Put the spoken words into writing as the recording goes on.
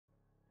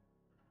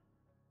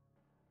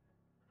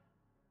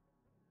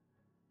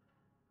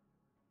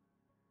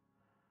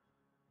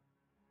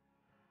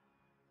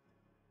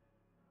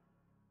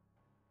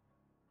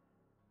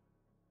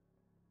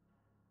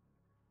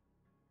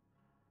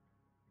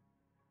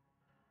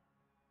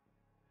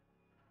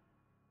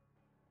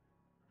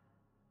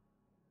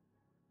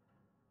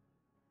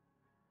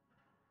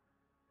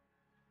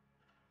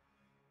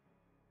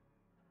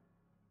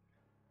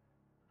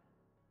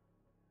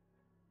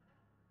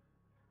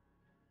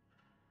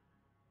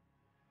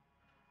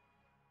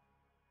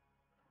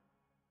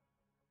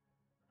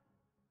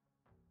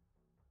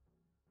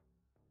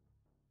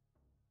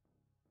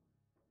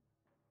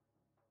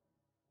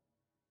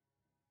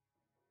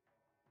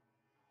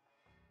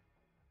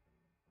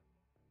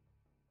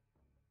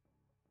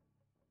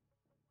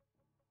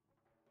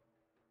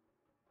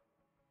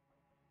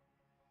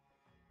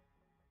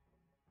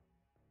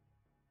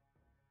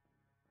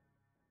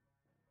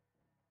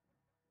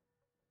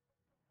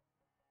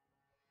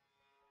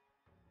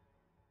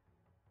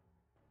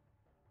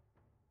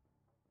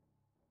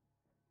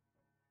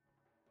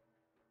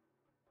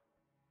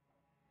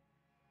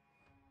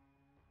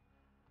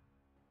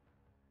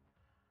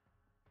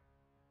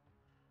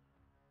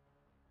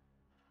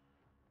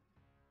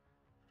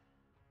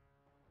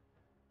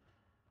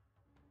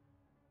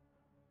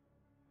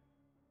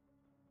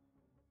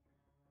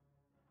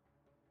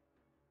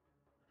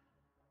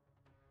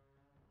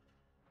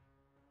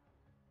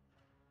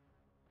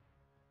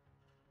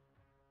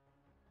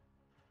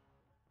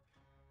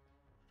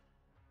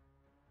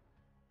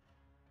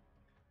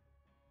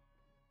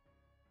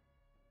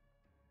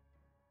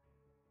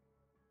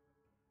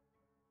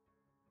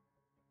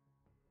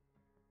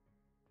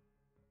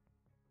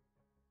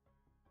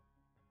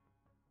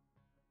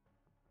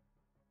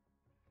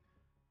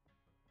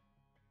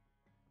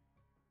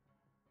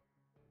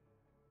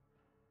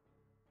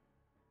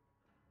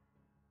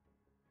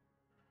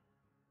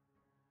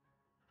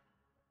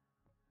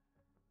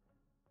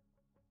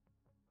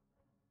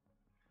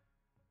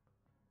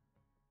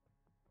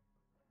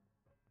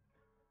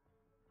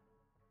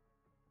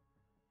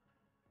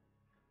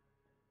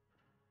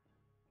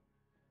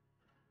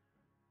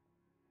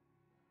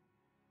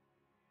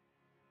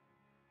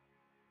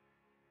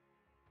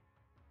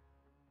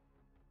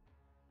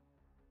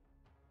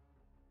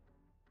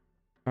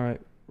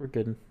Alright, we're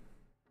good.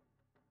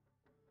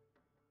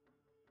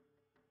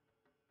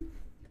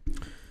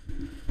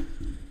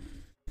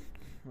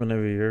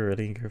 Whenever you're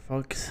ready,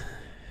 Gearfox.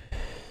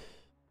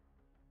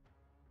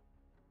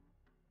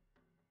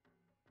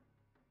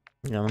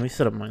 Yeah, let me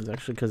set up mines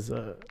actually, because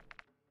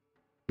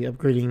be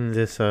upgrading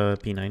this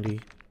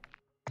P90.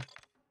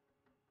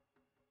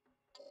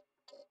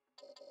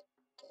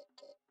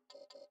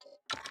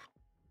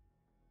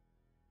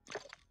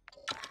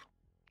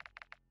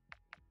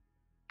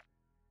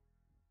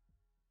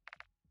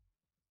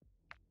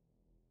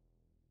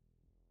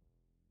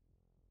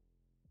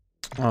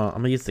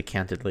 I'm gonna use the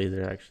canted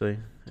laser actually.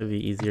 It'd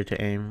be easier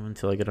to aim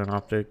until I get an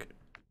optic.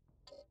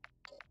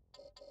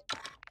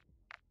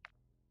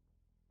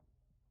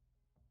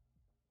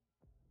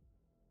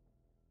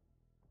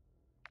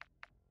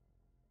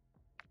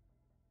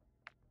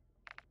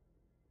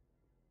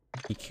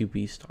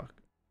 EQB stock.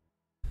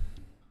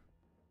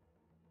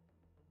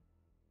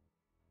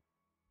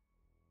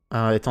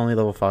 It's only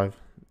level 5.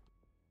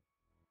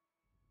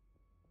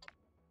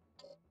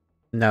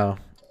 No,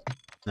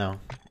 no,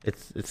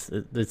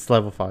 it's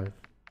level 5.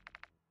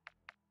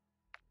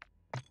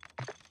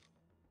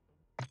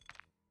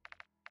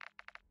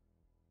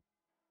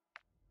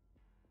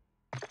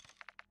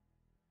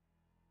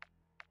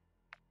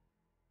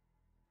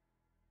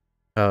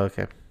 Oh,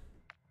 okay.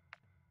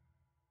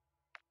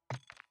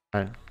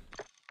 All right.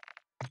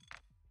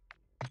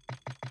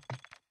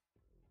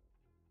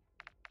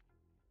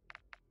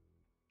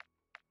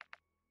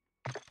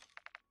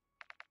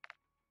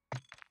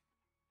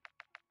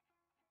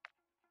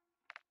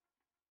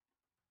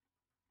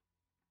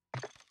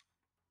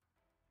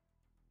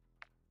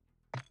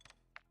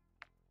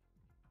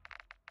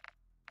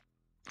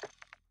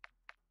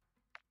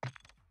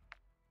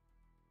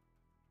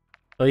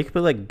 Oh, you could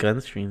put like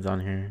gun screens on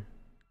here.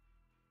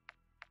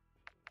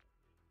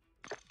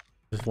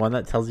 There's one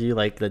that tells you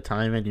like the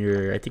time and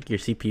I think your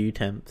CPU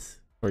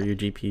temps or your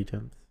GPU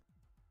temps.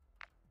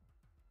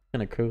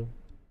 Kind of cool.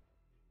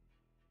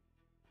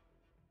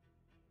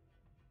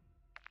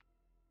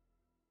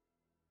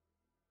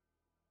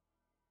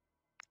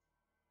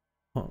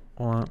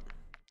 What?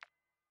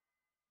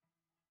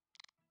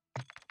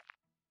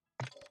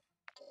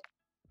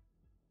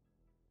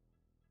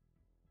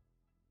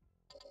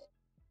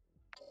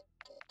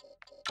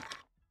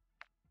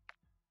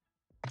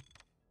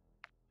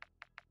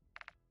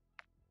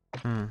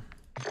 Hmm.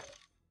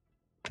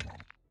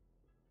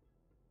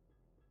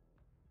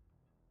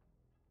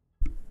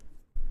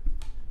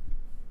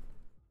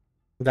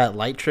 That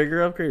light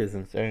trigger upgrade is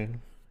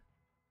insane.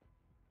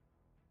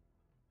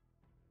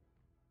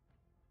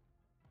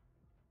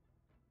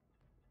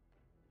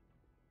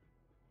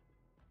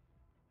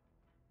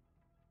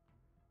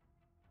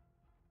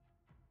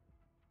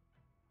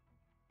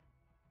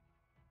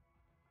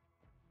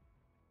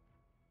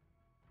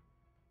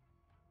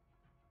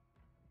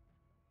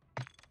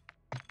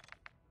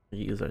 We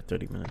use our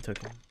 30-minute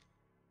tickle.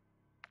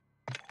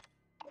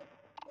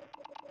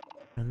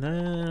 And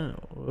then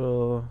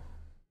we'll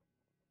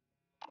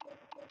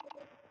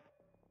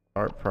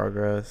start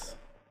progress.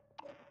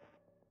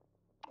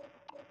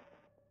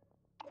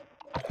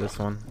 This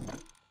one.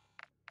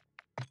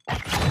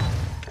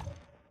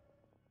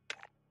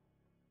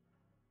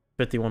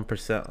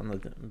 %51% on the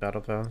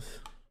battle pass.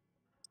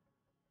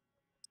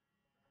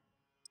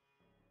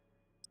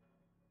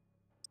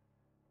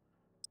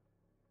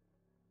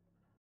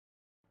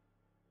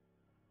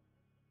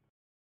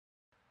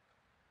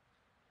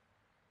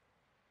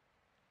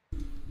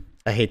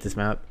 I hate this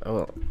map.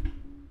 Oh,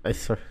 I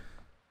swear.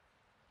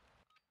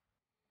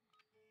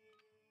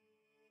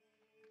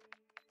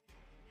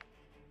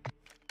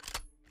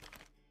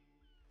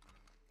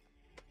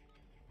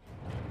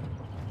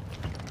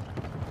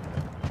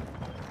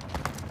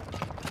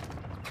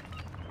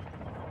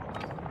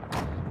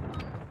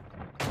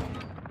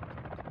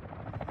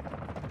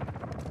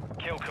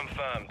 Kill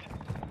confirmed.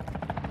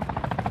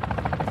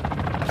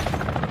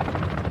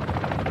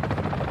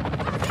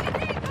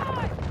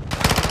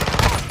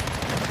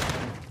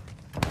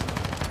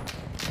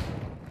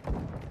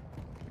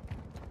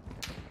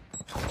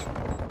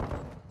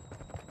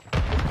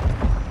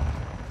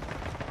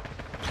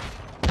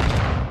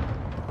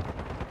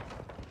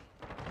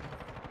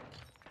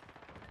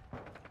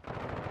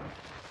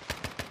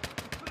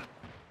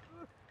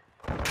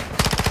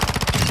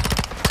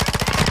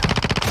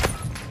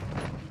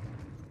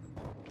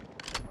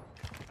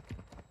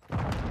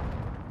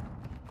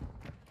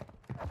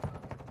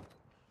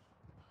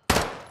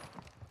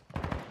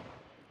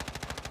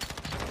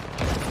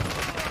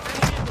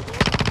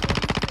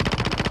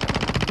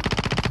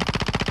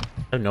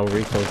 I have no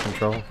recoil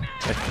control.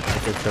 I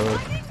could kill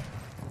it.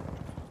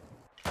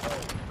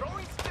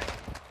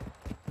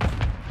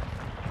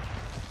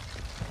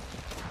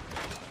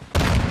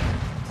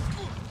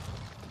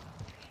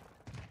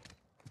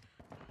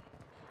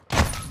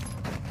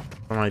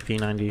 On my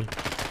P90.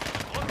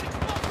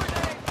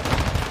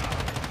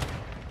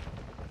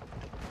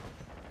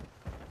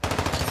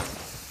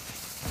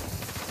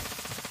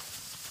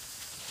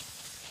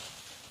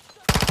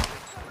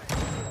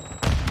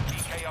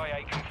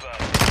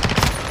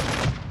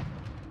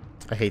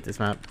 I hate this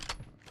map.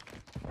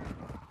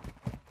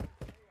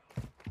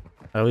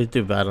 I always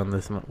do bad on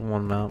this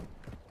one map.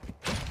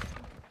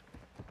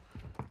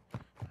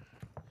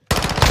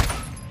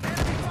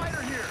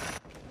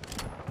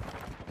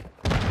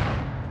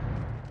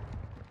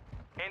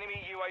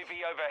 Enemy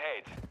UAV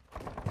overhead.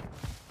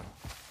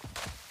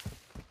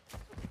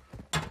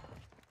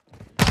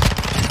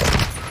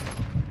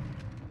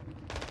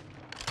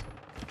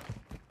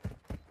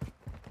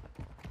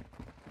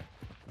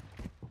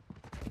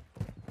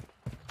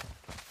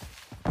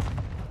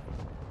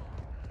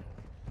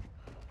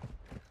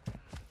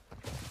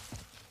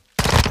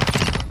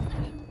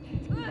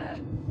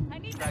 I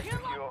need to Stay heal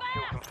secure. up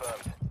Kill fast.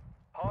 confirmed.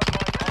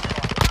 Hardline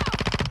online.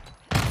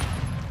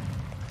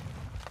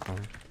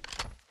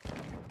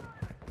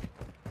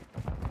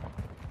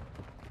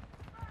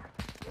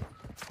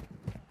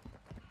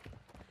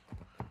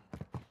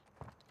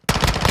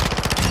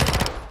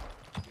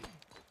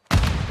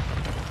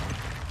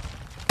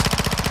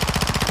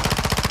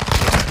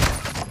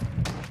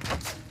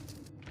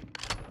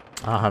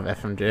 I'll have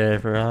FMJ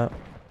for that.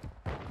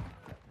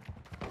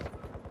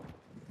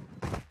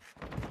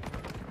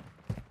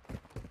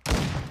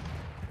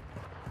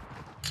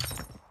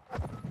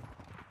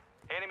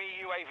 Enemy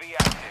UAV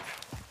active.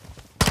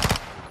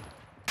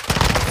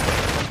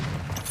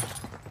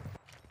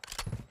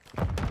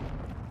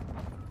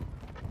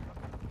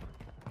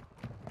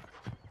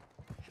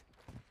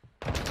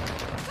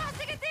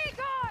 Tossing a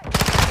decoy!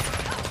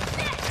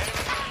 Enemy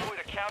deployed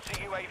a counter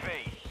UAV.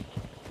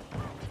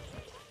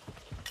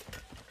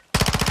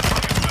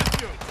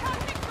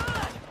 Tossing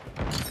good!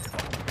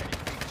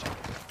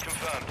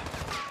 Confirmed.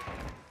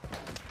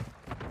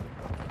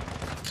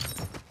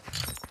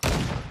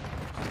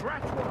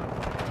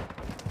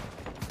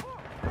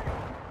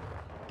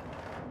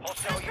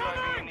 Hostile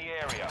UAV in the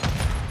area.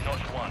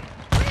 Notch 1.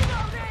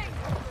 Reloading!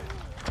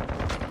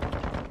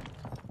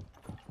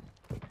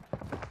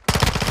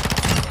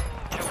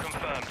 Kill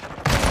confirmed.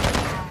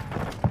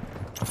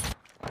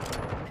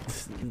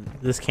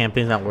 This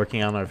campaign's not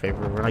working out in our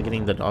favor. We're not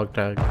getting the dog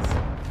tags.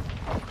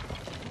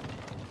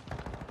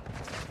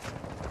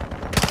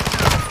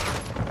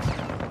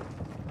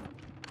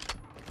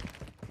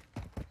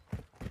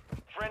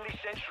 Friendly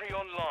sentry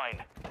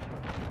online.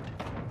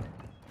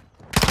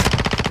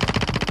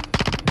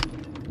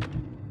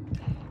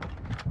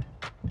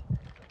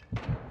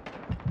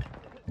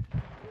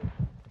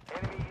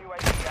 Enemy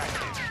UAV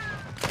active.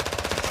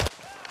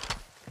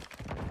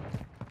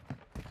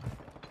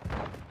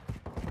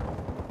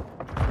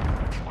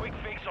 Quick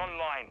fix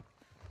online.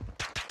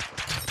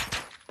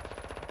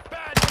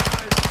 Bad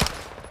guys.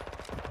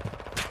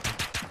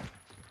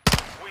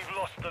 We've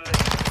lost the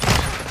lead.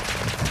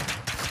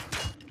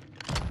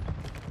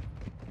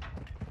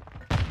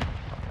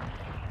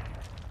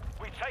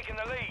 We've taken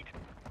the lead.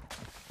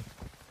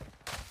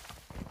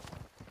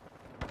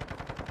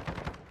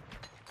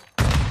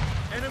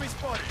 Enemy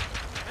spotted.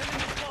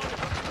 Enemy spotted.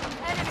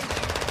 Enemy!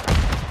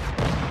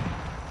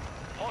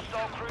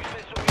 Hostile cruise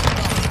missile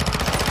incoming.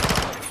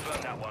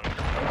 Confirm that one.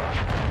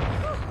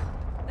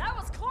 That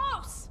was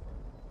close!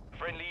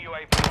 Friendly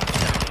UAV on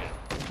station.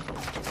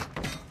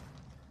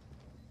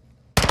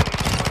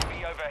 UAV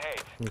overhead.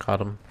 Got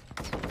him.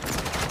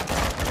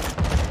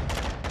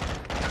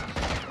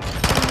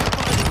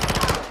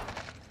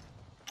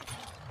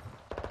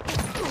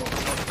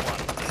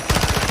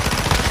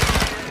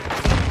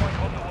 Point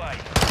on the way.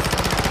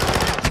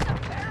 The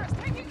bear is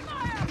taking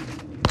fire!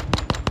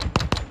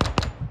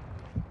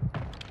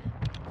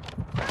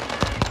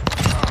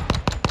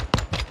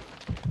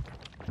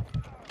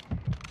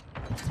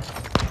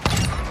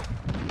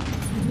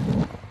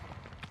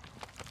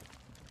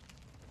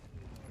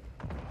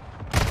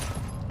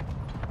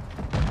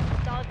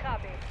 Solid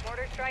copy.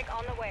 Mortar strike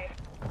on the way.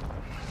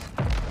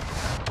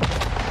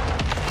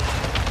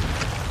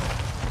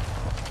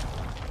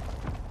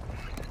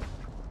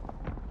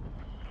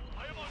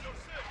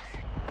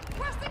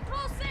 Requesting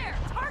close air!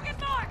 Target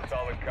marked!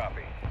 Solid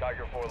copy.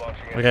 Tiger 4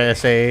 launching in. Okay,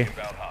 SA.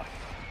 Inbound hot.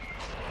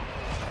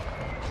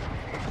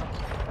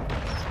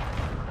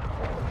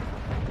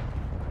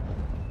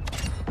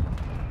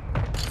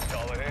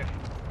 Solid hit.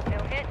 No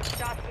hit.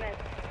 Shots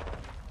missed.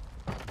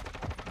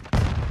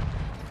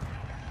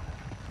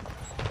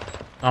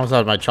 I almost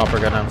had my chopper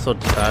gun. I'm so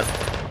sad.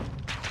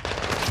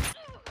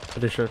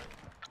 Pretty sure. I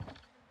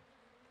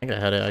think I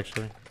had it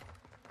actually.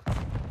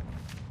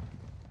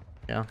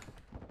 Yeah.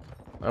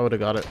 I would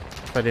have got it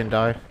if I didn't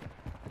die.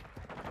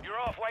 You're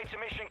halfway to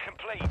mission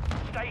complete.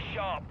 Stay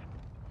sharp.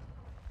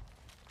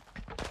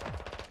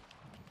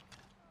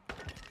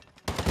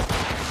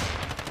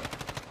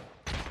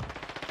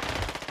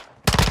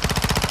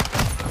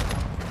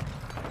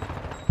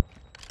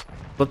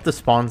 Flip the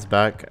spawns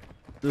back.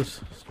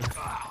 This.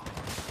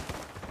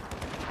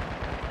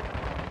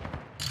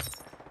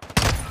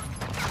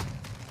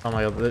 Oh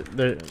my god,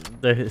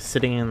 they're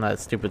sitting in that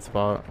stupid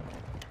spot.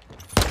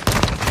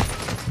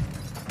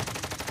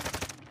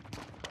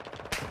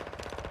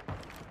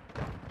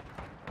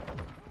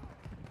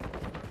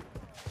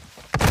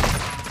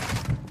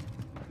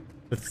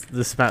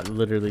 This map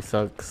literally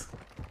sucks.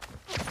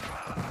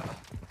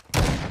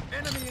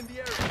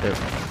 Shit.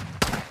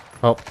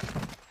 Oh.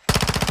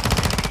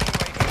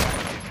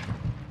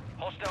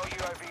 Hostile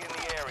UAV in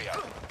the area.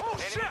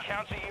 Enemy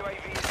counter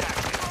UAV is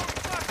active.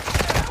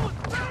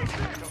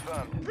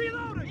 Confirmed.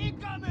 Reloading!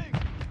 Incoming!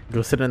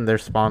 Go sit in their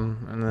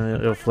spawn and then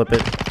it'll flip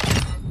it.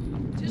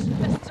 Just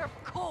fists are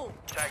cold.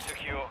 Tag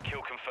secure.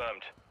 Kill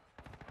confirmed.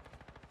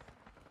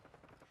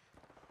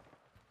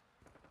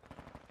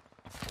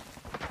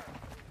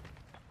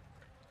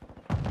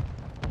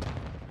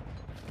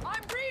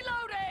 I'm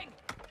reloading!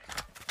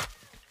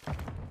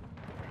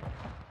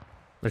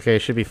 Okay, it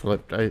should be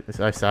flipped. I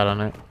sat on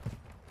it.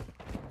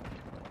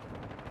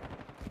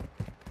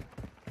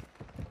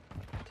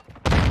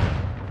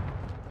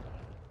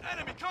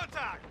 Enemy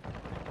contact!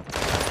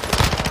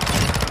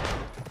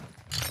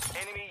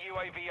 Enemy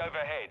UAV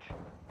overhead.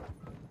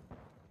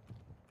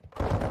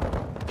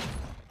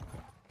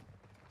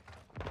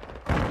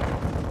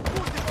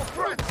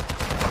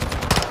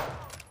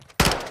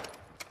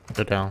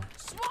 Go down.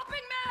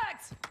 Swapping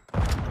mags!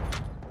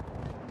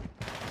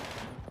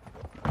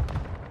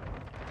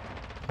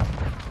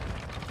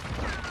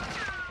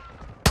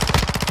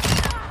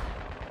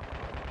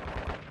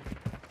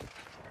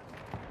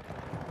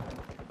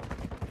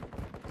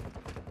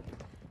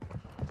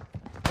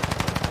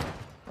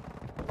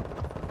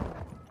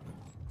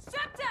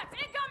 Semtex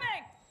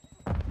incoming!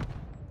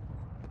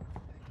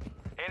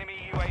 Enemy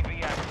UAV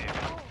active.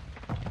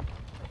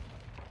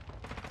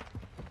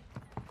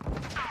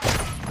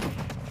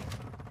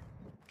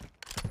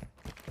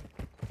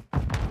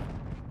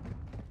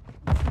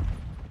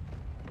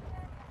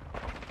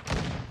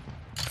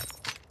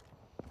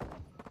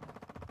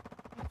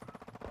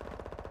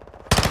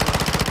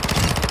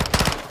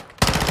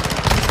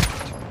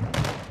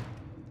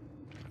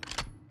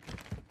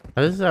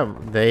 How is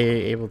they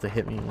able to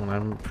hit me when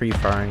I'm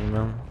pre-firing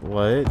them?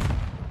 What? In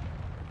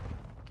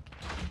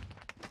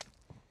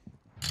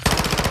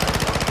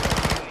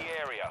the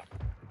area.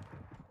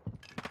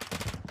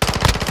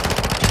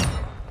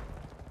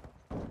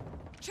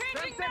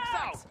 Changing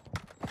mags!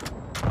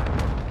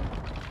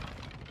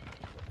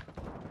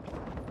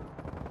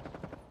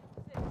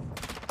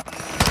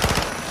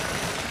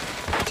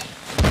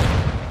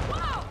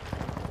 Whoa!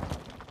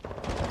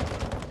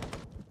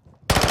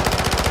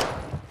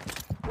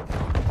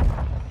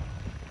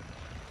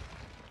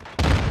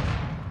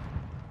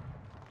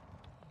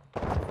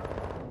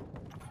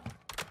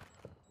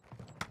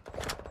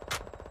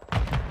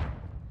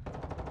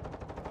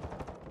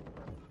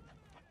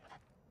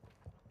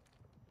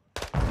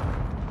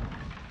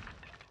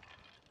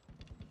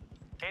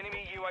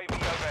 Enemy UAV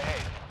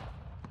overhead.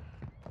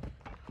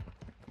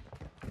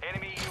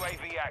 Enemy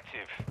UAV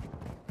active.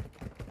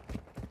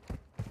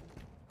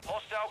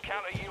 Hostile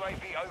counter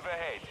UAV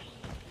overhead.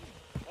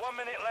 1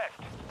 minute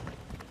left.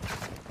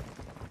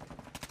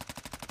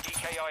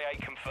 EKIA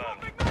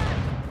confirmed.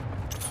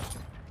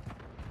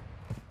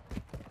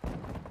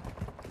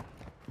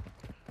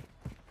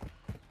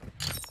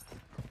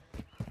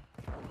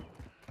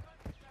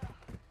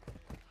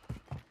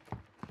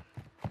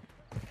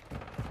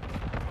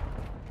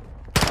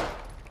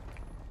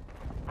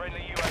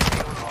 Friendly UAV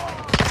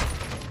online.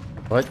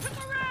 What?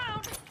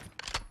 Around!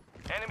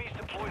 Enemies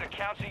deployed a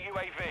counter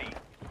UAV.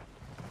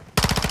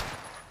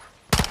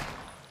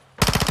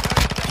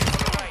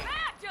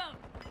 Hacked 'em!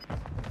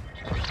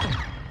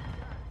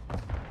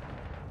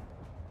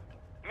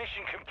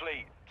 Mission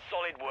complete.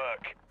 Solid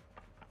work.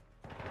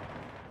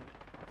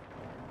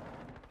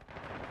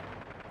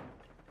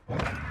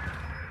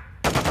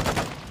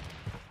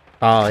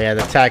 Oh yeah,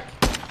 the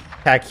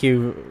tac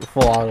Q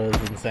full auto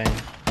is insane.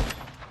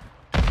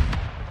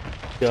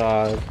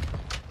 God.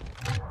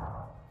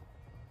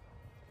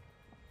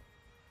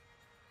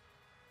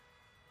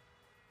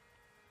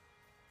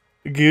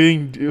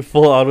 Giving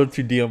full auto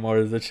to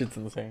DMRs, that shit's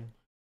insane.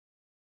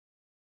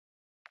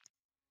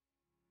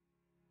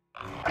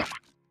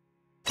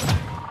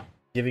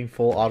 Giving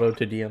full auto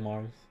to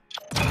DMRs.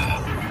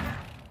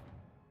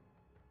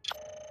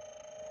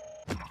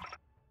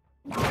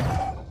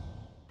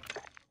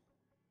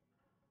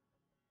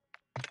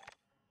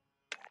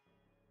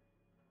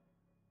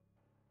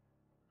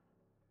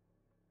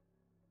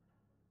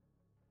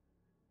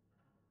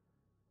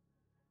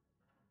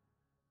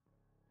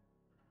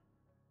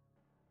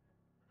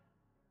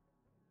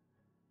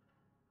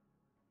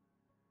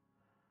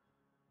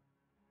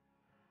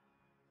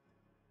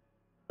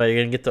 But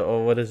you're gonna get the,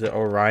 oh, what is it,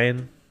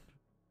 Orion?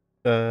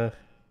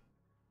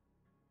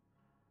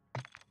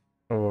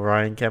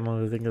 Orion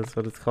camo, I think that's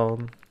what it's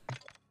called.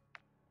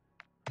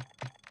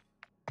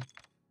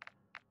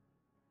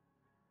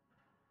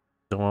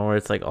 The one where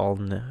it's like all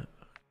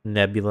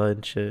nebula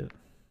and shit.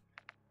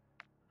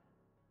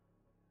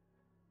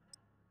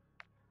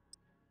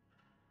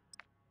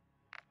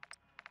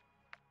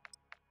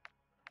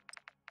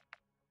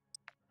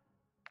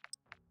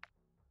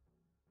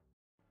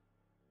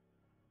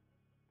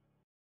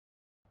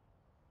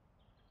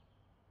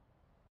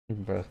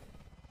 Bruh.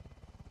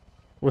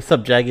 What's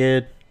up,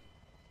 Jagged?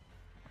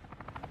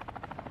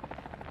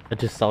 I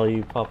just saw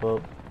you pop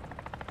up.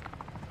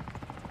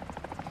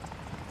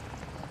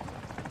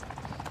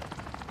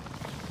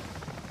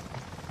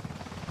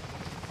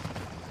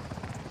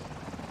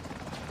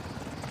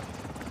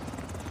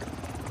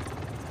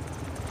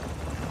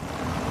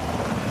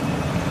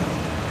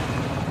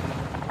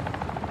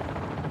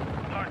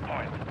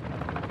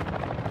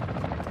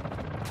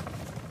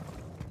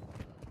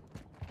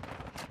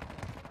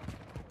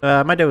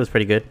 My day was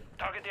pretty good.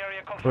 Target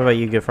area confirmed. What about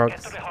you, Get to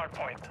Gearfox? the hard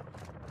point.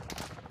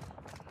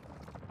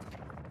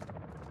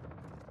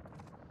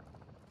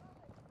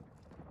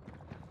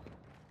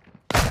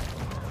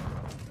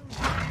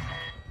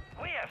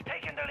 We have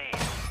taken the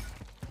lead.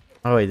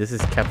 Oh wait, this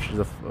is capture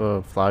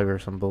the flag or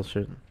some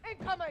bullshit.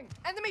 Incoming!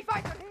 Enemy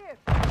fighter here!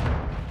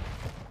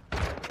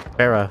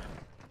 Hare.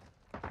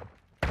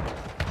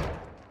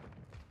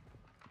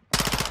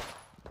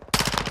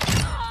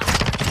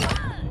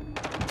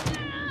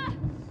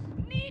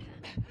 Need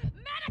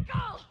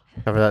medical!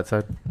 Cover that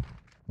side.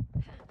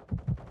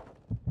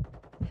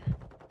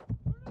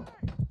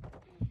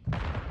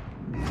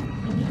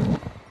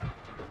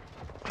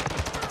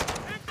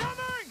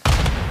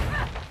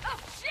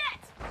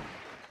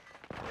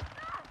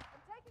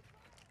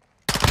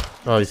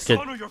 Oh shit!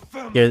 Oh,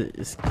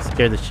 he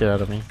scared the shit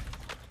out of me.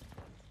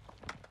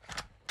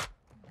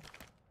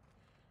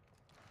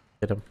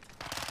 Hit him.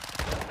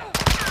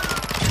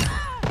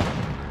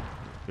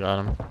 Got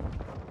him.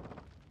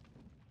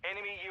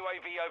 Enemy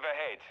UAV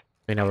overhead.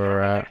 We know where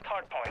we're at. Next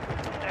hard point.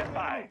 Stand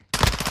by.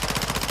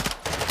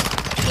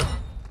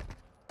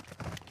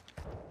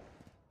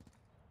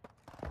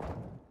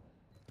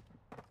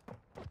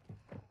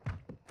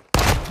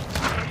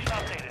 Location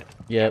updated.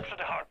 Yep. Capture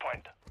the hard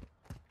point.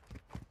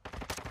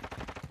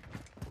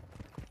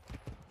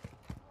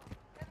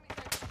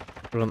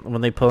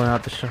 When they pulling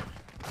out the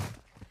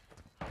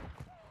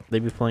they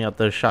be pulling out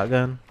the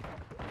shotgun.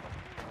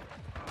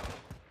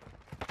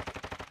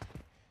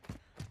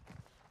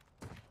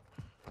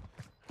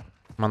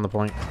 I'm on the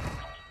point.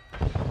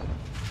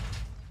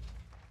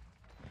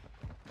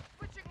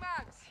 Switching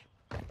mags!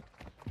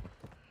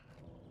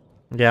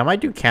 Yeah, I might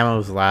do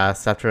camos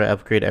last after I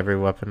upgrade every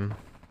weapon.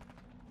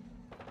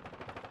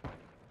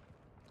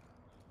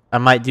 I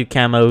might do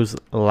camos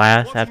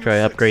last after I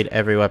upgrade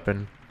every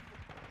weapon.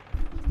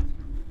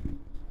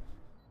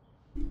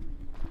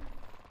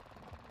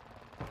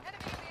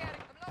 Enemy in the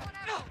attic! I'm low on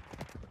ammo!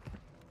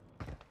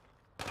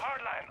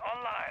 Hardline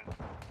online.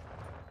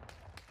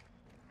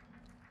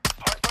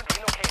 Hardpoint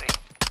relocating.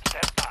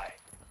 Stand by.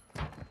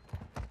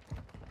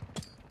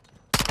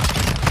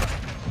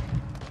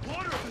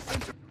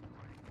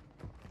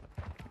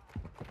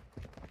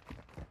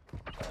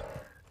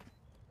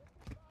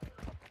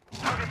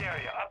 Target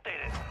area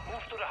updated.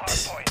 Move to the hard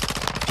point.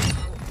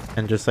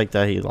 And just like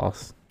that, he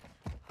lost.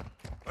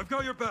 I've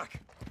got your back.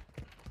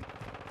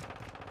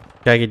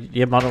 Jagged,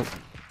 you have model.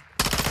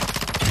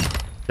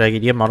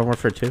 Jagged, you have Modern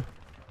Warfare 2?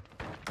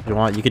 If you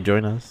want, you could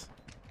join us.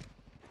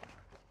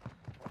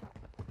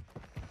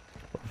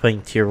 We're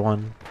playing Tier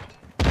 1.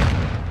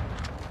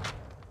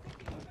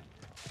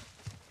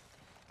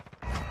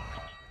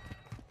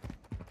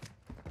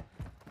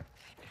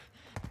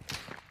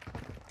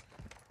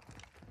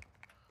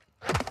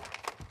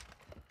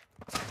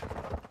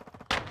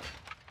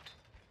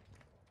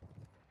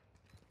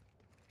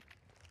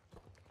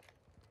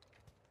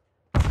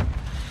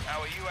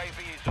 Our UAV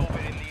is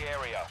orbiting the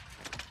area.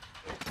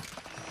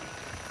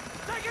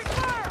 Taking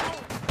fire!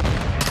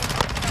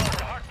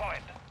 The hard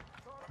point.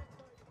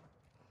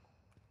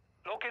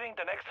 Locating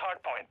the next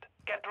hard point.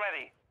 Get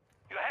ready.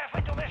 You're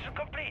halfway to mission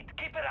complete.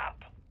 Keep it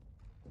up.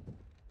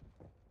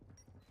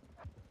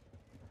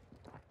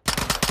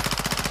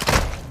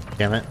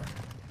 Damn it.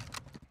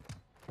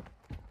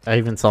 I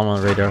even saw him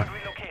on the radar.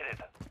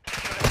 Relocated.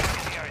 Secure the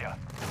target area.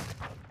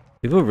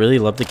 People really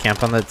love to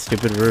camp on that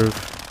stupid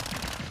roof.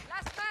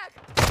 Last mag!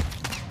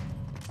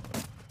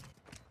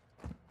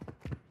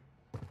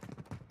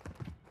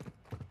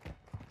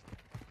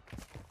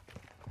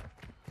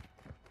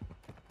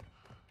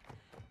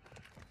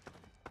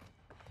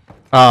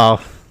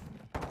 Oh.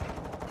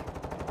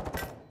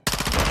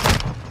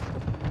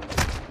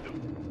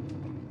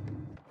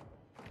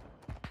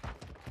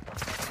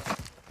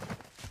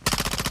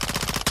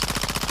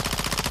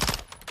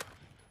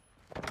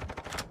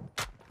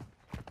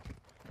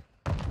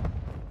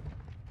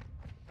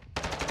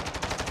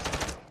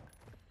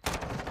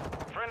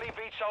 Friendly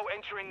VTOL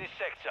entering this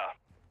sector.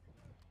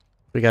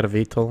 We got a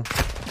VTOL.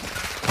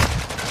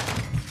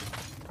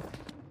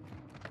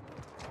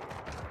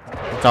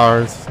 It's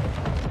ours.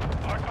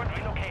 Hardpoint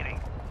relocating.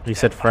 You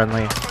said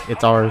friendly.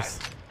 It's ours.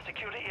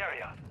 Secure the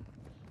area.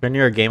 Turn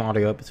your game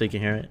audio up so you can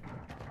hear it.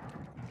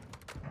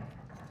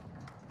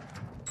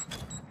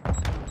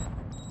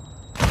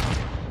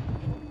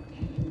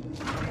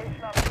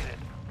 Location updated.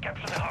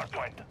 Capture the hard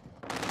point.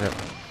 Yep.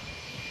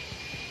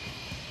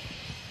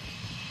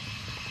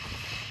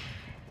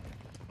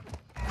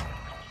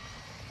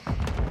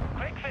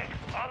 Quick fix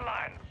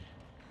online.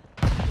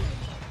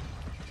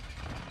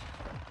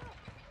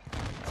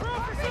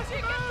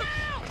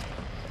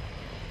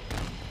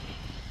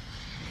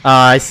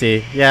 I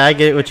see. Yeah, I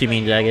get what you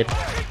mean, Jagged.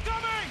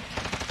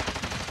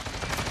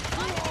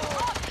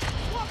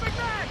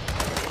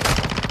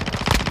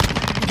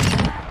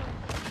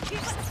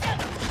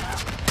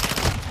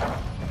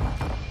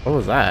 What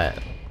was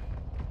that?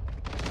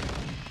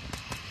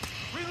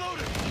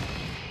 Reloading.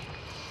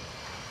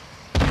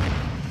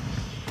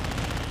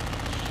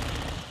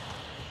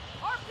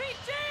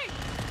 RPG!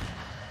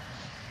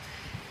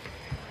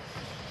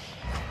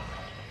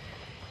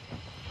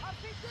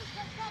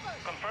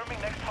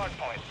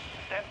 point.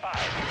 Stand by.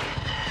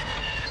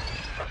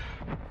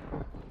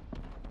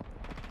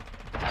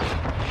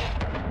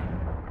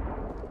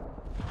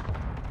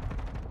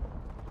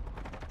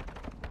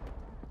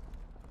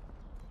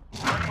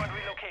 Hardpoint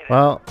relocated.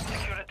 Well.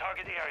 Secure the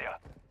target area.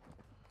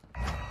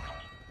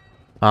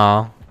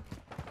 Aw.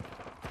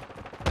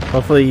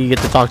 Hopefully you get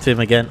to talk to him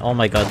again. Oh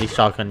my god, these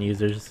shotgun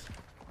users.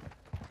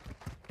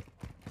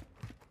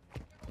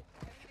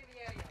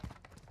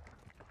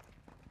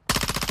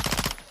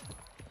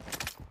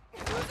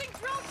 Using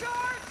drill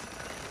charge!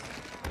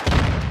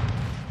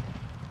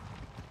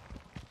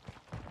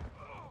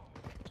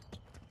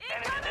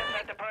 Enemies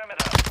inside the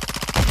perimeter.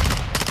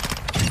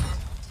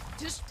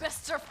 This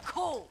best served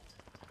cold.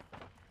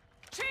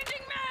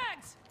 Changing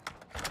mags!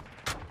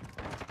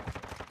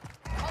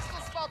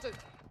 Hostile spotted.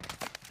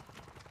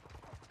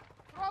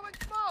 Throwing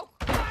smoke!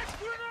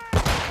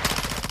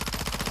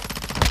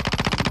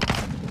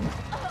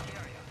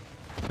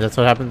 That's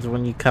what happens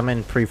when you come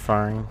in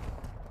pre-firing.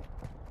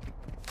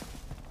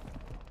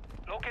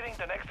 Locating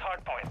the next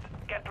hard point.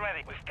 Get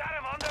ready. We've got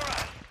him on the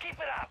run. Keep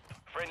it up.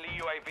 Friendly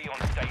UAV on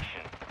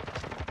station.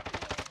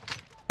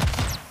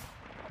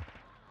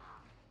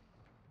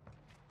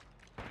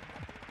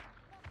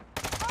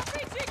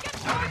 RPG, get Target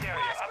throwing area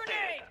flash updated.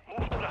 grenade!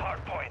 Move to the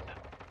hard point.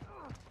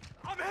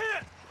 I'm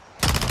hit!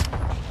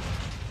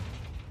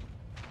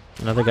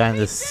 Another guy in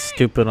this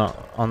stupid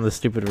on the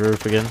stupid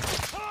roof again.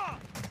 Ah!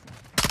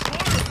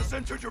 Water has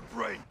entered your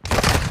brain!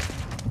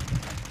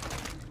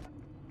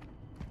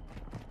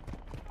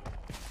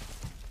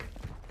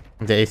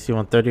 The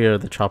AC-130 or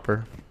the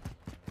chopper?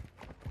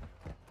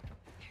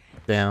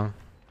 Damn.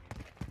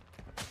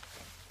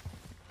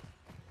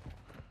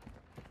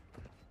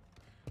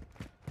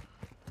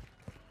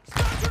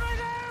 Stun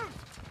grenade out!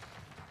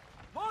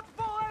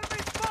 Multiple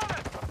enemies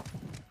spotted!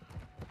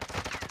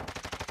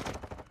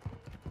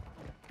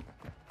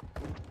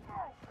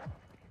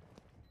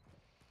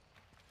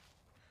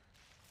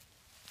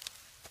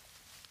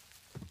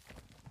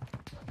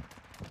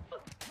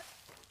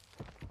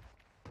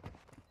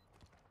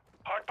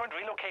 Hardpoint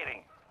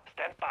relocating.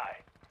 Stand by.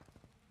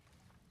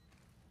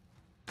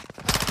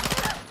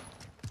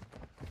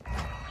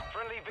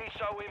 Friendly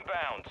VSO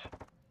inbound.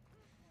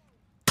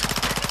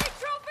 Enemy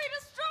trophy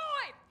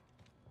destroyed!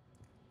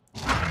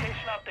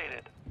 Location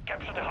updated.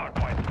 Capture the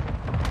hardpoint.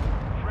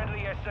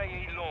 Friendly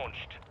SAE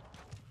launched.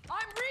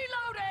 I'm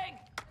reloading!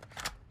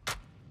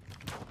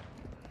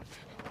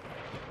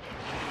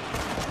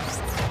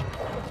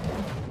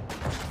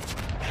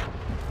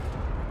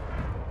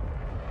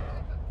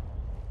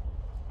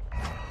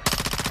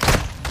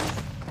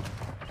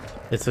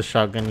 It's a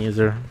shotgun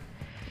user.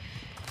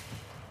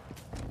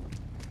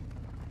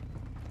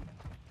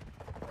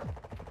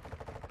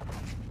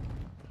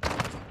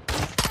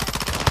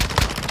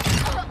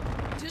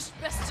 This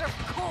best served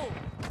cold.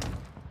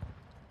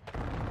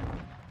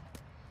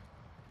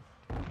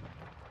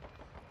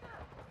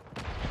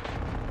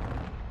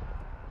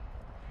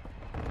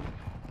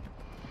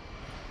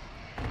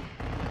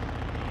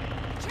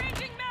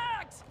 Changing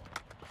mags!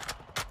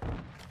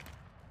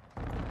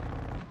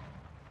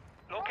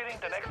 Locating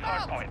the next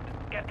hardpoint.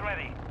 Get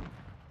ready.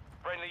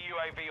 Friendly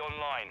UAV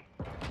online.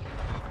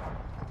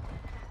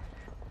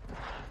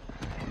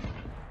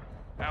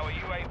 Our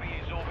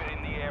UAV is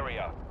orbiting the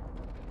area.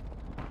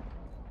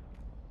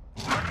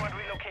 Hardpoint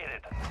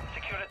relocated.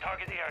 Secure the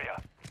target area.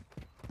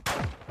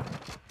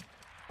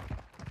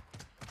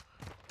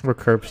 We're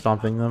curb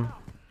stomping them.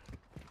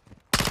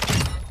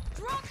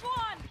 Drop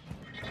one!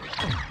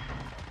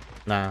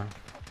 Nah.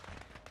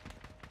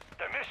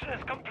 The mission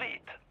is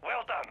complete.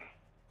 Well done.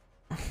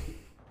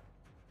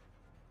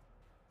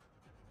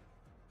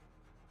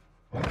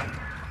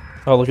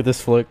 Oh, look at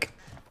this flick.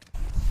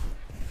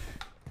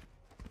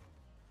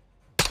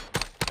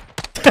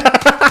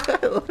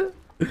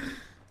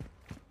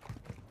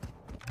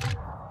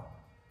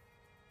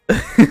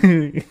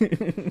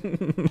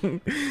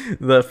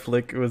 That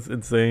flick was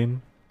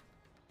insane.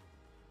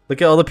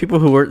 Look at all the people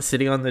who weren't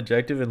sitting on the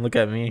objective and look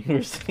at me who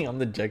are sitting on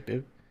the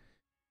objective.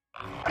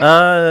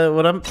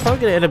 What I'm probably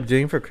gonna end up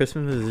doing for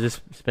Christmas is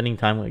just spending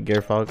time with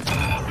Gearfox.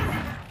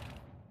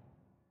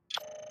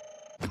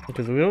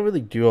 Because we don't really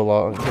do a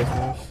lot on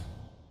Christmas.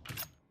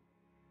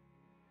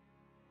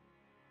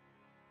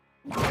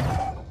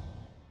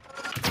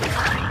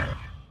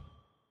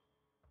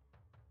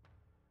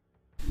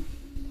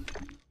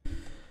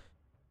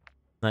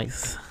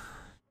 Nice.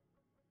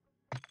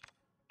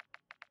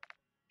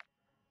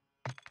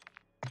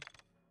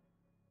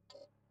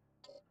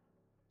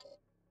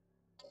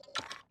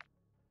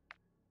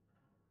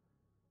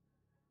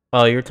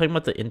 Oh, you're talking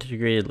about the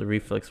integrated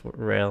reflex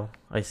rail.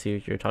 I see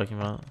what you're talking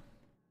about.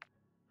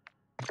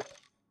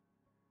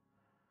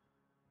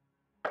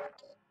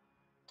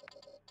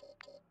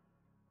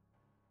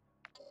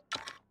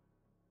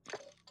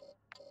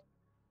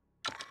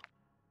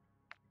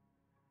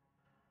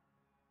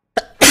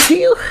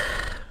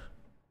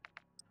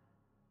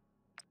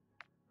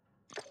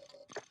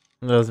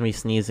 That was me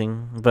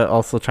sneezing, but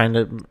also trying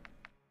to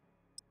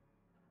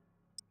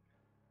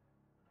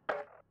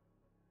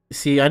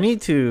See, I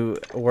need to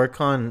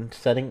work on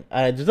setting.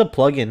 There's a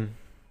plugin.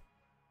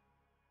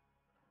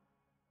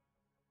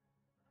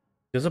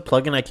 There's a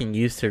plugin I can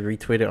use to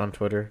retweet it on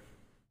Twitter.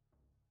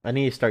 I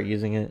need to start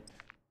using it.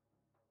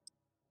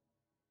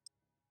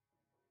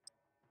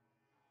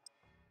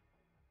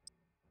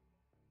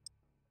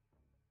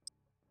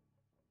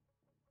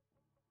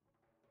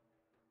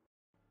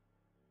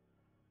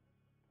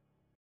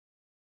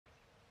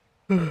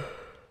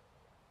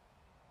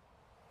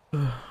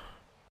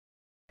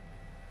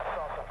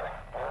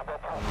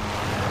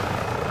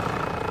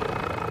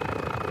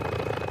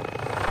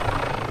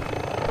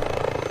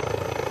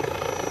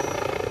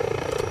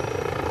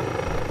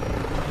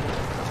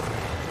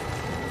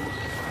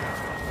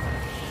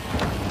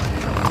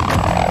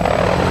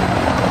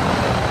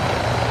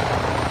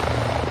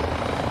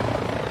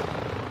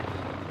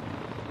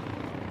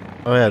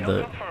 Oh yeah,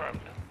 Kill confirmed.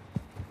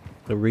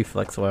 the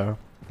reflex wow.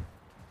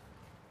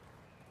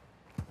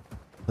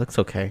 Looks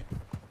okay.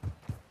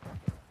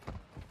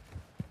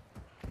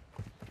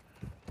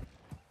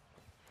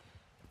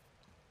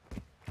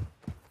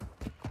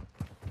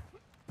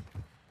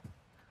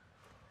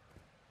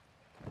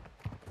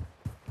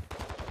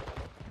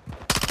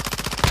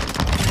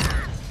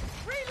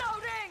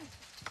 Reloading!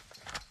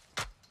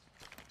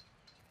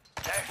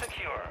 Tag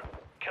secure.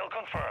 Kill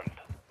confirmed.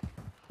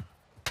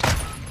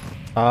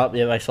 Oh,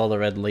 yeah, I saw the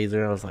red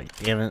laser. I was like,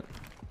 damn it.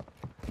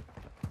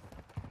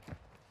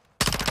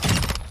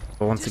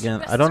 But once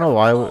again, I don't know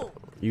why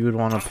you would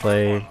want to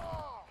play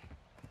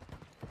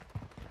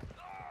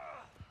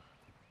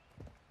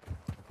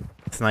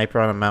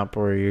sniper on a map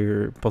where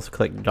you're supposed to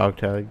collect dog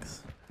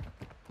tags.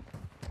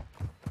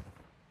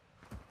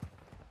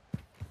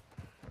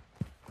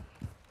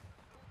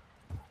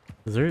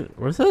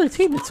 Where's the other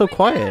team? It's so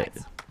quiet.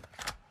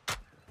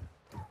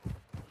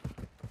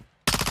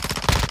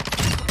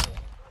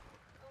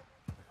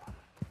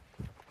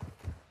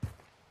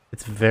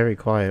 It's very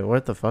quiet.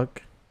 What the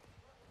fuck?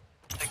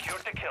 Secure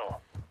to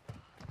kill.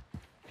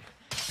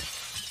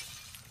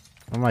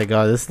 Oh my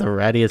god, this is the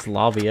rattiest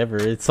lobby ever.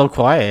 It's so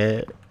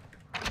quiet.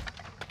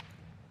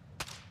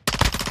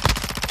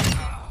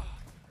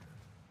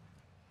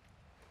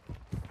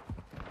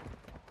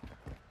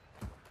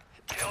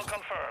 Kill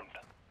confirmed.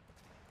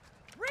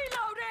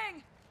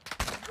 Reloading!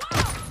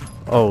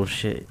 Oh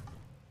shit.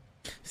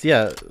 So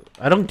yeah,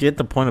 I don't get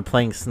the point of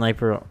playing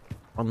sniper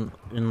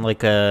in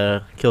like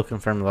a kill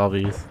confirmed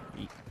lobbies.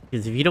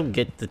 Because if you don't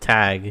get the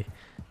tag,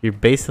 you're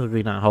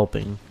basically not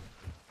helping.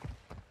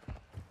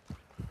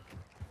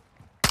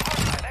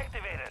 Hostile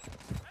activated.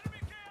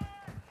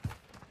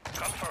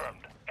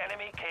 Confirmed.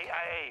 Enemy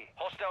KIA.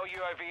 Hostile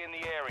UAV in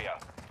the area.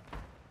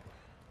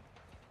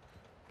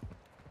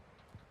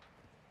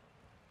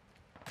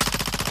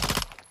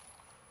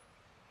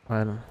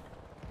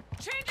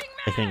 Changing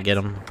I can't get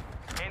him.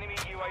 Enemy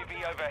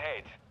UAV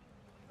overhead.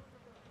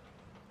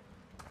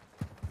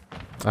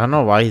 I don't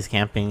know why he's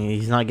camping.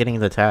 He's not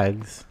getting the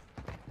tags.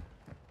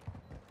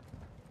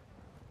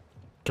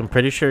 I'm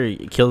pretty sure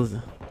he kills.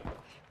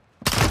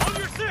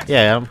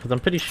 Yeah, I'm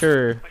pretty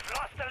sure. We've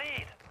lost the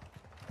lead.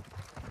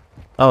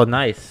 Oh,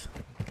 nice.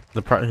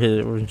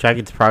 His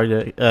Jagged's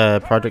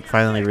project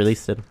finally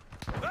released it.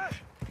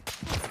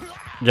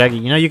 Jagged,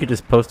 you know you could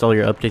just post all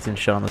your updates and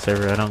shit on the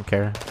server. I don't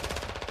care.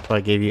 So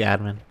I gave you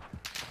admin,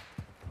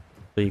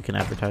 so you can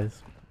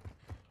advertise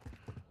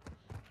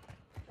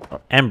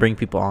and bring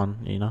people on.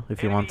 You know,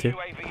 if you want to.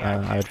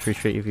 I'd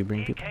appreciate if you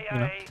bring people. You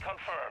know. KIA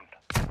confirmed.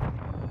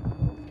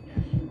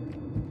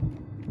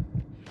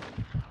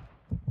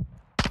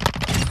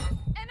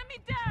 enemy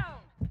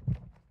down!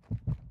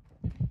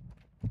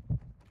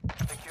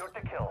 Secure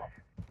to kill.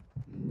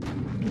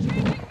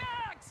 Changing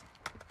mags!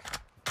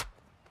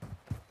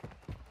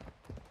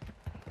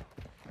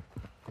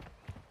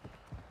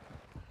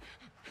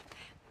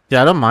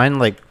 Yeah, I don't mind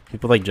like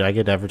people like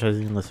Jagged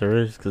advertising in the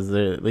servers because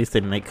at least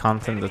they make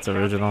content that's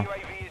original.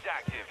 UAV is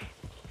active.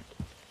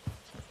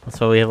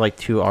 So we have like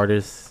 2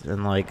 artists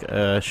and like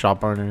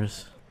shop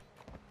owners,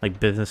 like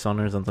business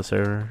owners on the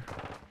server.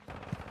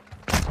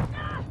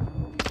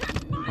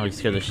 Oh, you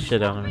scared the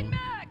shit out of me.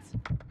 Mags!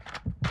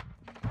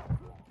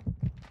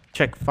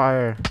 Check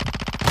fire.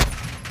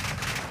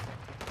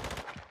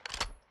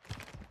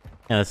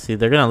 Yeah, see,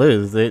 they're gonna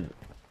lose. They're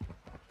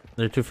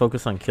too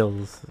focused on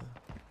kills.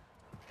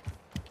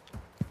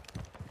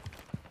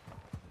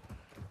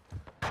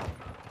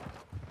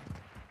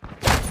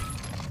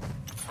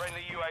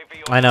 Friendly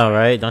UAV on I know,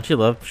 right? Don't you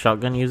love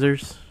shotgun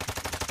users?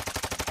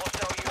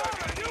 Hostile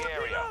UAV in the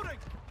area.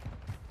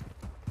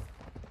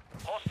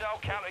 Hostile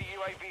counter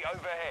UAV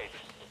overhead.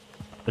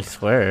 I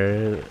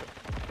swear.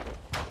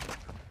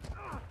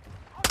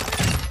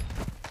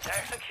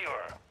 Tag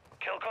secure.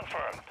 Kill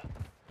confirmed.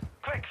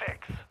 Quick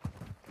fix.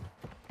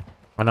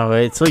 I know,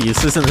 right? It's so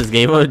useless in this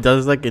game. It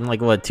does like in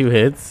like what 2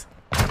 hits.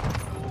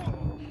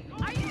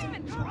 Are you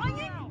even trying?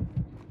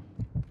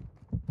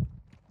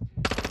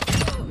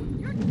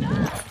 You're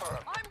done!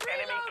 Confirmed. I'm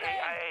Enemy reloading!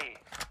 KIA.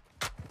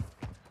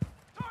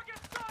 Target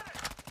spotted.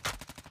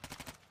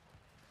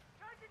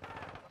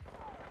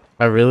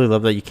 I really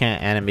love that you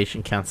can't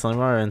animation cancel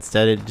anymore.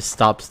 Instead, it just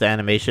stops the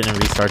animation and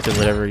restarts it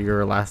whatever you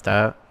were last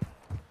at.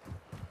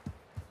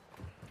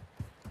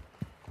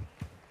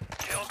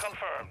 Kill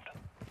confirmed.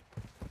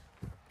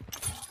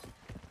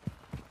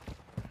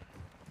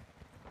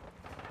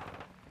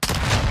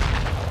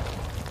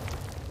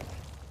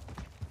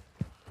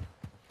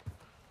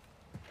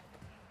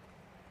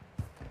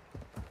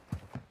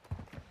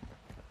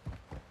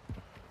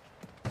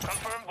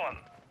 Confirmed one.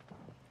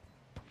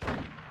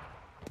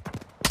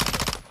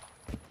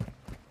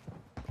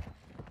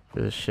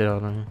 Get this shit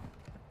out of me.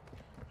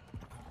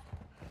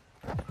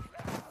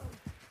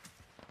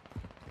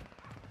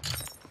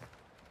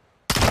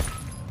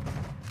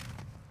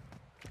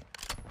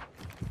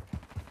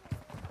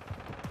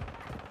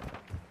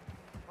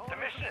 The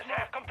mission is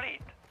half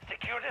complete.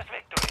 Secure this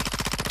victory.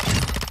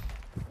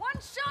 One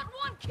shot,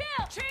 one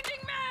kill.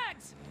 Changing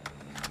mags.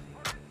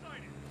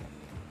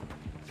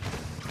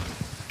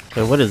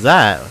 Wait, what is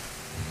that?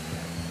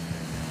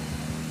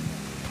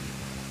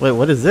 Wait,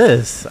 what is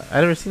this?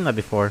 I've never seen that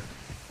before.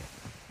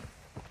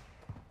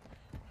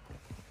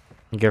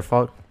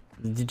 Gearfox.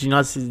 Did you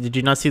not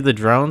see the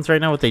drones right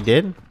now? What they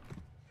did?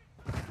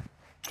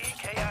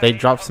 They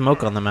dropped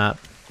smoke on the map.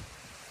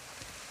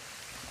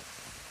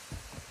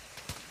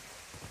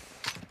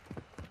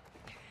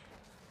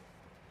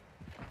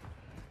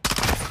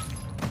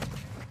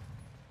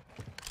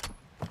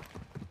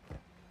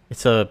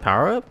 It's a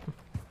power up?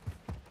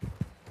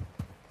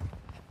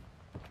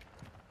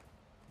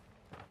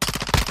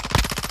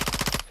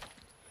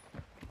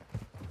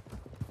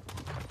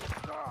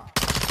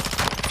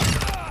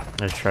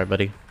 Nice try,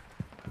 buddy.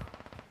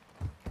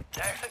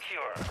 Tag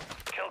secure.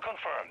 Kill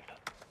confirmed.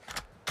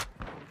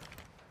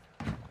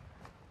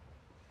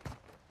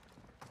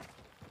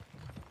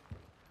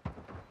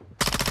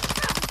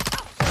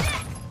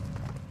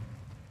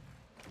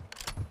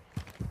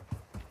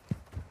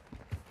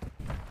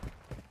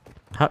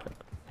 How?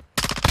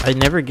 I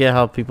never get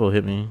how people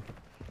hit me.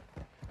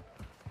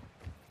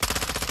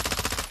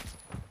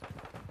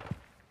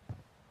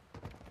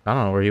 I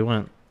don't know where he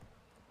went.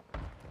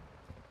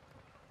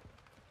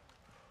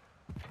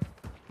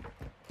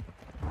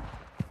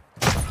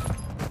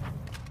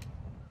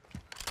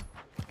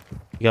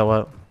 You got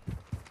what?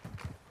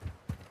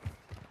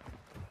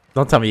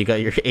 Don't tell me you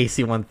got your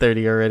AC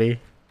 130 already.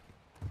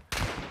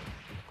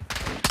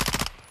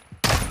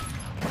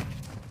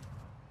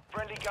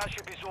 Friendly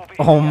gunship is orbiting.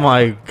 Oh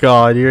my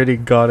god, you already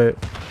got it.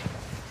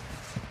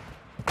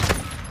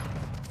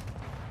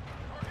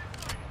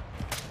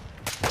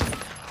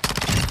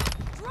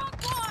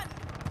 Drunk one.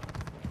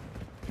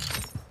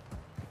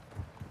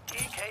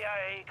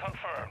 EKIA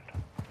confirmed.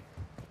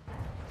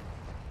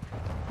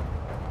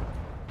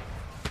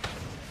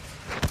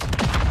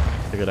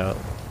 Check it out.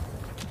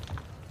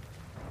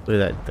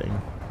 Look at that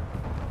thing.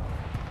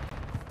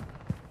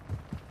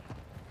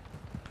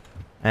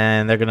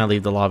 And they're gonna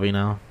leave the lobby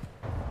now.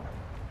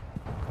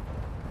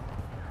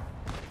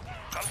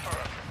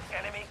 Confirmed.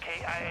 Enemy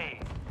KIA.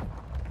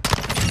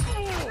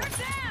 We're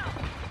down.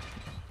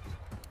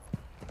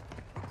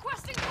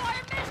 Requesting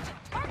fire mission.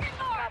 Target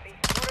north. Copy.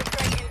 Mortar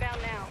strike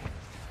inbound now.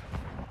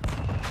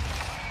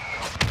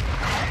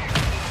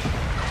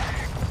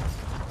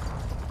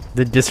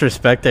 The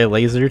disrespect, I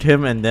lasered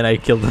him and then I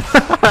killed him.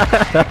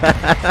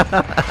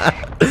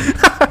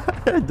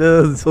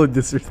 That was so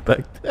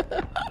disrespect.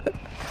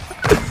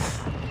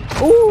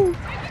 Ooh.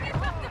 Taking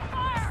effective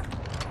fire.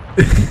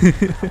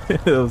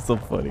 That was so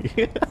funny.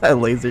 I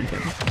lasered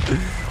him.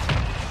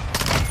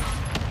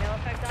 No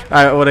effect on.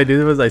 Alright, what I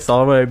did was I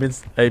saw him,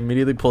 I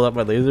immediately pulled out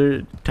my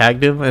laser,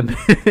 tagged him, and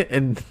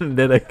and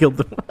then I killed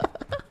him.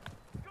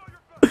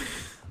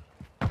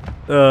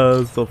 Oh, it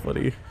was so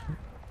funny.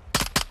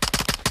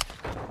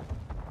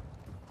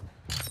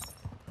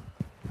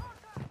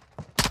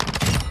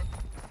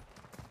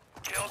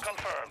 Kill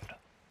confirmed.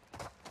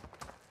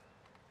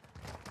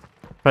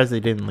 Surprised they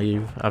didn't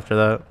leave after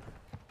that.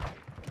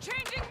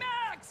 Changing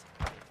mags.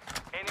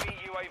 Enemy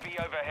UAV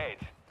overhead.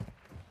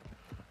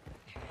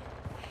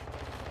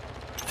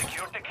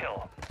 Secured the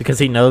kill. Because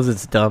he knows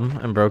it's dumb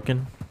and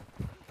broken.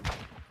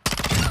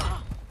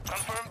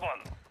 Confirmed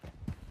one.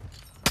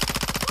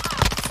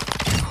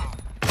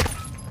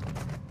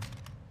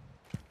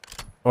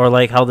 Or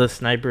like how the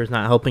sniper is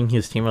not helping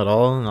his team at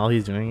all, and all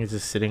he's doing is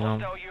just sitting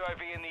on Hostile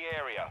UAV in the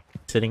area.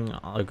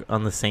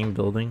 on the same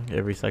building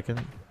every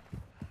second.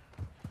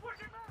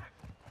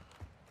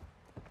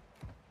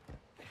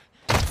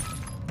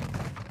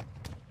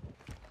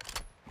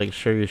 Like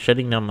sure you're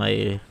shutting down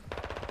my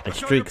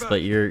streaks,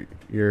 but you're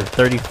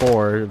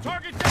 34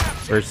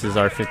 versus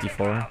our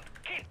 54.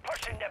 Keep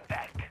pushing them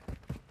back.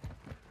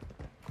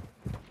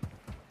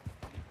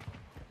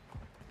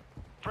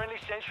 Friendly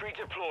sentry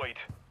deployed.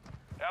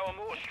 Our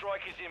mortar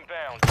strike is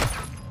inbound.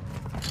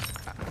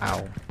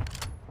 Ow.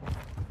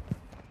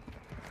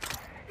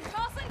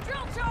 Tossing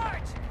drill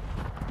charge.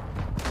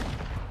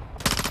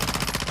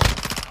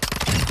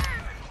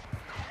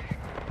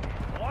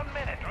 One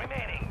minute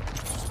remaining.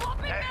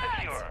 Swapping Tag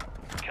mags. secure.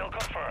 Kill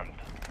confirmed.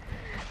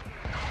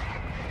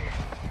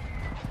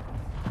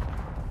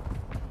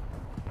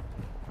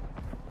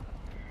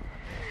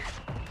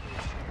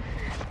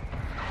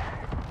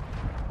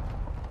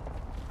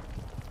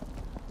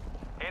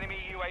 Enemy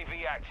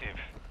UAV active.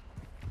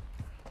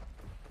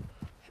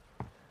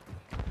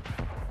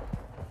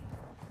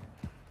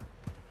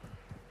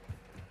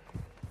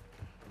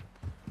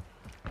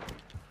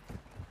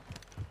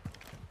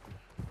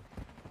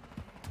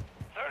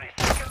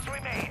 Seconds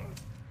remain.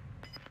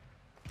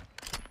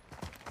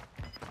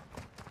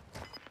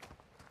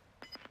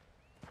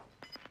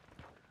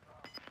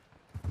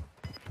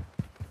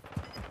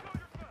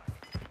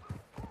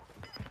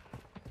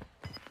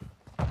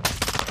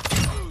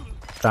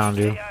 Found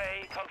you.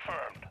 KIA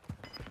confirmed.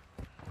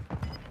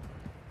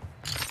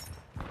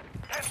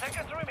 10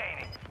 seconds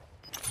remaining.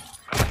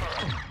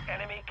 Confirmed.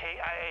 Enemy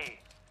KIA.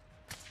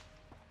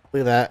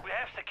 Look at that. We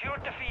have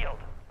secured the field.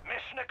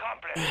 Mission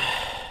accomplished.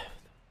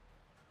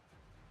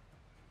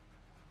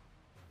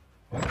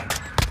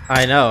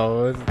 I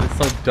know, it's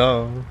so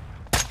dumb.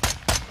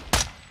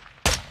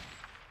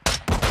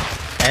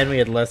 And we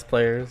had less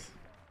players.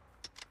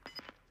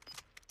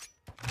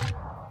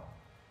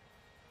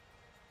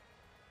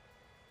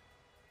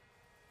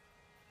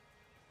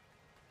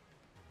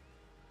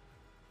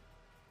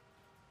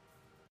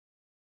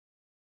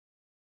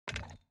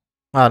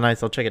 Oh,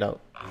 nice. I'll check it out.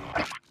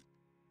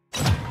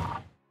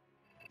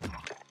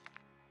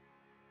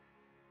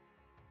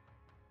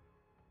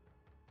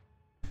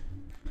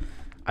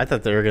 I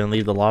thought they were going to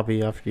leave the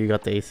lobby after you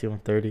got the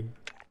AC-130.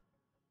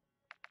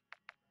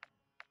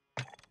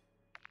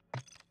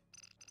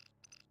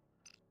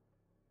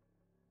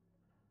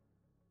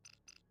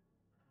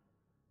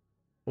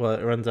 Well,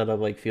 it runs out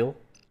of, like, fuel?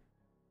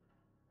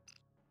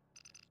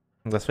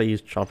 That's why I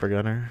use Chopper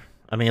Gunner.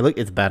 I mean, look,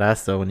 it's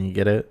badass, though, when you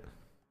get it.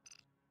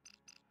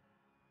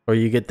 Or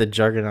you get the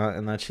Juggernaut,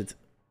 and that shit's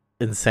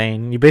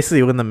insane. You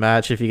basically win the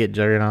match if you get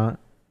Juggernaut.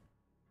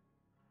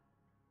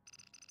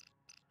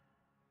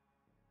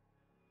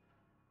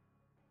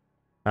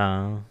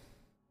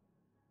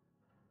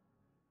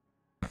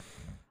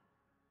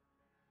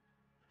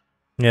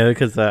 Yeah,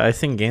 because I've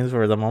seen games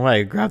where the moment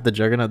I grabbed the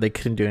Juggernaut, they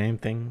couldn't do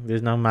anything.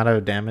 There's no amount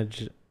of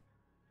damage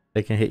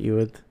they can hit you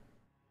with.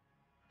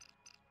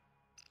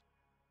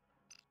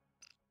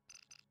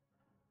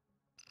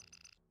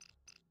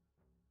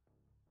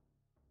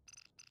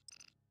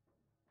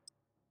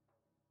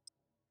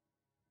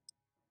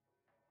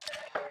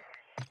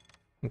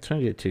 I'm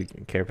trying to get 2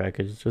 care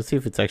packages. Let's see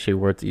if it's actually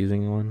worth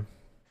using one.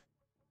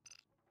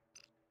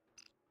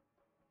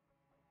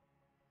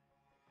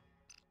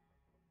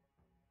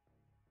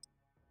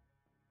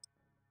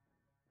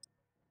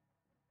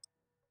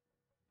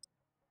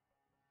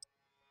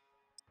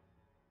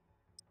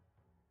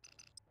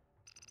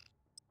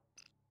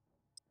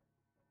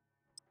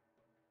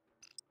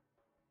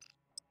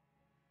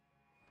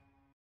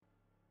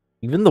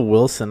 Even the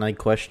Wilson, I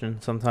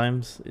question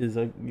sometimes, is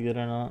it good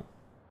or not.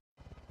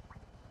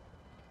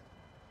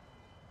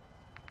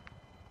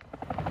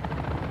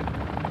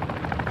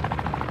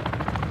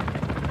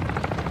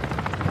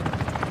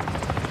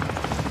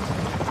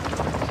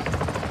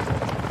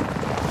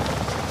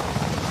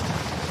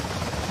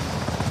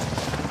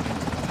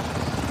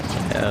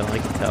 Yeah, I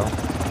can tell.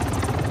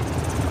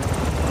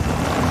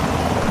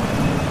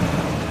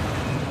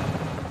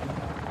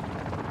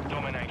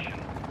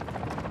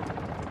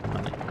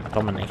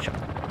 Domination.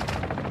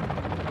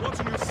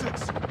 Watching your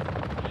 6.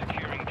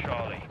 Securing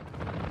Charlie.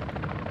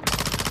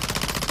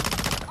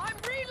 I'm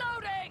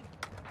reloading!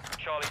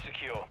 Charlie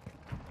secure.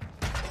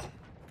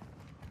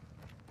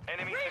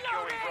 Enemy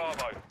securing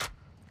Bravo.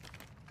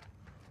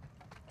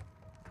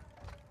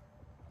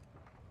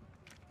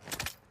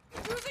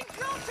 Using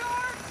drill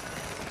charge!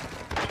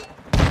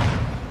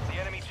 The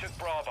enemy took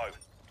Bravo.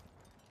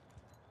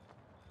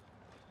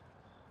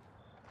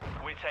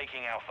 We're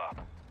taking Alpha.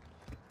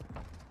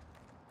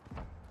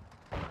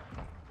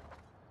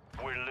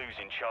 We're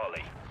losing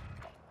Charlie.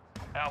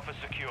 Alpha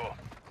secure.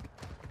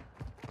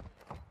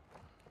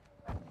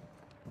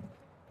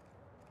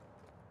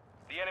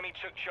 The enemy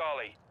took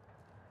Charlie.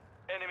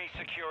 Enemy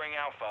securing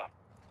Alpha.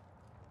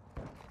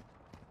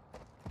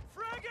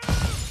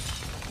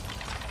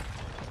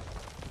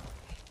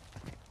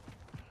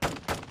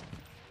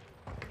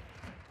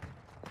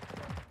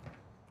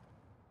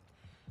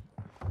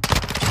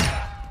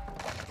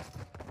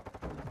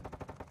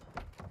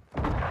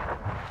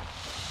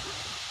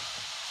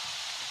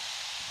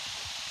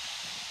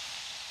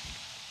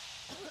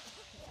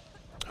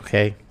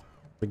 Okay,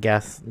 the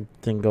gas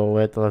didn't go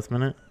away at the last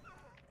minute.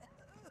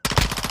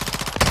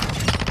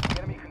 The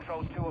enemy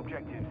controls 2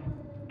 objectives.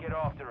 Get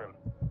after him.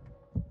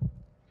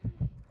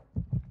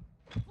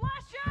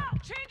 Flash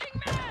out! Changing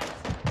mags!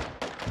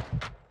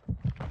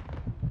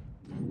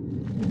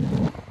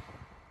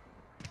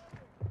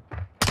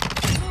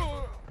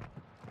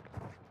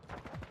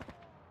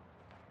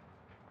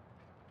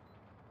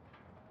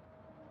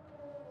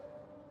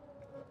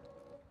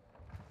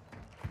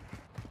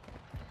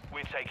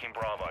 We're taking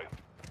Bravo.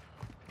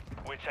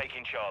 We're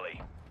taking Charlie.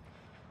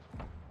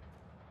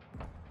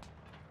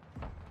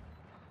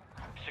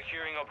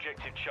 Securing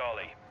objective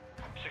Charlie.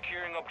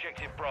 Securing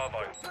objective Bravo.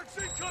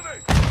 Vaccine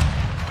coming! We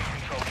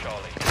control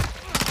Charlie.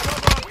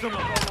 We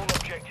control all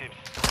objectives.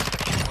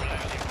 We're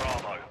losing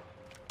Bravo.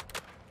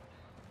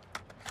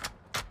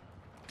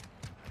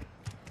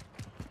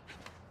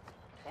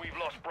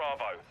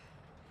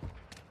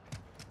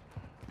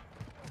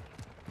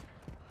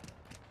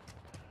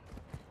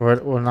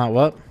 Or not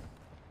what?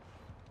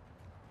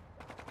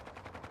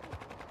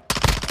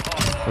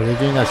 Are they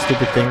doing that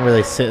stupid thing where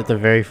they sit at the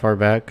very far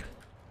back?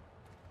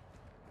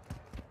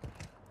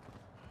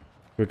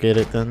 Forget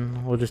it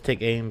then. We'll just take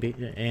A and B,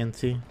 A and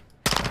C.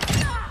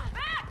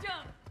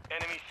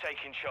 Enemies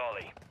taking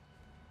Charlie.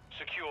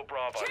 Secure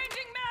Bravo.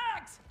 Changing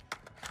mags!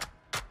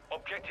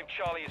 Objective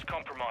Charlie is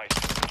compromised.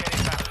 Get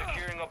it back.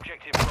 Securing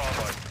Objective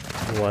Bravo.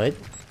 What?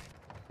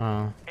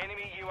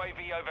 Enemy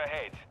UAV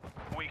overhead.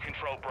 We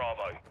control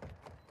Bravo.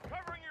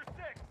 Covering your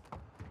six.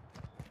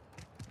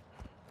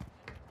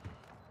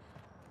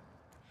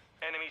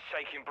 Enemies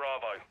taking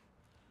Bravo.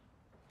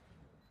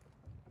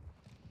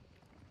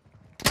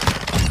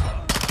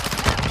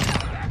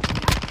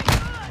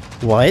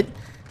 What?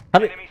 How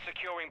did Enemy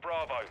securing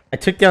Bravo. I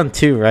took down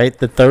 2, right?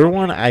 The third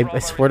one, I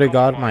swear to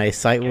God, my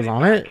sight was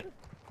on it,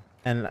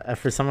 and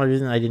for some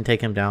reason I didn't take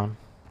him down.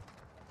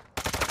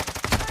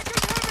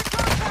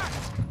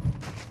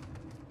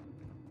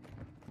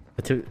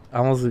 I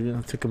almost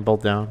took them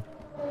both down.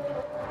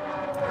 Enemy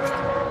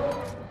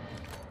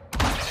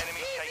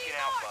taking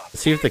Alpha. Let's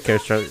see if the care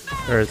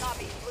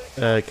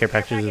care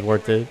package is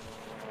worth it,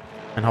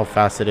 and how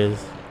fast it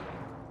is.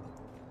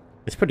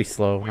 It's pretty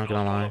slow, I'm not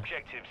gonna lie.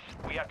 Objectives.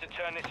 We have to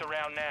turn this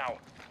around now.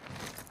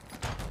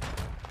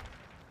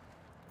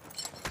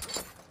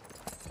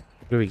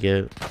 What do we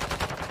get?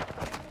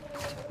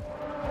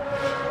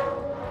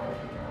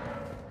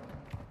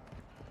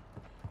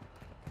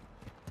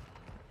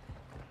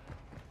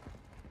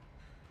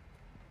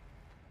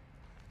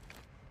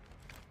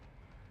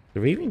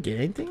 Did we even get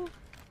anything?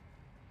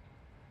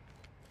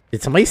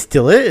 Did somebody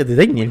steal it? Did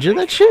they ninja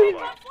that shit?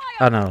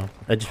 Oh no,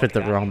 I just hit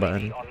the wrong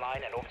button.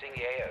 Online and orbiting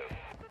the AO.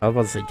 I was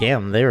about to say,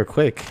 damn, they were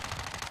quick.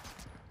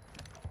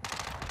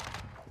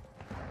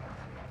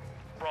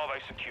 Bravo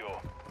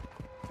secure.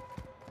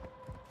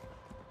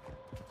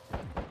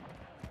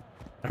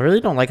 I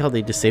really don't like how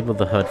they disabled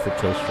the HUD for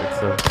kill streaks,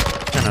 though.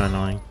 It's kind of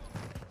annoying.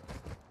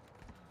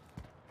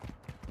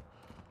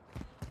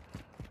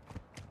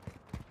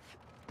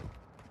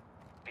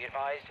 Be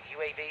advised,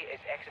 UAV is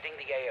exiting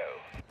the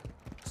AO.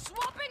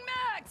 Swapping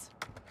mags!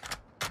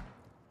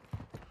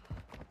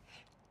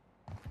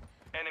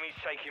 Enemies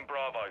taking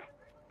Bravo.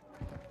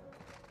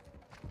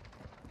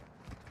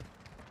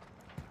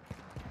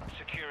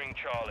 Securing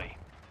Charlie.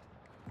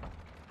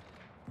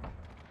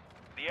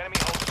 The enemy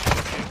holds 2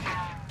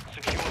 objectives.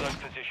 Secure those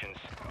positions.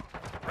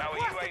 Our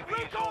UAV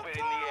is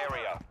orbiting the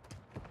area.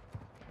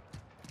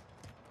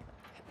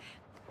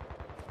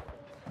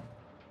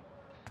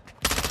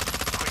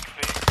 Quick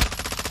fix.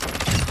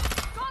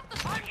 Got the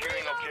I'm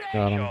Securing objective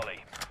Got him. Charlie.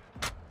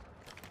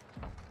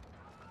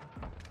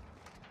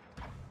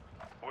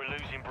 We're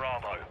losing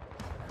Bravo.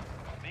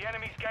 The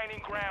enemy's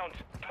gaining ground.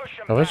 Push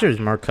them I wish back. there was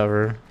more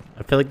cover.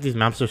 I feel like these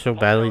maps are so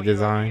badly Hostile UAV in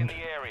designed. the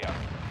area.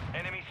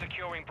 Enemy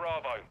securing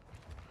Bravo.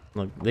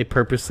 Look, they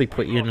purposely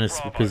put you in a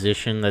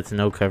position that's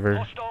no cover.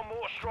 Hostile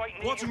mortar strike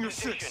near Watching your your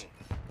six. position.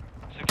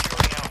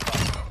 Securing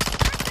Alpha.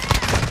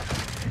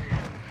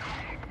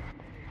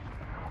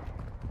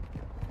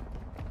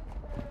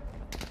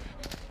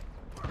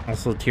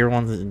 Also, tier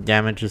 1's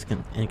damage is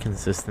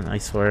inconsistent, I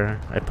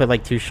swear. I put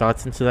like 2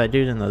 shots into that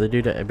dude, and the other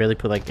dude, I barely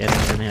put like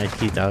any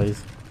he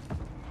dies.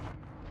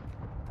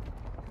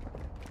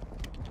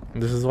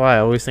 This is why I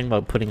always think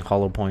about putting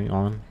hollow point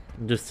on,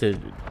 just to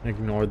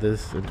ignore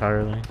this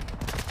entirely.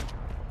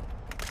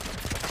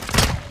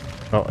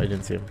 Oh, I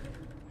didn't see him.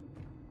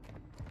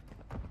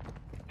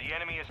 The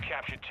enemy has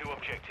captured 2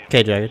 objectives.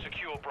 Okay, Jagged.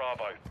 Secure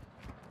Bravo.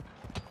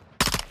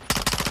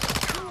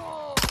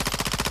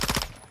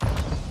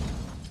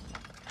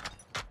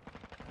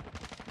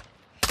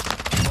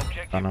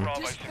 Objective Got him. Bravo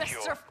These fists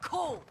secure. are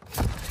cold!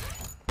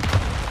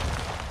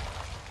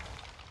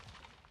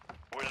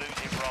 We're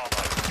losing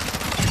Bravo.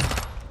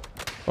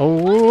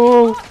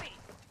 Oh! Copy!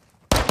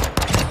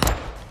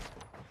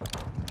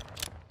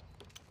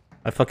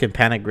 I fucking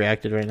panic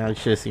reacted right now. You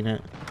should have seen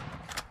it.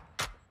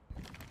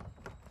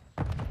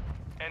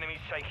 Enemies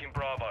taking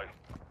Bravo.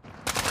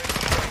 Friendly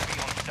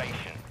UAV on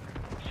station.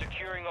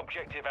 Securing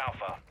objective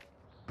Alpha.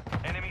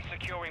 Enemy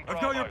securing I've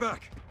Bravo. got your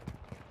back.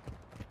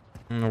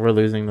 We're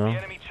losing The though.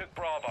 enemy took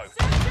Bravo.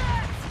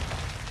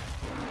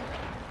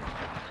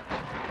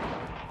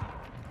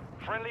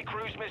 Friendly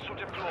cruise missile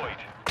deployed.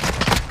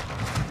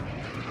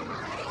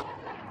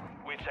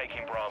 We're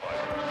taking Bravo.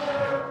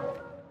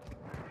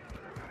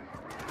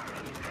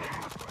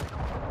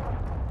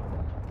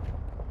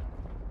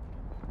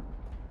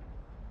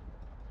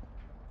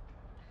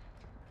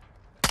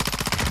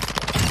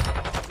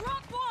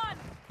 Drop one!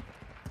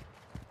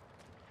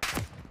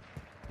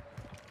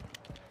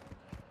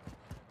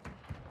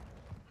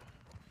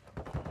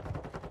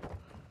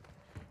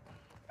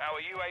 Our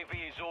UAV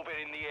is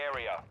orbiting the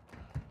area.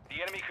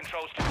 The enemy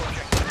controls 2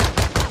 objectives.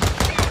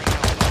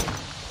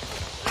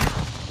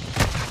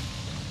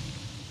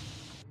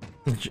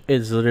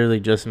 It's literally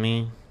just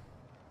me.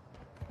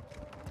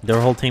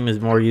 Their whole team is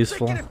more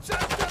useful. Enemy in the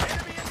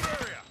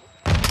area.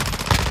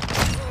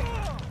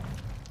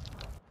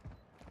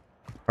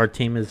 Our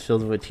team is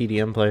filled with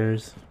TDM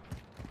players.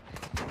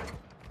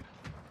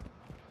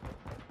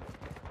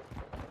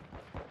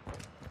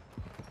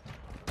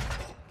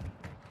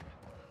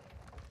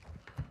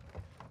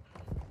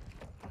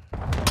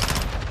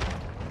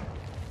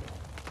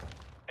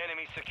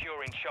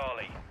 securing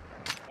Charlie.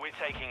 We're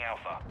taking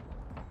Alpha.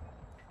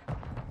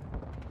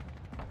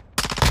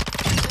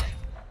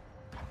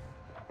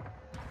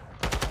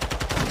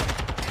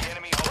 The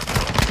enemy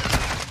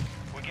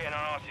holds. We're getting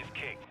our asses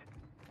kicked.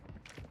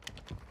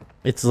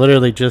 It's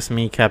literally just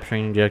me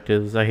capturing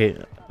objectives.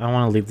 I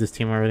want to leave this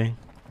team already.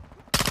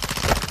 We're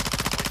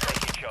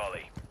taking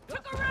Charlie.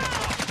 Took a round!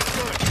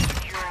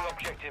 Securing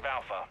objective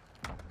Alpha.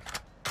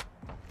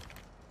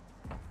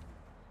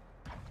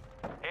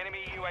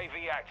 Enemy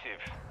UAV active.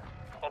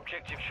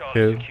 Objective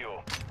Charlie Who?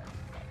 secure.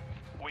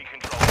 We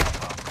control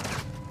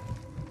Alpha.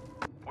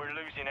 We're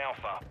losing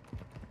Alpha.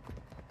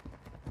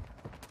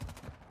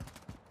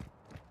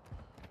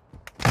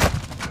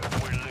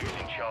 We're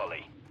losing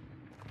Charlie.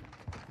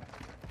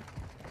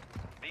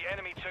 The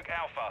enemy took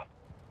Alpha.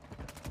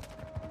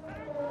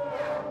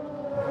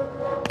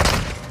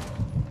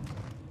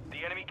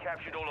 The enemy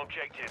captured all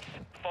objectives.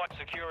 Fight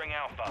securing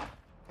Alpha.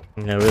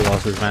 Yeah, we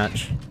lost this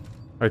match.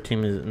 Our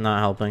team is not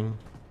helping.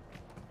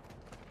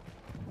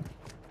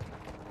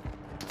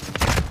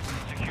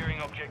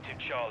 Securing objective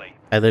Charlie.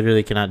 I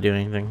literally cannot do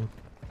anything.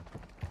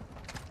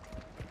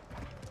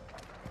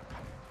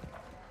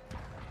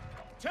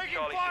 Taking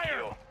Charlie fire!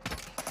 secure.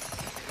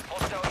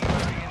 Hostile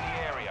UAV in the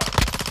area.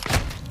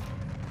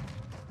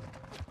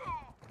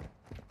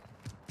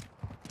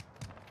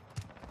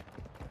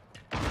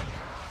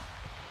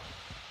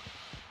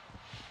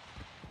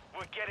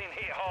 We're getting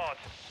hit hard.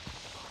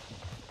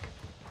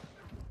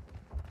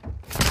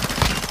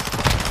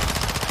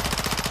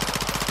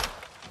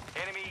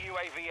 Enemy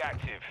UAV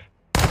active.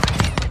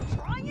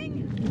 Trying?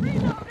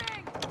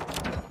 Reloading!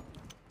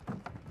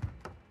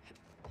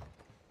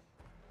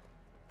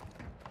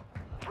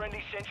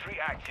 Friendly sentry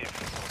active.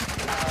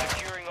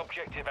 Securing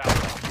objective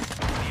Alpha.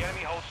 The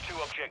enemy holds 2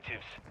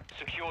 objectives.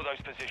 Secure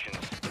those positions.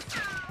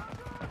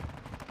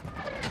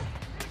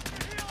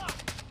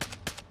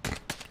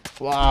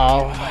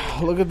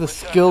 Wow, look at the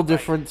skill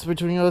difference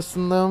between us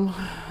and them.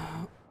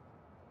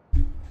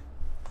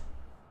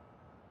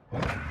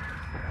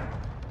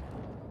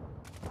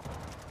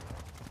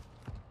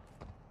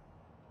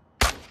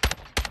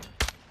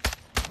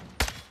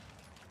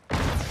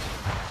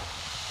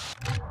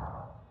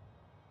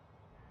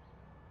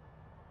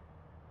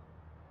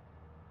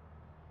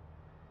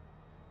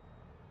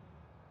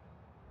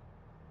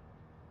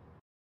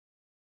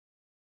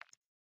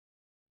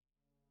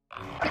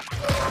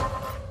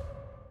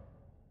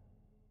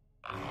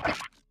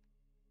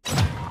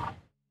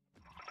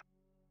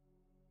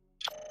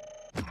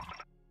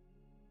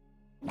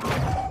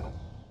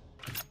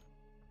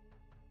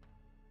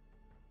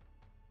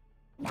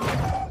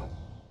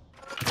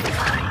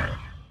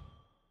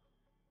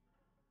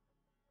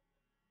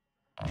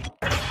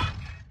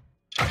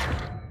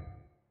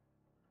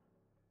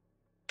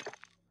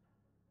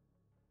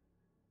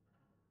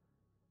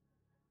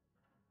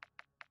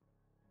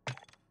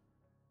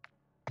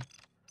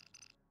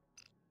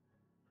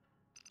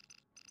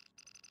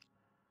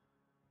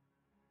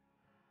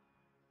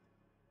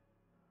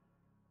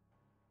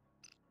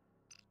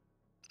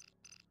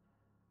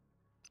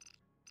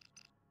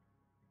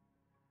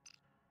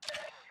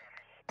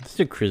 Let's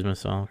do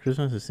Christmas song.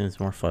 Christmas just seems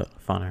more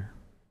funner.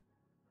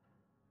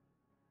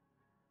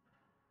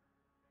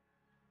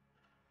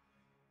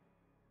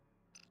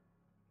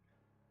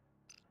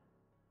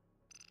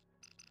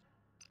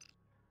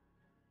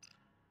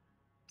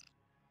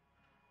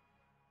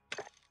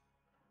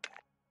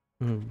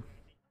 Hmm.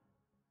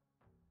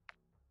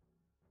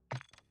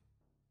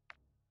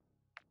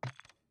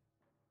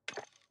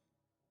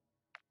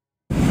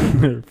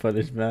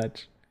 Funniest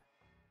match.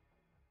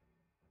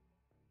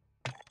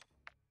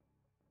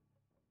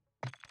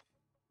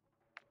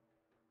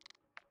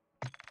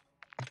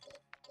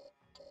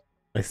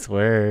 I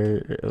swear,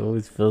 it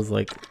always feels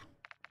like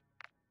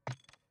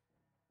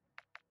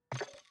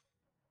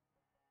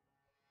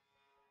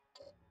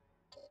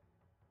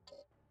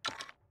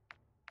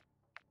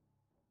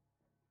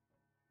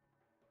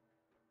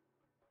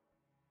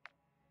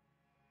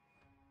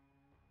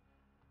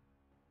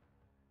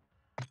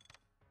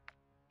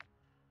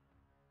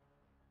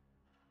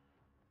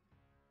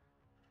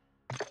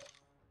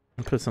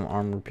I put some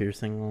armor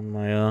piercing on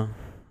my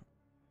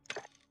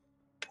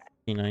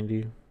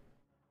P90.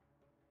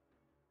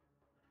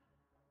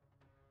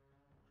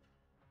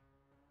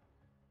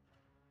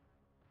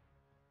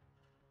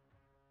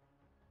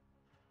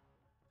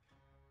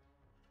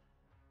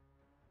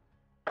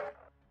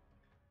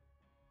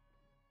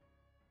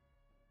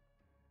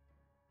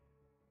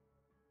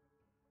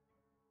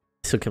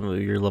 So come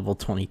you're level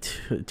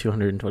 22,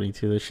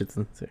 222. This shit's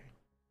insane.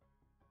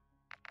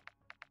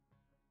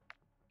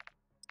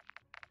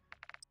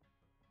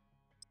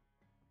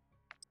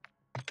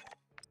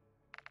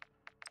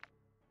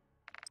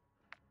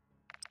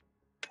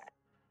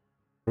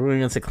 We're going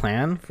against a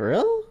clan? For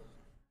real?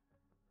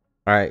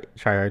 Alright,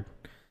 try hard.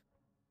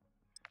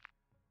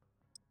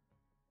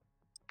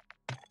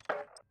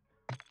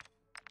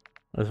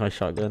 Where's my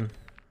shotgun?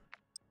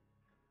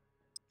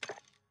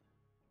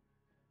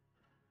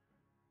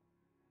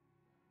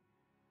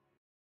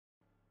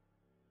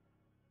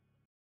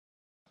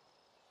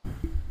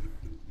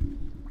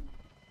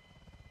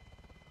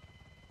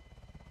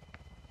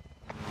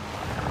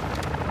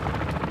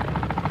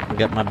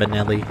 get my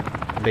Benelli,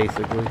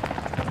 basically.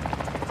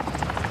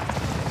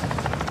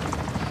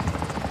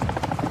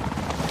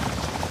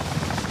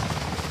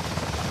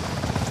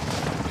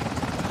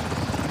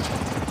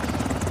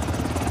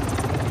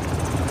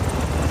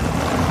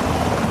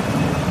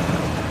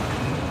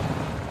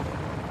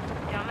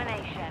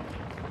 Domination.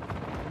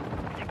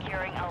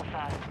 Securing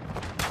Alpha.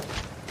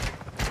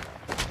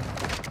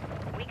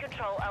 We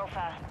control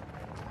Alpha.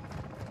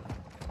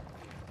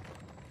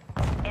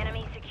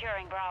 Enemy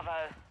securing Bravo.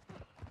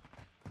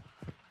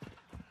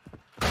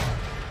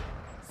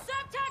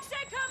 Subtext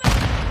incoming!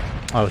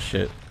 Oh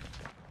shit.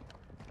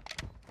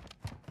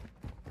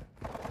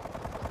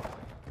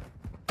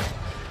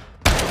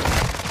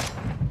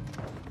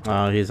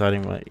 Oh, he's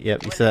hiding what?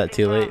 Yep, you said that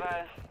too late.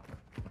 Bravo.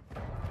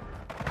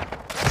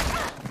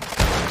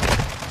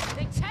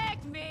 They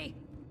tagged me!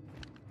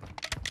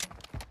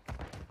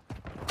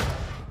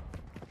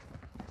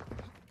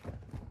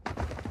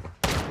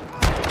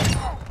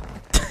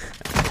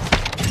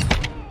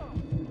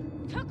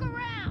 Took a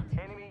round!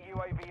 Enemy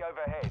UAV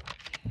overhead.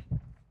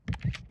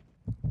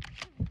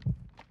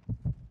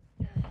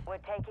 We're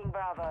taking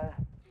Bravo.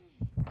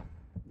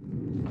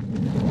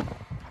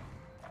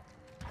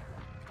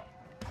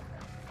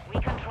 We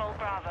control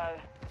Bravo.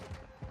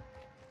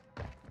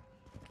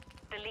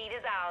 The lead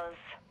is ours.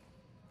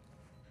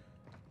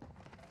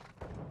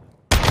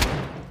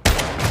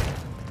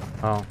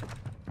 Oh.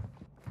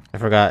 I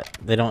forgot.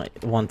 They don't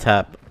one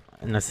tap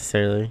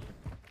necessarily.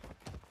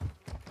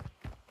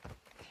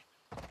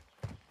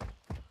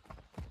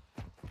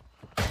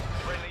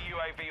 Friendly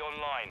UAV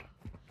online.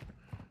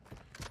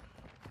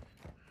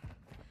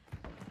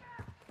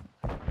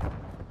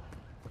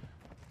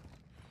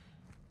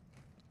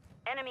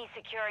 Enemy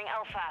securing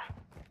Alpha.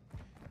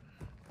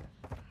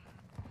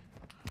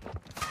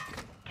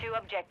 2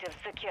 objectives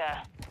secure.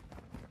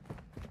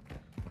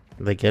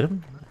 Did they get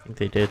him? I think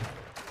they did.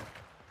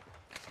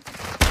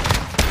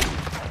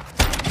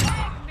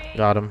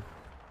 Got him.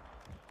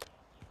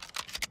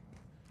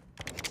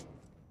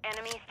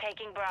 Enemies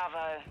taking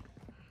Bravo.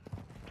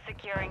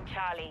 Securing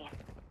Charlie.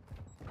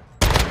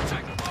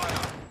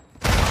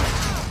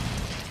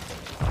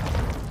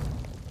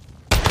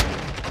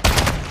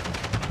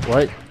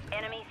 What?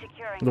 Enemy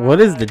securing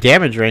What is Bravo. the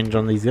damage range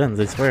on these guns?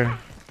 I swear.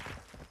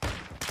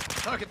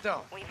 Target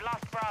down. We've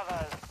lost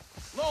Bravo.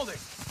 Loading.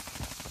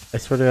 I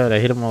swear to God, I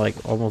hit him with like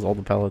almost all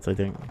the pellets, I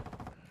think.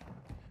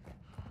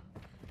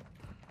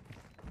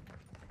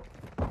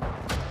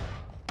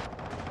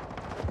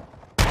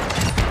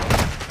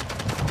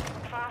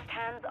 Fast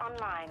hands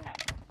online.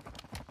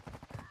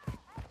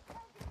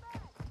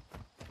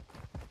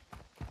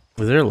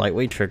 Was there a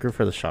lightweight trigger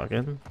for the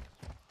shotgun?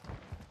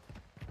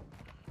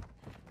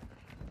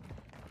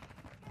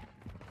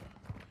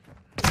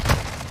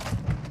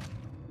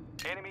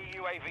 Enemy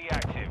UAV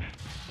active.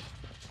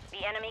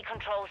 The enemy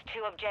controls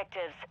 2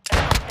 objectives.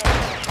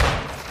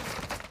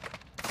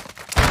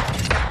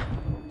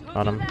 Don't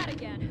Got do him. that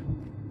again.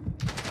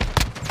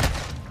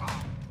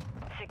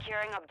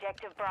 Securing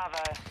objective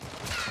Bravo.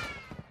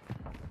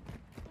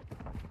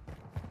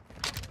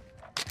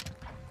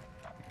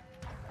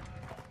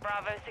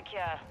 Bravo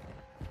secure.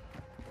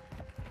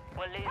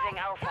 We're losing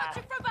Alpha. Watch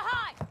it from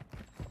behind!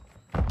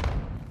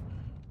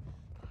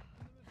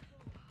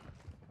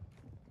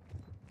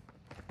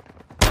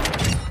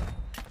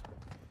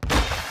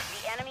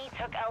 The enemy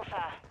took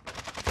Alpha.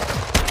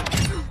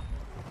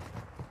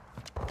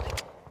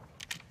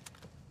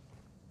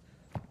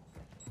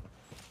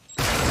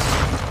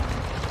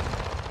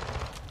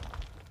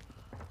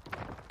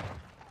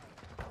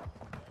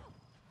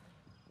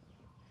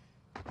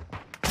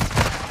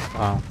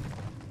 Wow.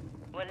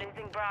 We're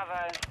losing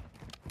Bravo.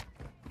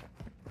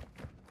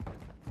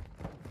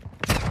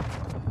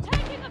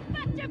 Taking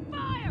effective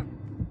fire!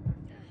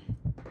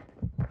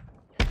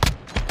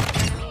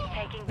 Enemies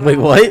taking Bravo. Wait,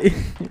 what?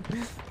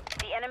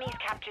 The enemy's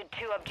captured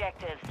 2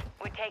 objectives.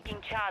 We're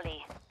taking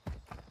Charlie.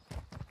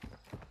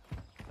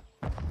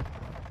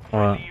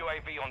 Wow. Friendly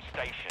UAV on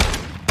station.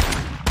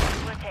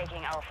 We're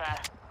taking Alpha.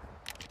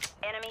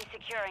 Enemy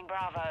securing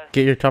Bravo.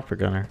 Get your topper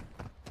gunner.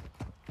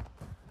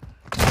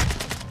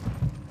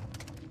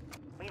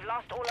 We've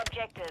lost all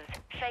objectives.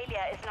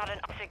 Failure is not an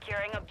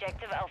securing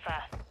objective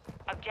Alpha.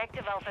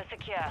 Objective Alpha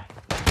secure.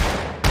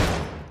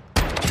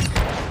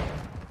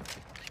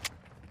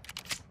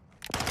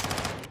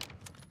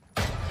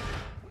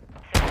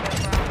 Secure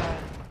Bravo.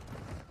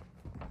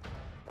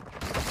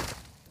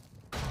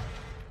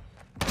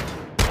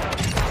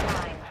 Bravo's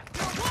online.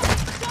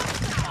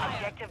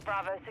 Objective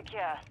Bravo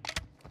secure.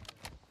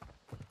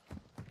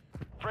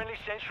 Friendly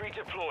sentry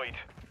deployed.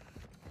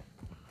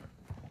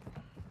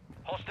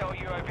 Hostile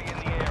UAV in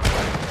the area.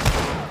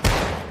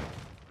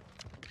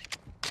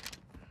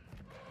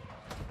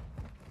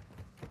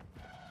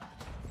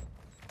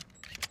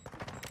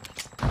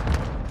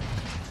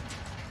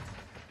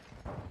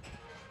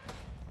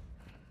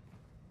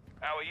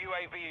 Our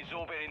UAV is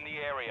orbiting the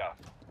area.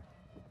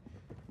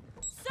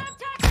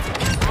 Subtext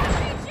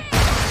RPG!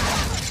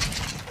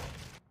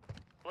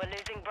 We're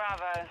losing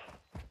Bravo.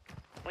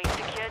 We've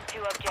secured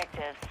 2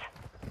 objectives.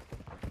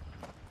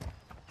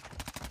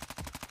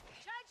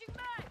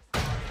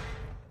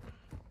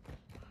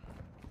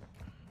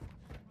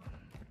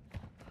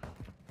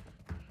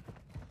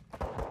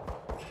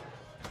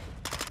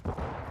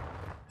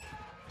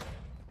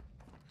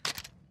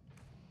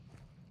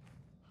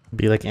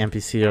 Be like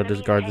NPC or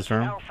just guard this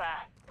room. Alpha.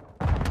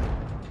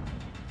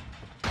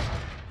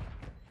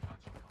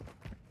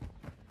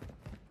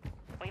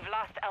 We've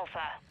lost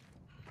Alpha.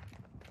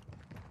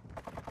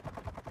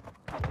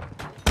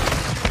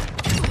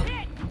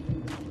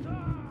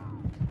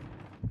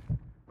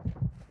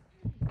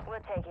 We're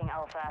taking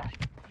Alpha.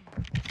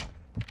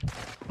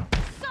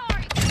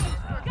 Sorry,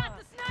 got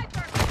the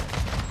sniper.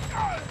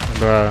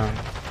 Bruh.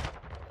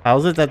 How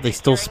is it that they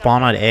still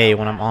spawn on A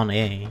when I'm on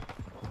A?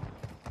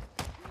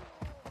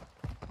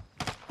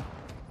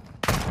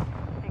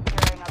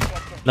 Securing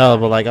objective. No,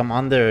 but like I'm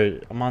on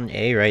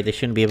A, right? They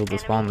shouldn't be able to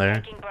spawn Enemy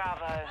there. taking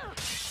Bravo.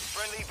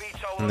 Friendly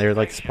VTOL And they're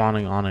like location.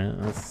 spawning on it.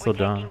 That's so We're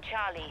dumb. taking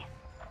Charlie.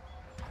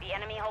 The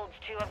enemy holds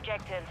 2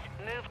 objectives.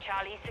 Move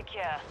Charlie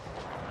secure.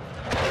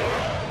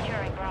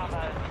 Securing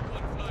Bravo.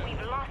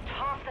 We've lost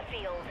half the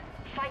field.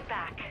 Fight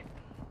back.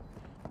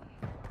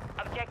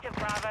 Objective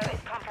Bravo is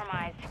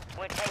compromised.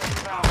 We're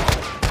taking Bravo.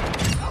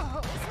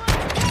 Oh, this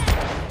one's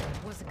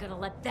dead. Wasn't gonna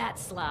let that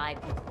slide.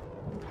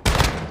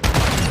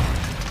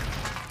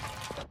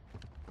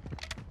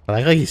 I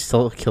like how he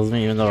still kills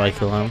me even though I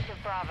kill him.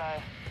 Objective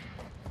Bravo.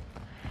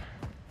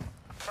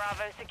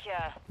 Bravo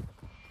secure.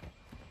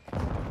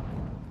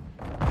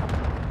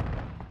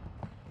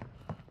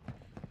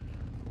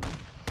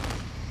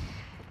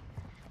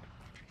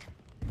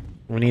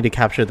 We need to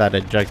capture that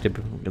objective.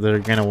 They're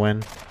gonna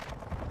win.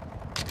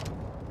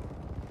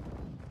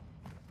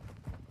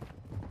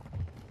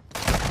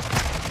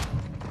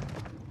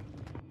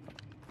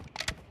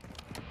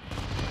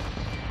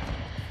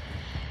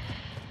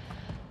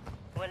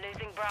 We're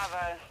losing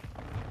Bravo.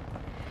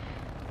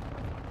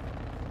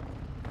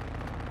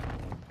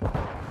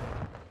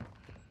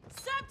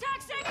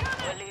 Subtext We're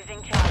incoming!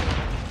 losing Charlie.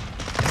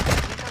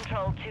 We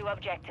control 2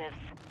 objectives.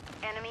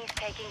 Enemies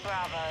taking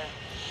Bravo.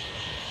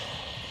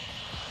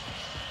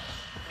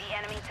 The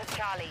enemy took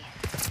Charlie.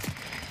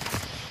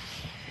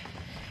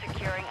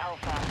 Securing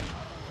Alpha.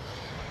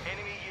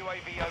 Enemy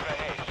UAV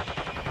overhead.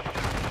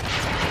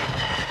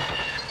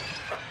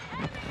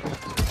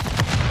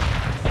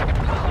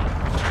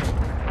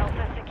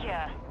 Alpha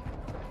secure.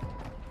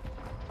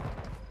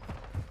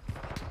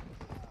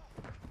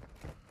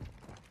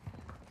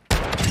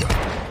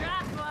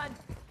 Drop one!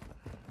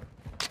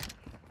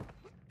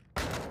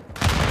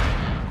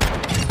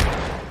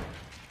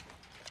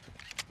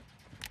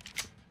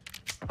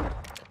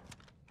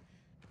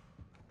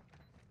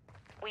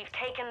 We've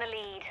taken the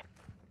lead.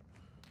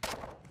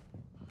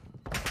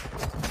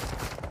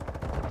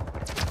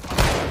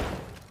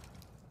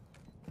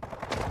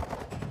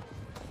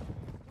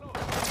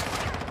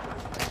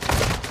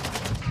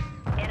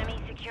 Enemy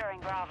securing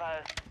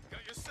Bravo.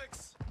 Got your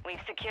 6. We've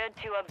secured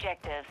 2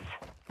 objectives.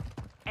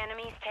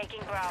 Enemies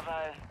taking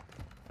Bravo.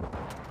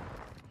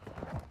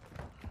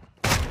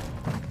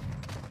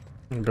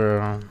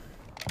 Bro.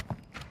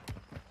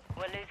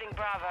 We're losing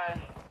Bravo.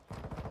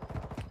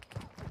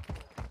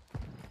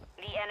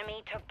 The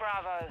enemy took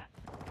Bravo.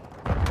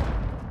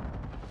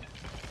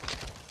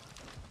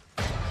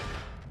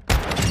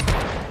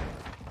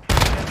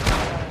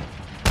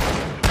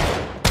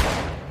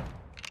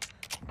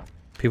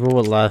 People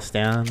with last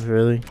stand,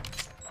 really?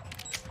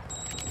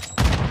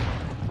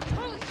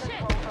 Holy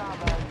shit!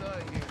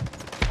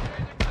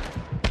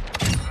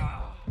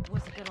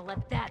 Wasn't gonna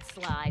let that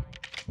slide.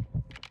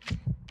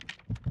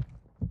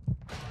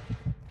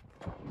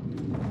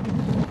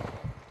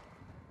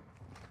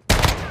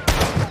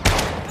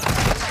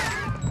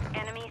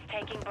 Enemies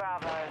taking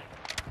Bravo.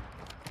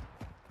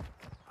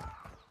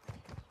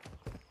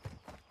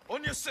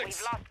 On your We've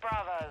 6. lost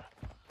Bravo.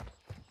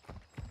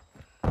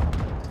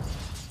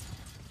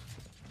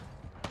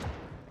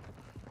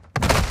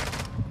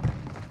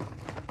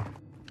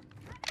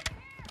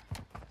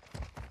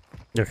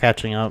 They're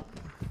catching up.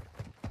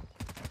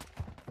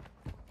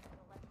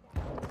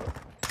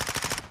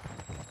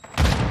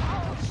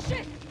 Oh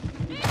shit!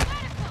 Need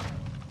medical!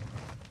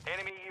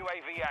 Enemy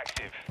UAV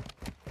active.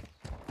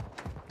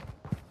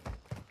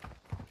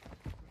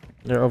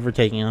 They're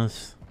overtaking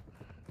us.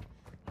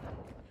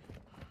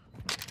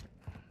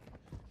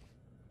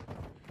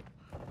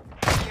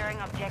 Securing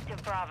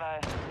objective Bravo.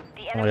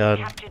 The Oh my enemy God.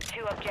 captured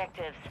 2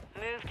 objectives.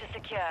 Move to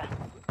secure.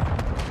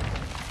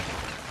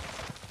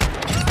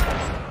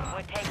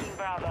 We're taking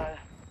Bravo.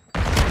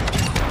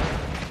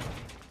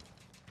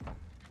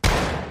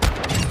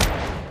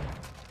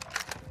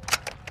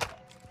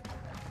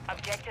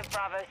 Objective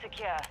Bravo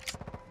secure.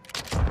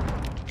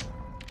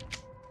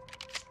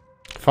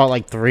 Fought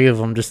like 3 of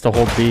them just to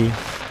hold B. We're losing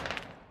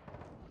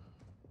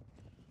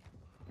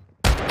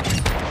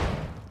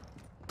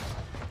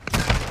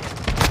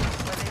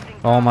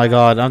Oh my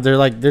Bravo.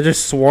 god, they're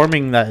just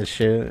swarming that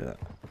shit.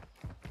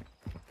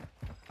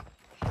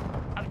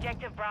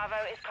 Objective Bravo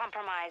is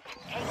compromised.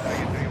 Take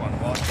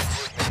Teir1,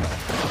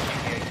 watch.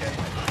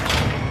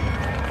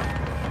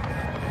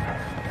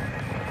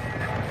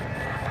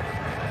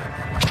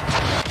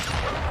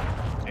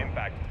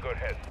 Impact. Good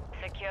hit.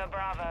 secure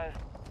Bravo.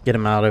 Get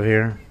him out of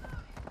here.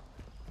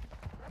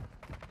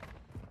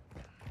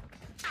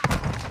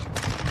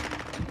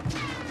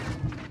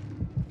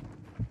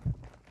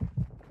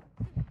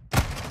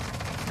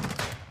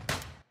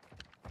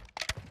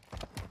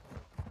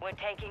 We're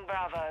taking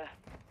Bravo.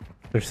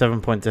 They're 7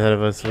 points ahead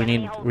of us. We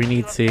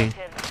need C. Move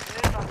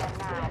on them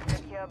now.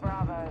 Secure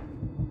Bravo.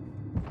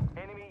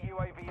 Enemy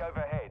UAV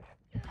overhead.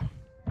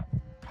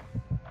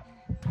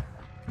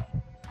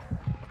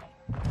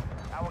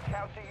 Our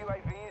counter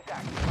UAV is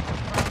active.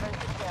 Bravo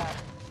secure.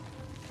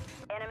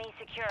 Enemy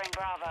securing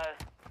Bravo.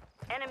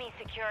 Enemy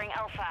securing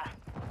Alpha.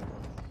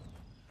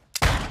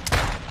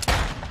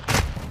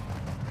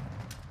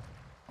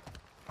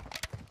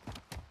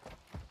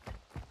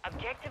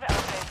 Objective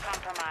Alpha is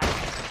compromised.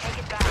 Take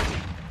it back.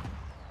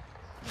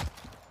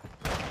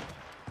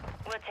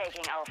 We're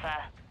taking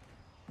Alpha.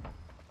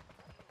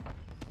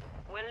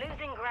 We're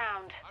losing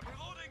ground. I'm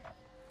reloading.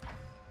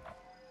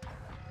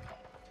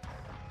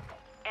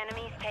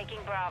 Enemies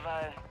taking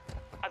Bravo.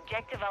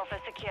 Objective Alpha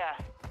secure.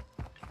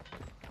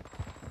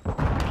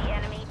 The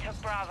enemy took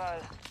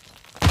Bravo.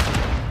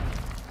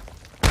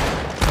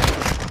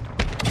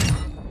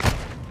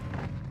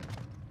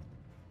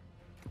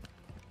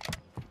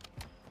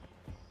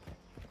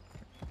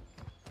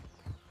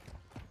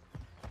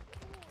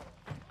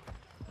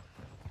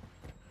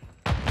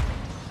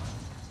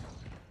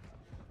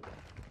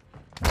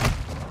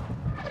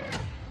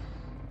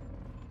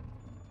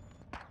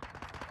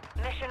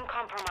 Mission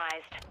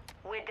compromised.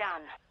 We're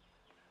done.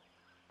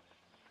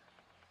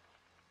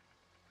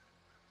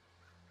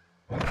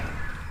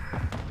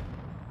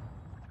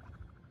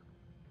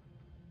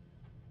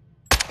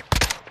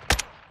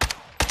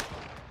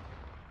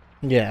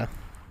 Yeah.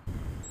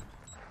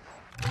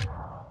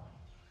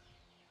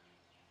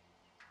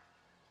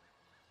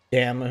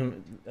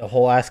 Damn, a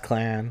whole ass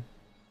clan.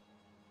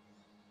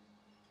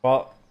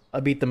 Well, I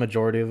beat the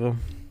majority of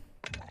them.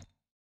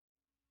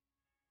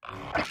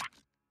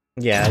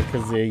 Yeah,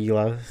 because you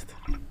lost.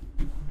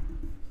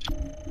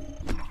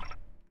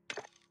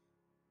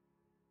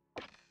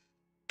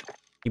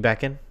 You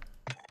back in?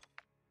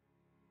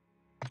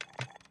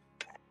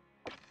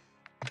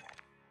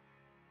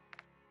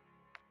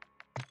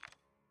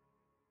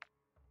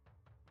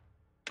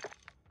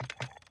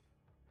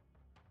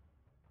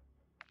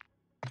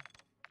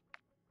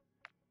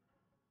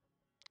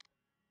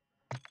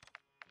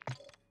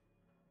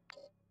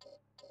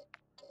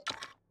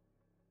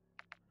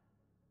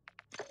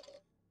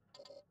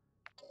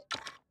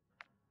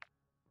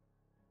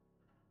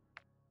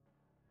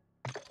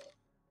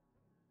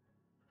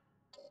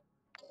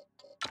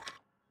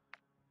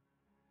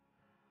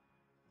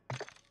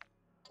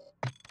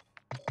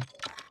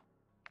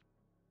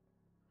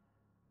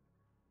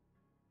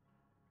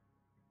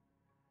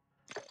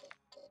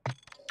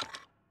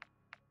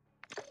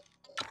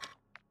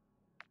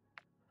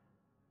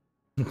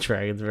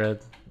 Dragon's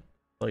breath,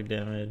 like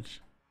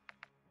damage.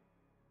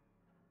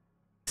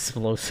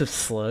 Explosive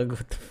slug,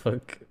 what the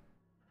fuck?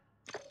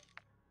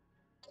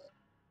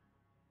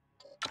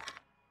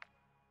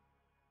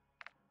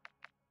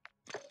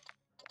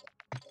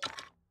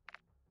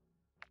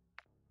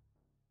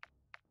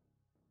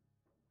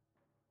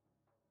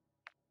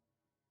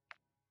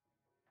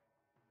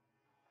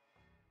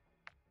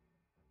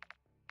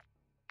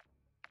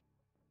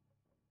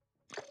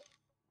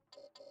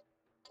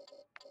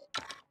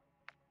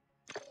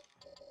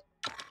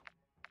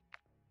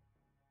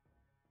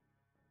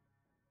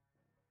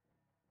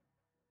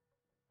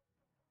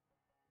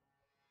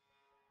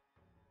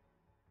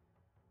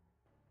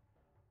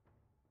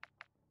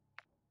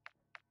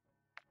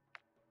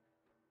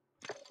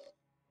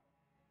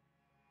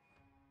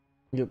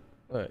 Yep.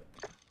 Alright.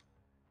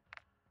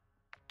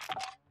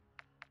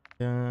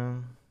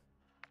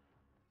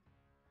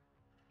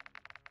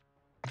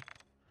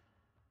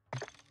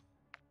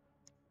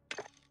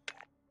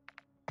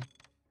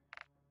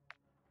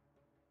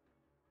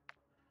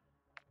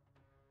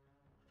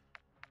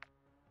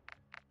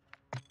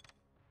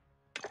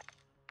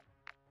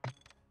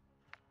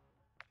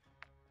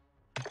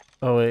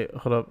 Oh wait,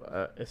 hold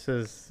up. It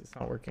says it's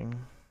not working.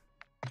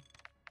 It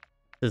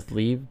says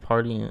leave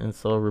party and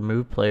so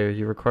remove players.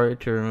 You're required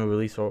to remove at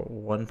least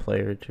one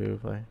player to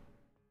play.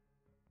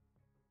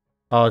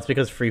 Oh, it's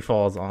because free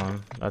fall is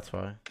on. That's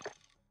why.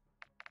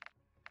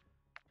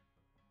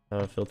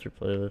 Filter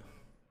playlist.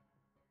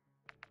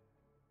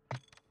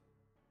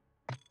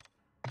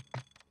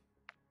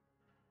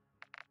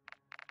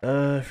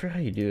 I forgot how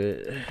you do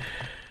it.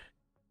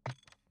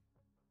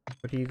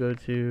 Where do you go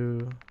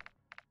to?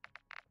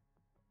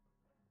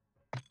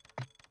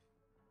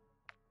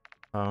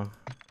 Oh.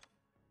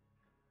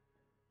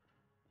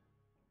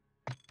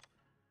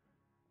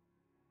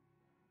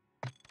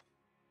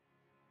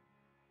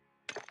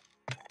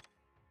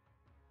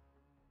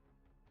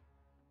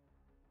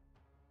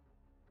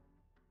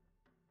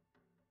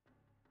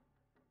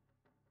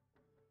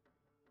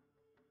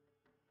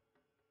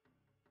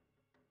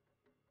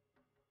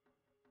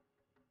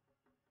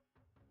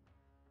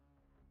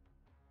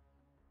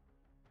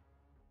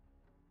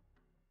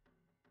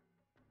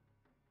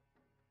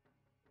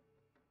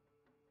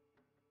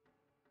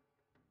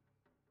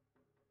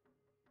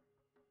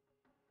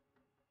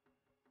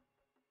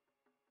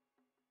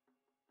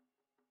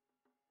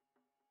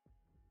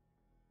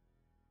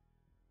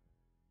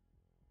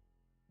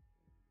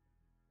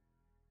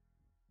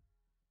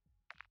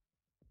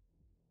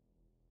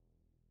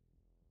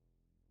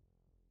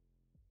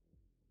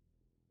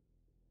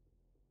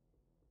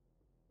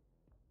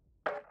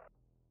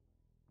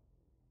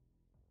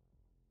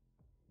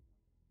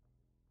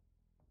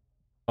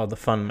 Oh, the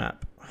fun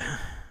map.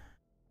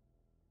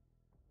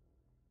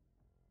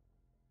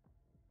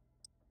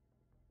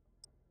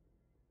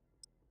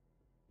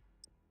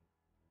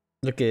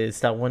 Look, it's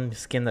that one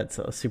skin that's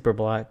super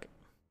black.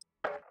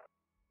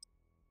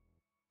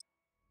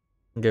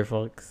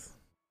 Gearfox.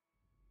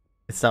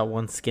 It's that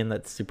one skin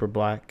that's super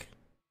black.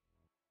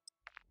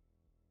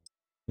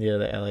 Yeah,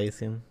 the LA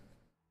skin.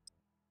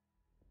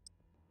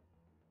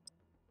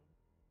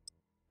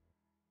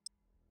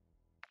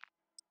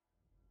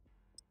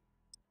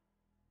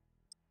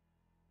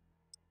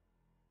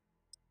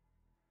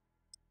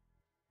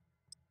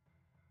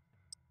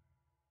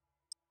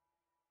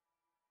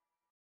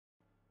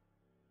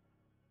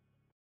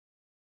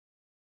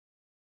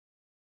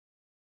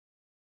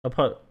 I'll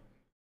put.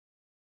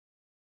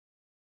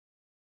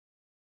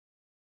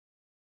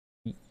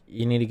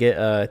 You need to get.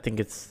 I think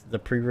it's the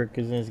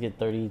prerequisite is get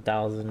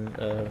 30,000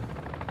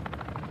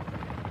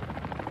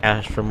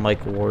 cash from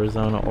like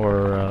Warzone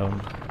or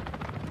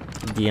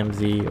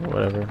DMZ or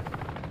whatever.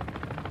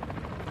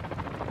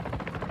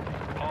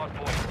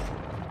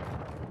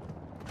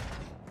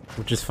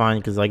 Which is fine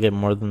because I get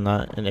more than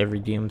that in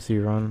every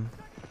DMC run.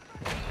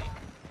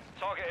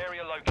 Target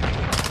area located.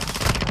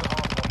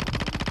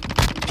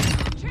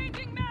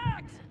 Changing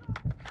mags!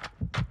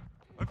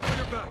 I've got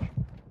your back.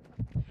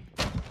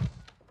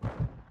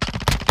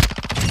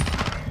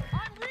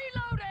 I'm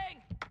reloading!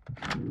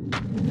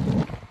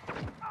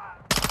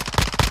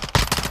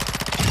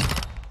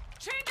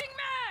 Changing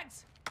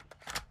mags!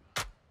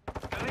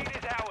 The lead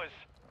is ours.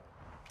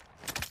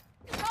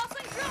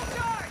 Tossing drill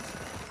charge!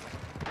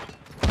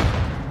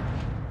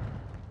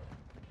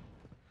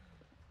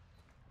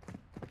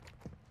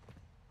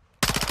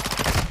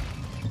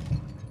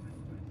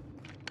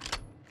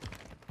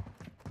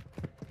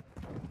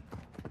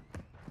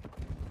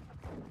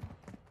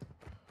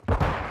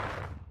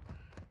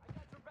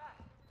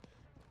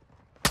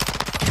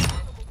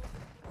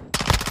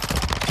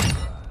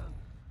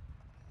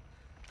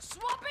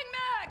 Swapping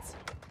mags!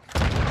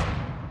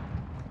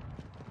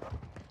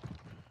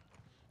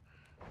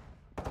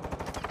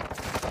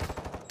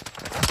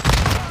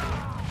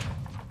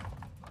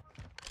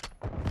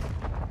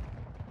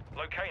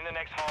 Locating the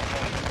next hard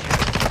point.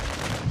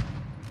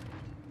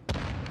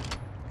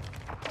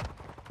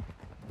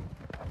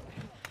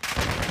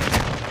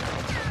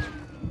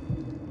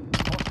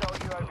 Hostile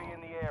UAV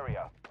in the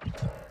area.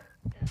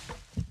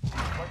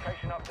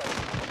 Location update.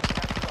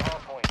 Capture the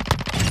hard point.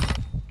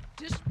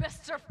 This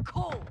best serve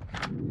cold!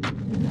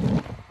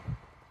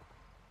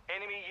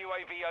 Enemy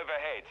UAV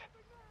overhead.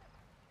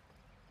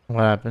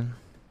 What happened?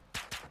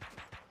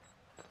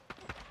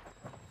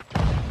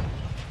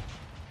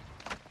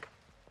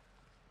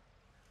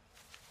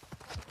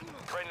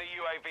 Friendly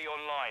UAV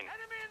online.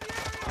 Enemy in the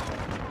area!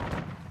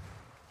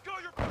 Go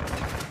your back!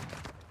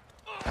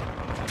 Look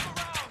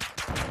around!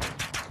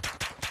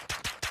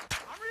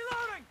 I'm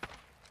reloading!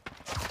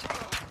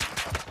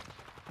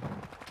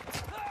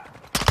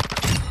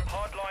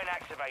 Hardline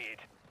activated.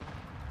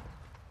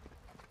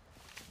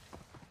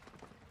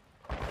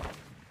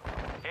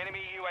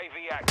 Enemy UAV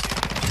active.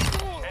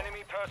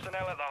 Enemy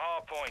personnel at the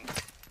hard point.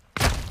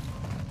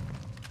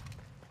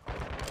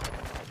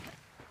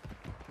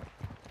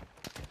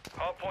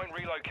 Hard point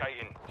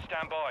relocating.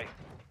 Stand by.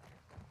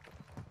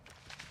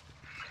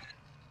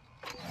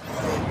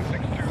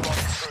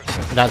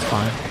 6-2 That's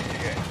fine.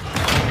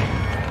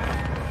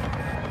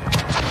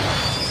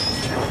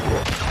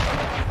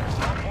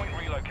 Hard point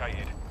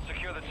relocated.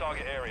 Secure the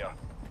target area.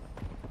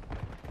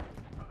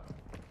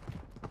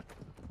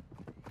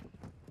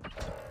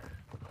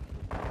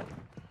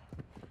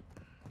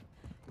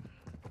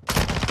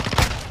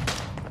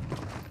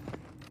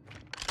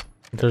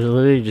 They're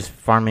literally just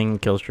farming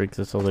kill streaks.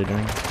 That's all they're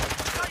doing. Got your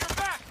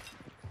back!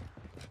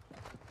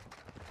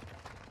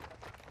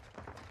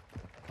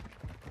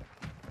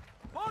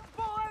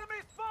 Multiple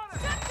enemies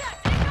spotted!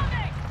 Contact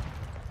incoming!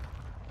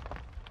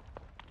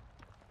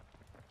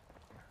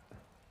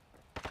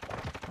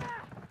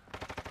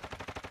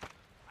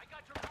 I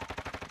got your back!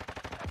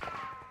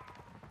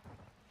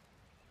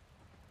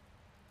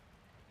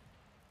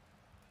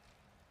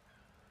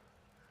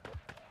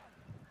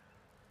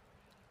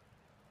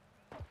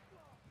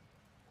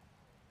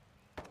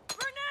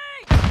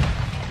 Grenade!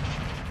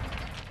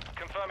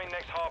 Confirming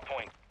next hard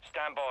point.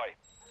 Stand by.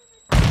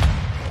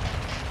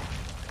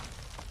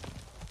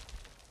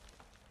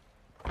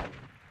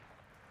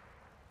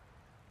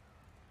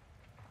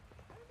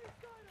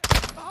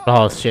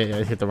 Oh shit!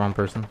 I hit the wrong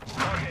person.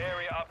 Target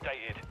area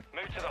updated.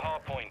 Move to the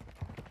hard point.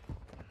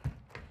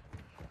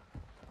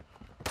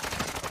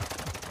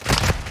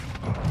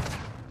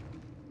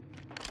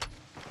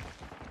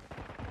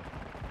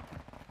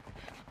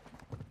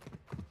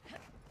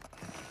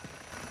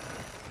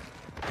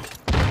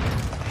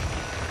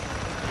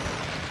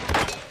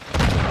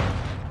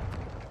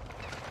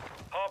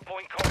 Hard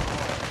point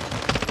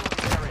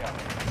compromised. Area.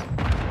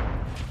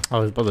 I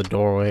was by the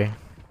doorway.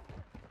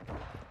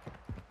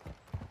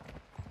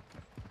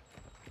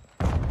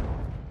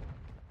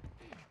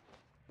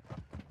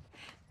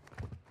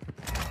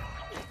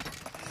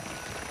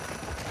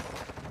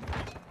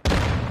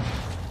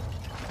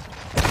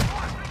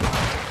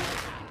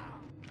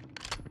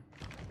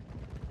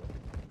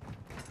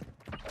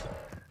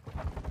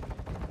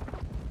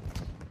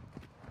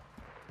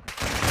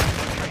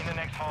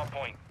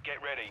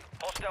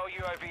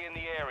 Hostile UAV in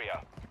the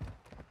area.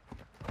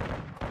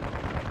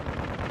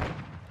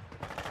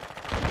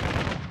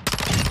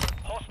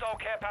 Hostile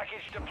care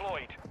package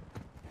deployed.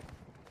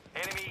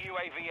 Enemy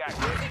UAV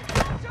active.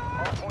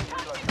 Hardpoint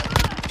relocated.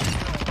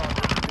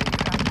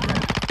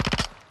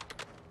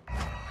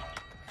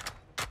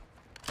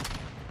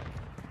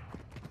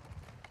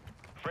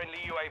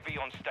 Friendly UAV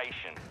on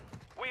station.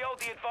 We hold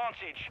the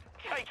advantage.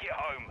 Take it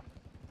home.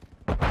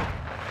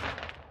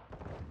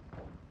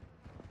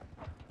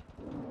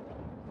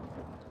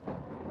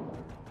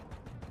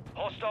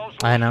 Hostiles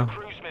I know. launch a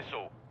cruise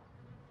missile.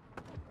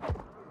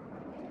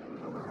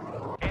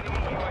 Enemy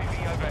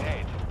UAV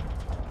overhead.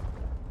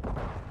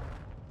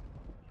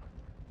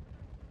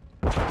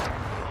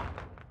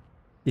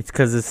 It's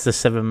because it's the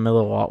 7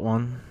 milliwatt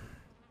one.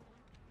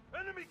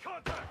 Enemy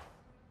contact!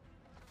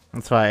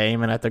 That's why I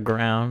aim it at the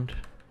ground.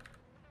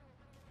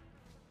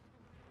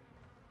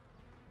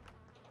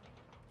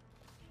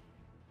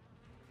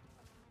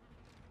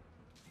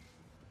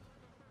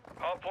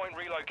 Hardpoint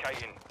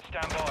relocating.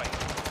 Stand by.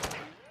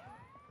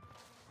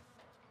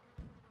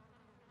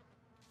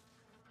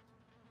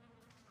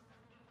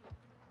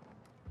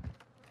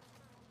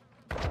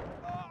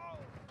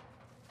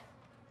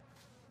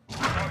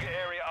 Target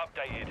area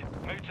updated.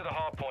 Move to the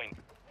hardpoint.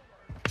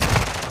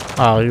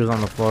 Oh, he was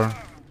on the floor.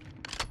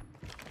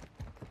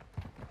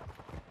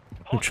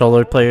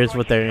 Controller players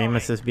with their aim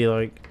assist be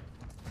like.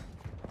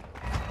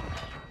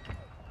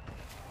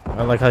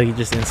 I like how you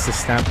just insta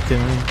snap to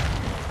me.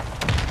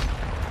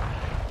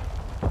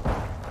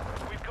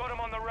 We've got him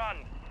on the run.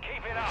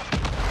 Keep it up.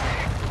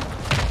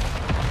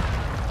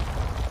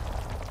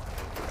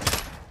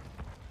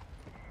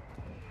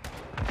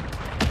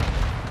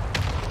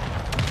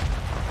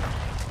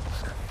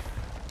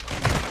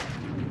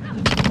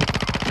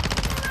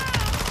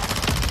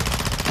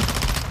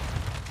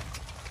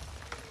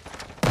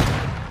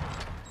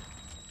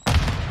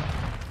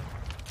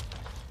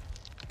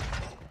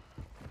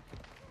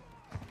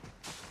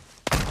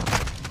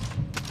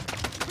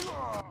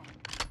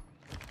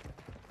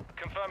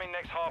 Confirming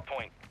next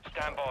hardpoint.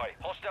 Stand by.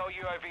 Hostile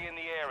UAV in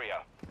the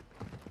area.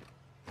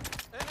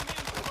 Enemy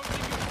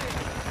approaching your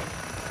station.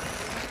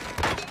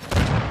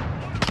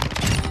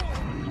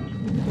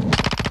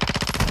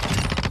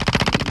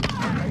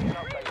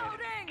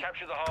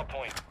 Capture the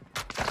hardpoint.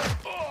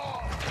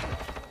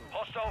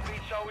 Hostile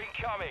VTOL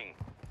incoming.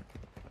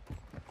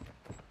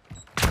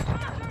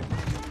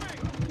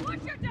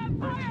 Watch your damn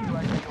Friendly fire!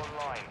 UAV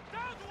online.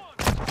 Downed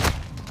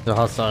one! The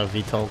hostile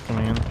VTOL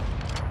coming in.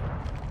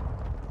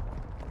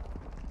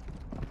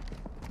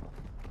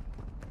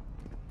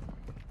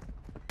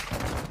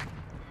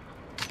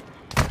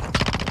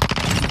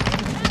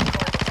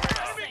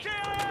 Enemy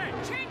KIA!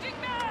 Changing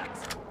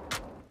mags!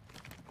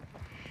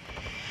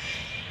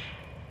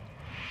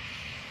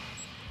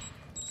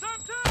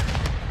 Something!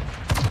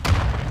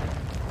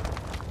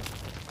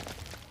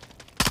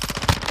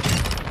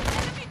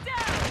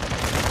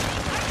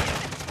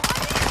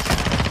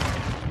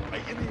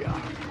 Enemy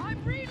down!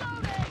 I'm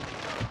reloading!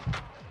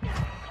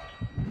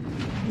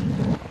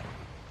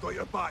 Got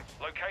your back.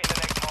 Locate the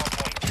next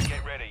hardpoint.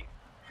 Get ready.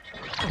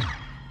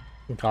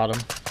 Got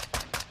him.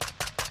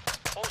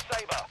 All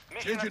Saber.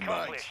 Mission Changing mags.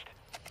 accomplished.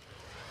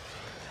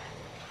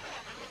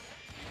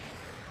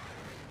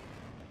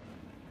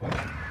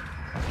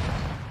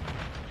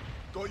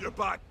 Got your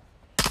back.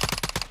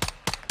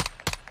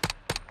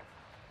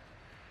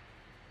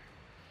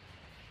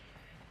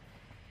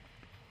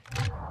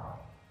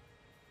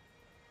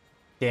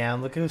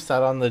 Damn, look who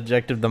sat on the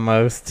objective the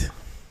most.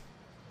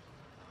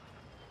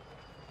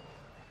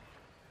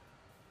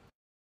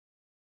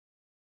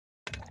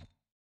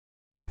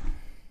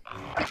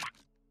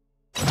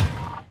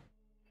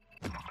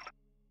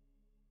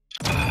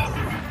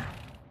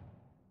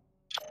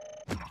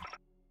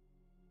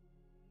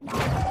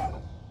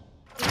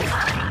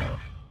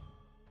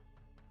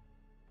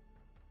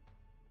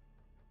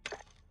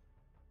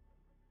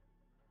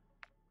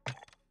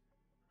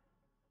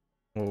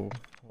 Oh,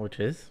 which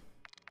is?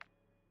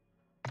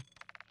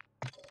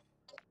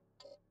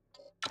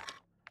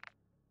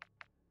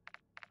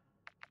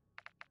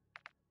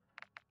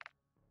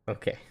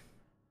 Okay.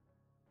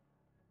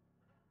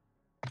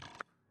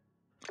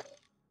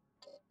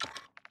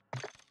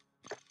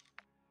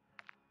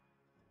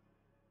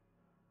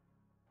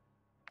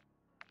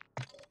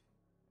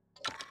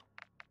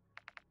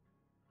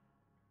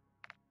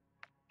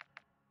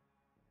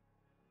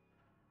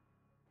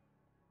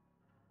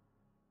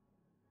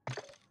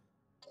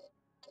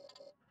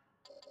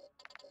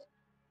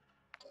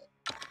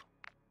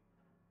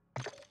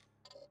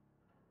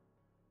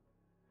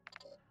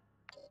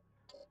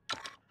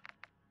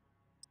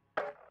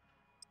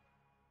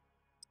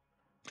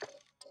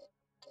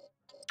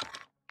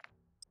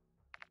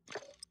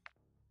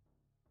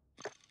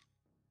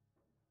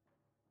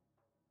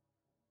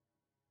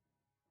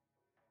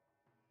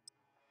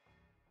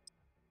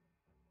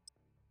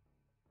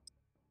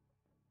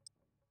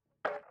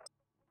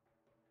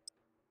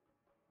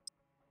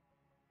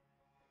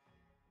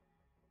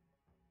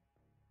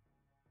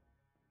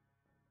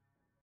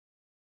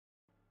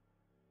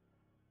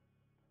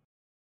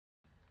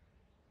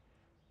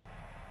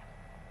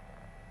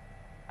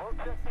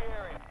 Protect the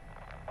area.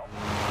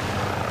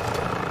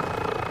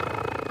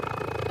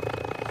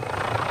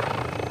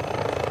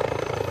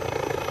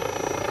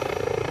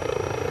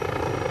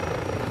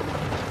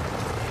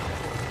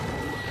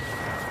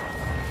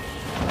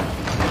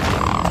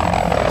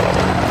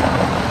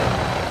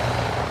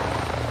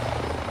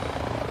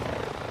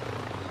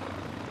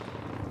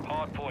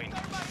 Hard point.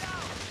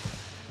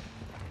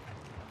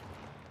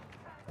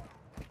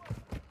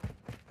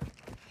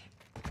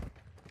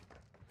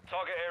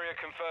 Target area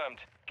confirmed.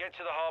 Get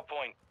to the hard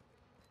point.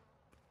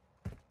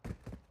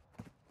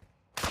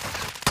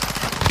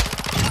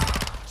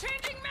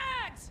 Changing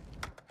mags!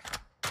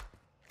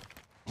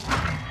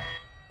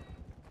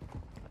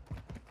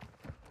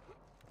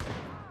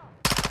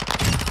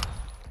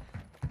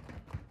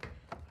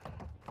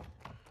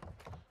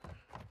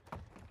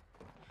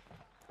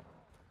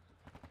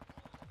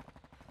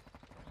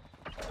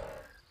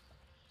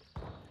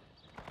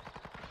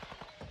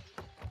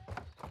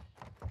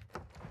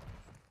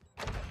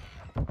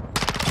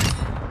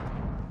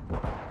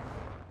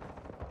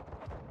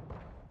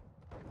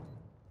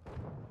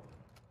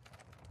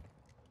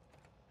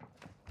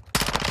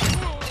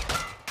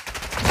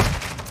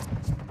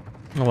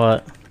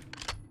 What?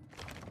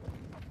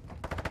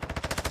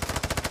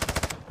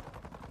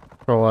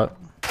 For what?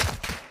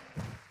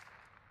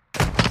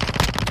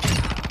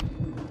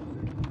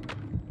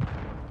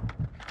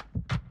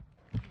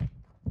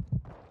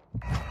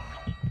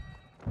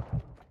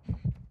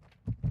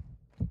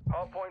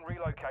 Hard point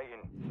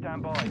relocating.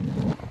 Stand by.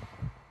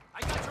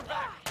 I got your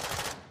back.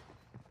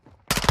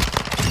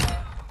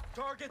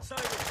 Target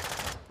sighted.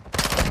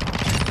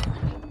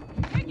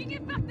 Taking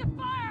effective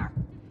fire!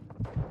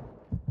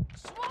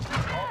 Swapping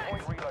Hard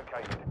mags! point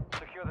relocated.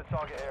 Secure the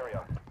target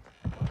area.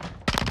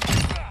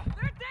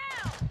 They're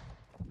down!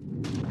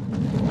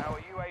 Our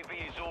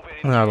UAV is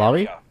orbiting In our the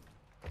lobby? area.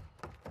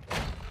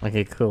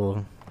 Okay,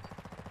 cool.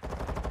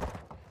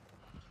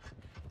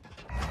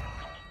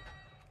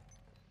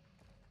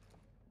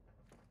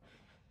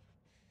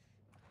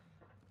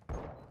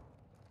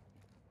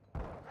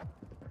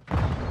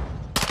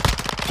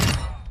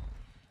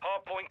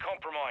 Hard point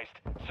compromised.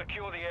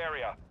 Secure the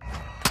area.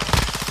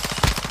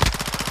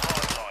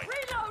 Hardline.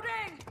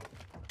 Reloading!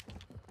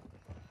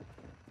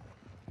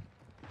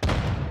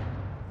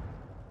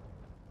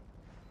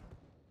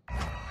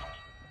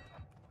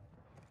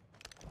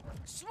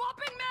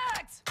 Swapping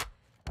mags!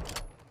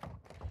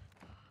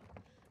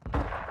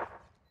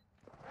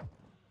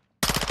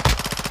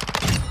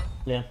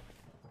 Yeah.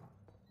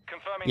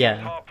 Confirming Yeah.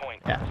 next hard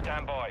point. Yeah.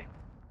 Stand by.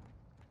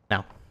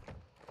 No.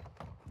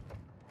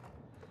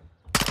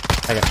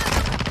 Okay.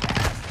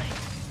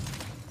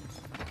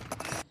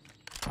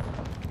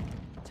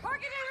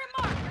 Target area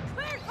marked!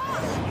 Clear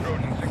hot!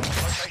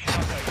 Location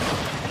update.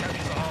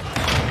 Capture the hard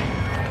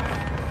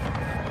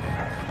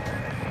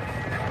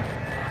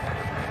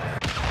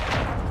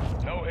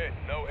point. No hit,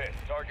 no hit.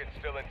 Target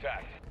still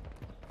intact.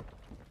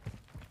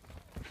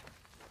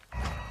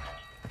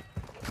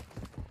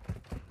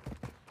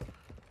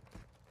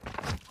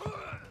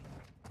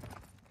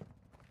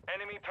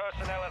 Enemy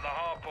personnel at the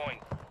hard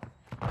point.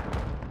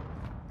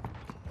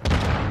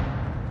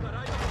 Got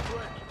eyes on the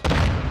threat.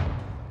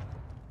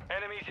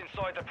 Enemies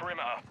inside the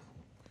perimeter.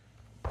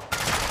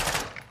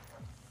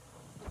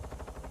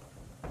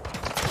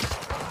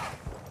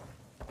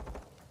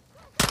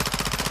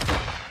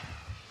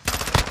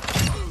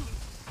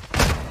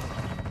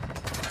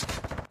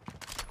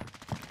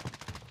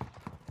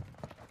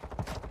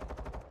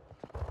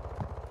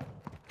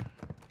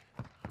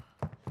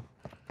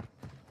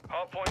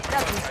 Hardpoint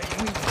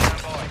relocated.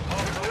 Stand by.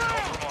 Hardpoint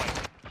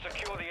compromised.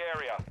 Secure the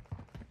area.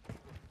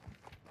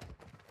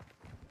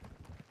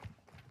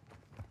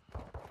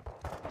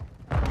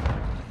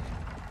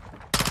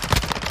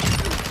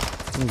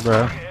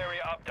 Bro. Target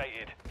area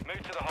updated.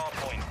 Move to the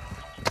hardpoint.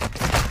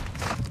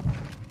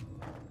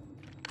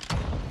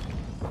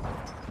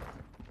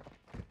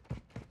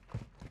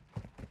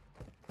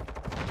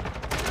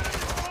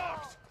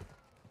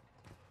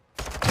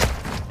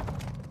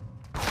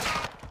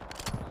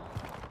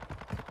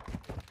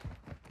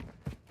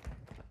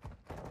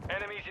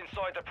 Enemies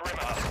inside the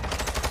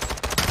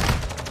perimeter.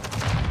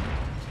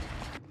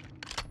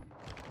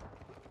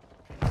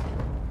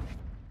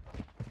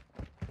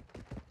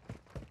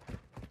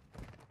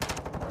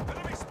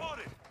 Enemy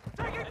spotted.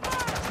 Taking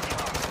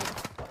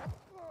fire.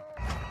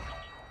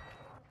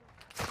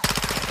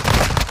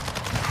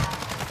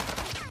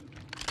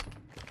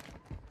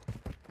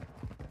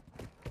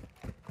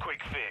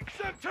 Quick fix.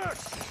 Semtex.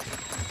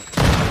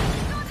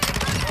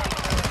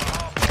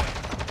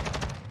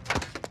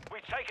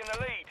 We've taken the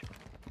lead.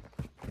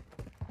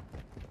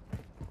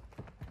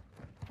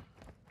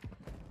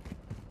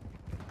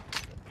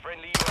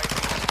 Friendly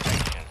UAV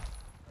station.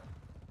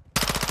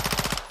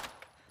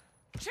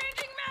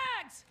 Changing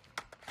mags!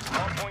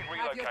 Hardpoint Have your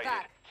relocated.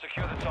 back.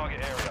 Secure the target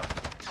area.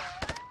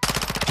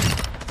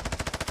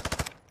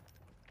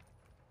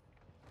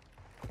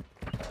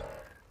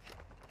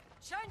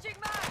 Changing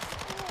mags!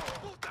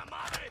 Puta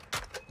madre.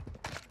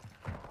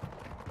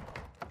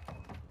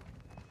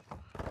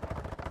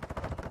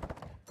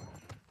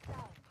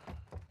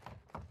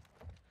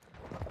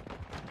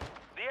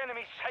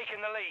 enemy's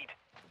taken the lead.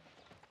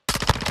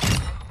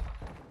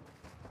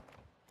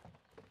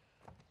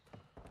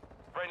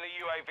 Friendly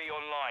UAV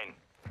online.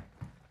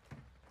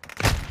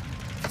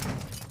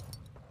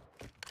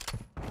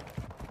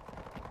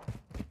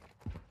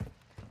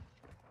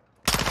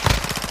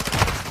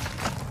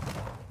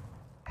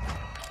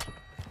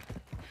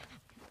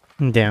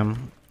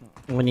 Damn.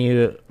 When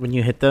you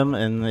hit them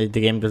and the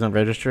game doesn't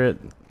register it,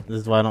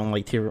 this is why I don't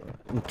like tier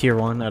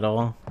 1 at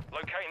all.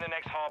 Locating the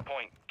next hard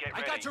point. Get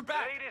ready. I got your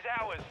back. The lead is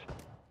ours.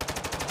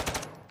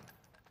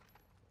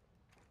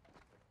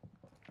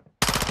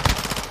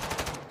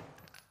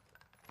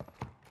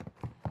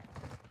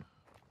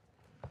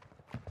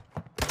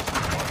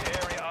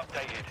 Target area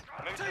updated.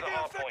 Move to the Taking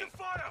hard point. effective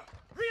fire.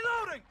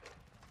 Reloading.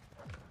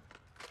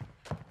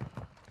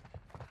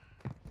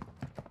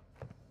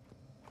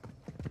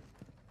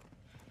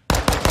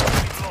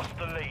 We've lost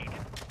the lead.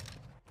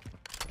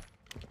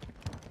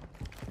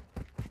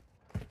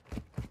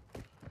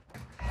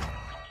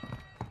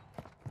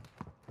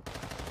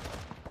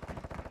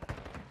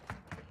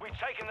 We've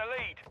taken the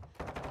lead.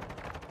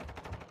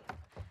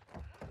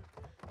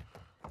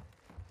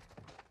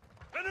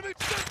 Enemy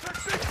Semtex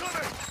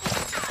incoming.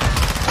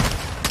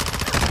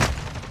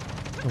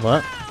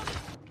 What?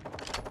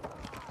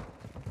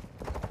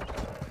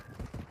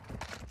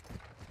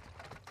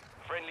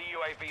 Friendly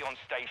UAV on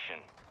station.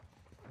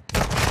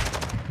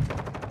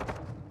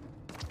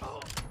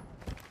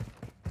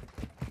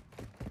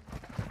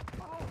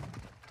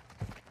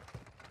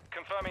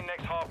 Confirming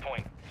next hard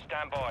point.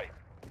 Stand by.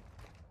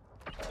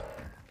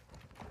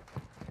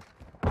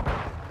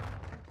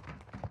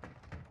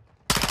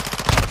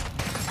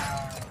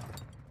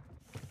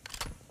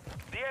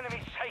 The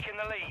enemy's taken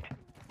the lead.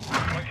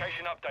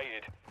 Location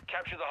updated.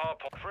 Capture the hard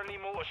point. Friendly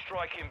mortar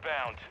strike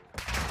inbound.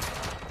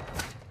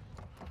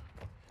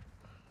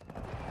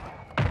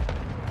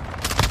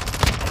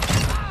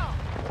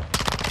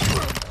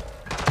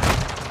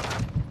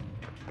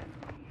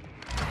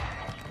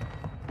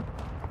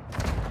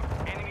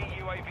 Enemy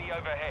UAV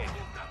overhead.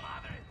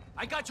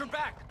 I got your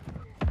back.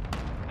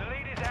 The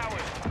lead is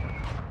ours.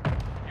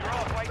 You're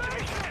halfway to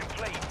mission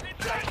complete.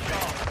 Stay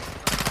sharp.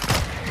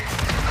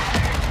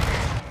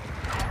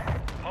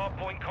 Hard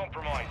point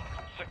compromised.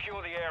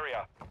 Secure the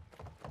area.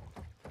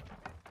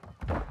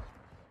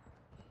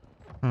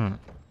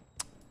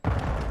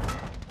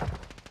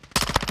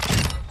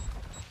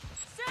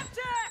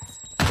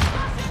 Semtex!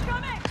 Gas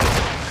incoming!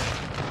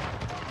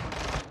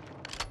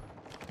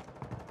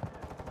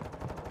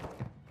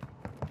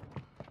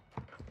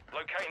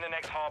 Locating the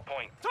next hard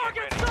point. Get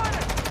Target ready.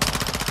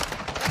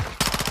 sighted.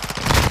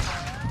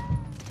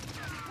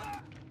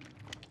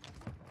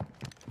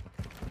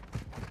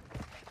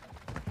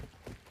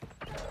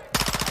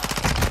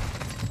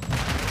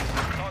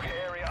 Target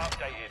area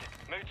updated.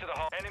 Move to the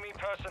hard. Enemy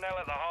personnel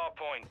at the hard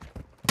point.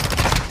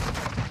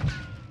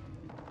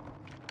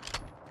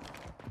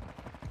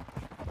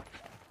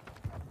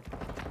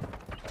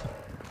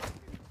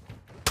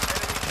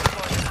 Enemy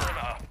inside the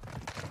perimeter.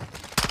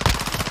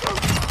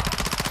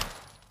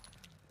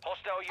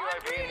 Hostile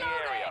UAV in the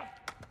area.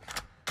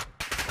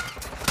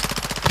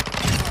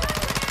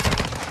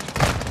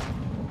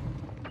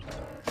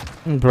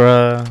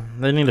 Bruh,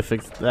 they need to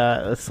fix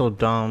that. That's so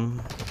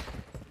dumb.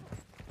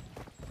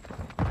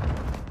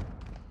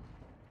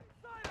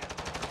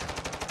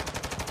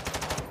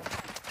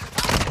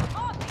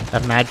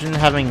 Imagine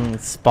having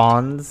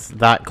spawns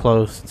that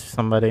close to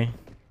somebody.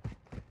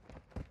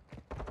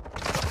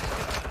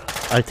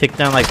 I take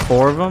down like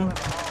 4 of them,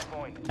 Hard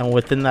point. and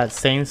within that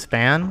same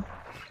span,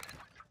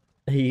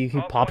 he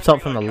Hard pops point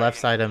up from the left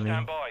relocating. side of me.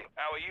 Stand by.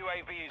 Our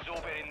UAV is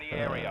orbiting the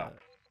area.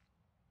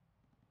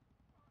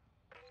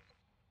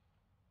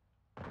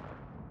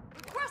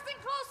 Requesting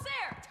close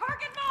air!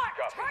 Target mark!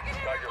 Copy. Target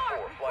area Tiger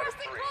mark! 4, flight of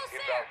Requesting 3. close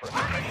Inbound air! for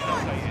Target location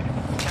mark! updated.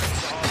 Capture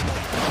the hard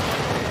point.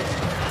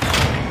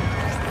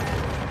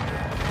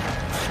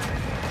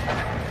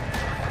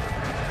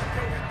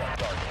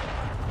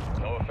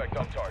 No effect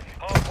on target.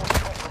 Hard point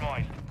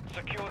compromised.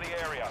 Secure the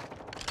area.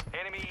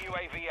 Enemy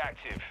UAV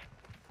active.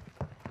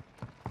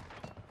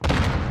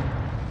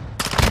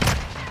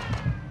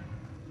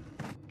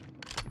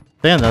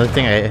 Yeah, another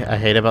thing I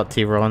hate about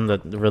Teir1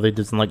 that really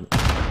doesn't like,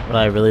 that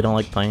I really don't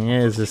like playing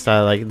it, is just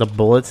that like the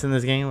bullets in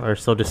this game are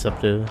so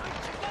deceptive.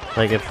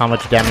 Like of how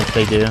much damage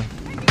they do. Inside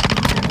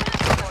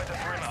the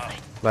perimeter.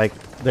 Like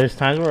there's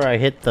times where I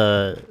hit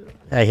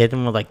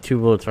him with like 2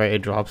 bullets, right?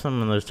 It drops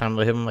him, and there's times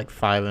I hit him like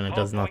 5 and it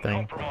does Hard point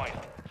nothing.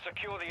 compromised.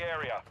 Secure the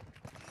area.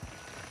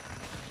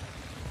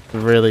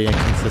 Really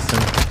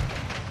inconsistent.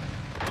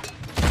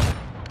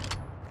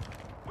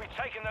 We've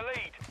taken the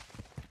lead.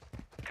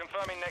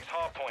 Confirming next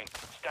hard point.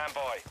 Stand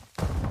by.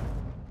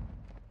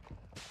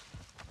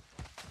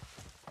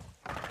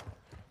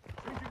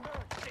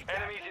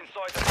 Enemies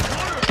inside the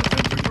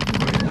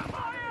perimeter.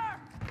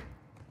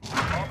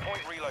 Hard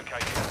point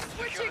relocated.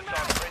 Secure Switching the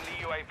site. Friendly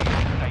UAV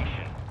on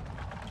station.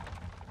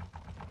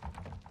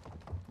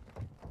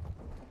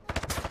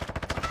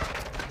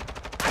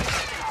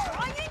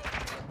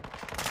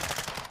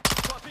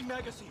 Swapping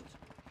magazines.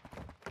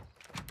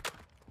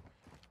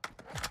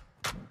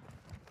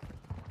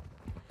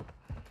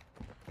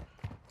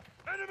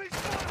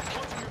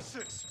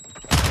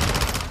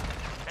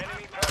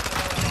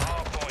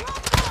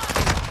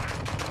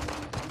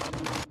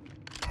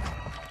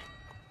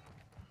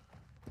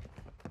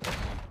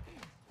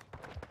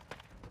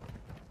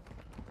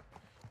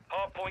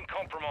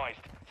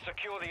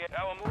 secure the area.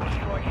 Our mortar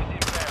strike is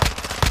inbound.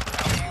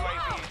 Our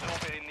UAV is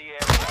orbiting the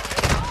area.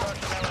 Enemy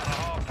personnel at the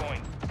hard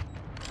point.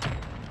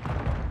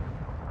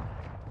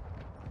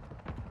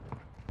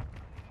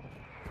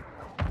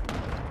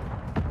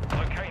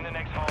 Locating the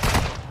next hard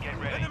point. Get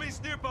ready.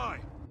 Enemies nearby.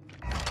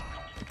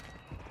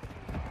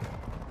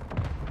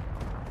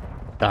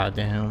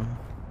 Goddamn.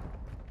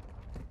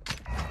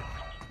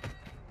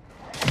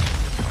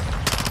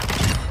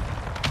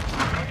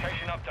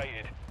 Location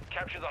updated.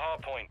 Capture the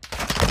hard point.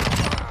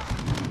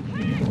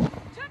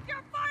 Check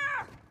your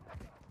fire!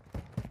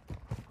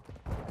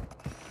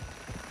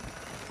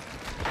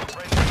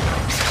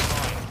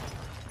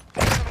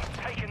 Enemy's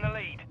taking the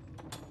lead.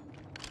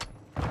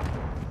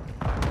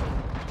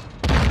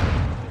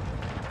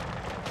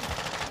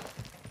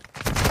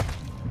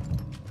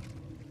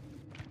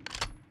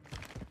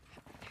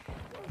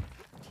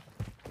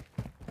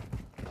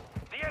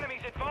 The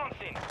enemy's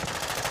advancing.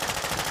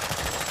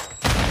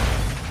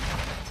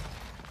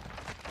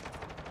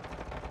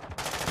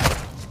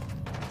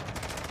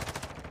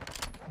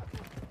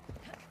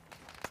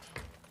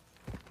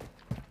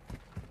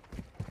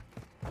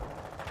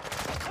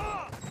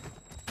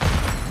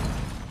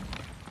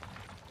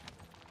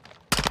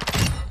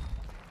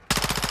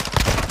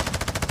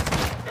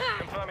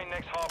 Confirming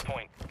next hard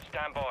point.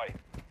 Stand by.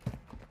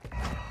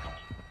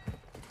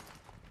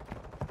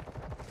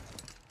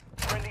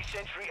 Friendly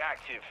sentry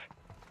active.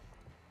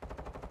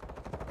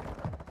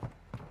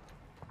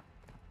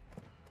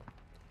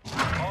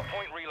 Hard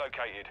point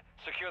relocated.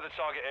 Secure the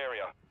target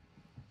area.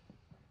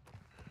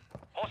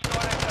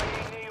 Hostile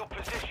SAE near your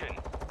position.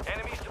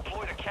 Enemies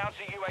deployed a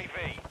counter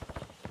UAV.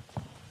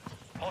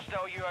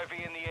 Hostile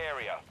UAV in the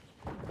area.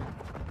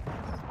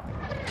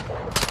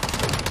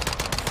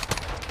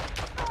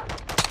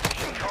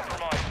 Mission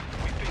compromised.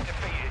 We've been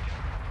defeated.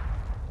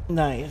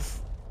 Nice.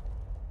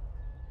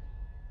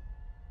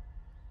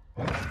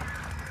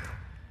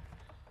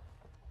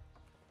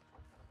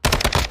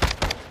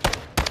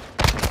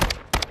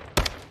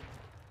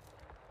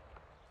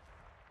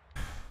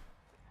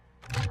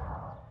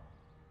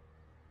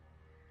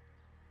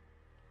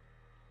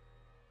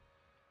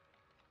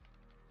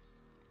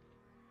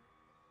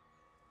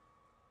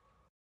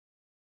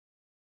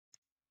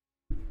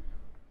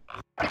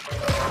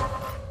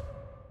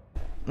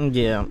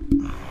 Yeah.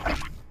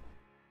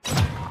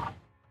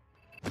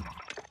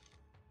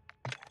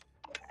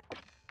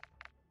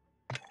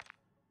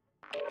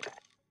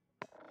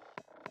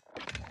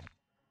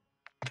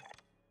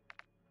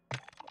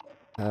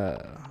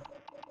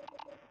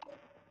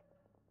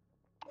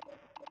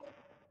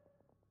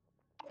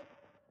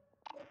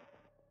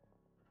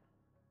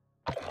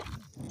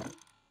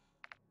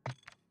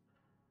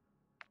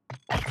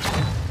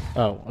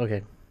 Oh,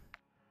 okay.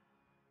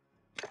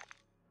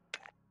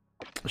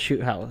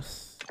 Shoot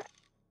house.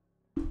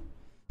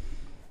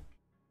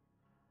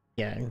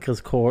 Yeah, because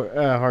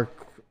hard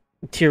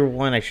tier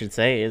 1, I should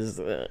say, is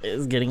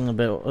getting a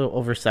bit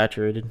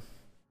oversaturated.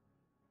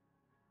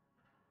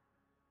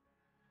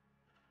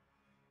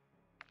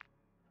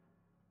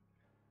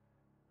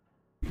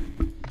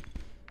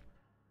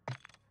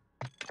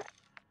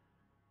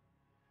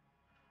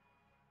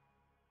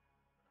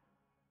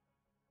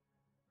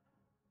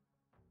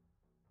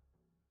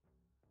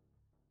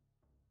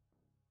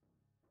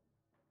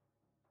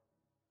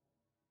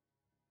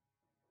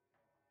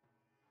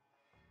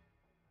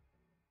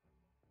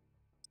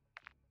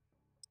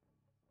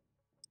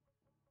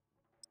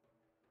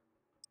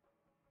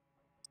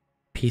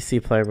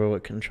 PC player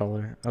with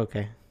controller.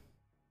 Okay.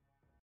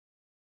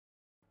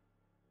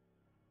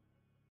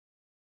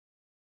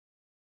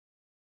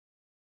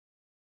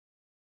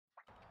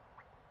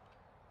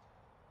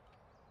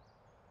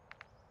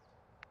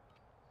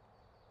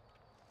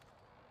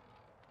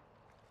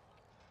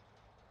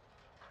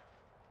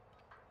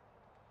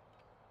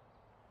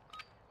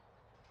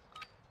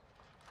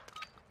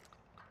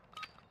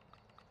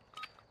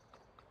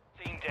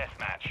 Team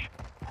deathmatch.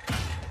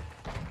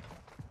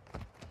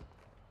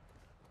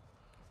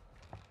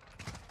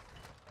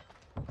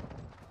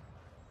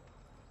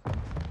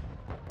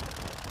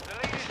 The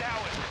lead is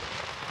ours.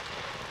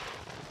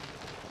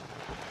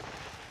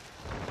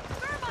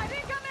 Thermite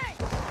incoming!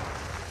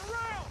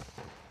 Around.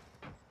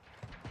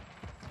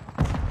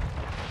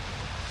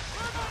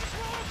 Thermite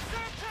rolling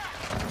Snapchat.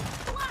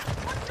 Black,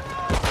 what's your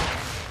own?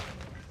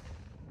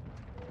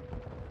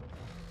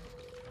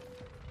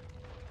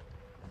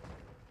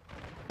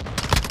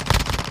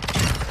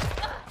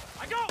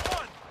 I got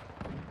one.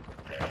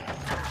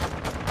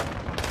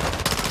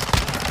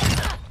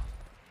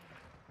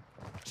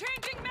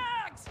 Changing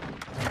mags!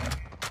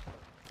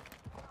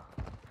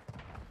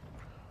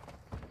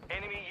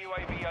 Enemy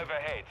UAV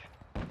overhead.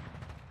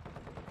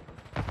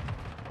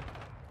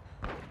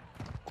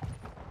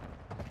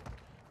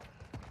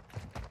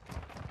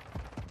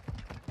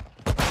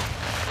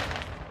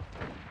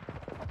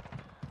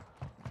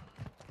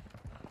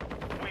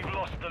 We've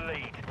lost the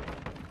lead.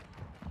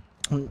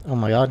 Oh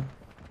my god.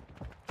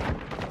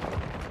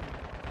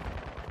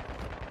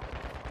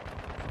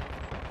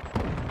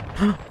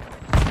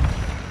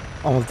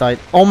 Almost died.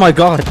 Oh my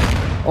god.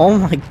 Oh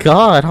my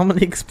god, how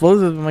many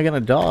explosives am I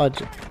gonna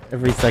dodge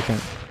every second?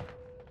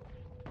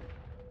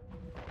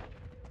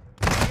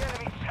 The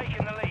enemy's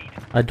taken the lead.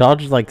 I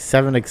dodged like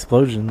 7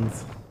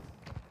 explosions.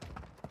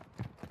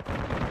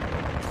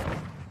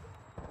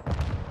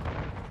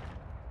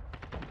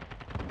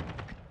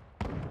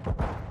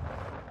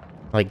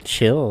 Like,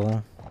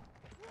 chill.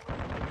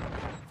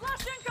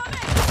 Flash incoming!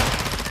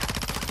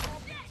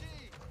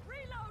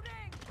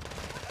 Reloading!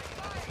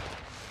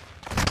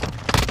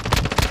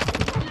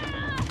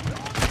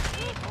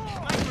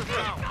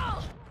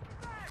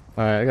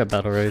 Alright, I got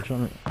battle rage. Let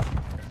me...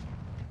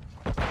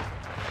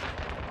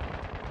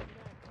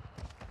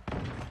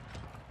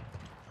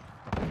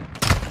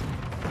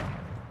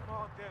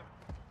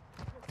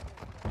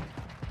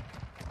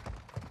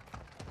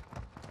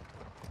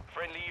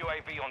 Friendly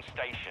UAV on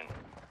station.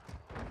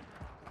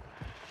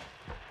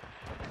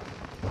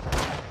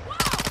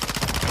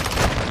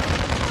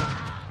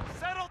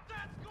 Settle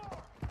that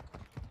score!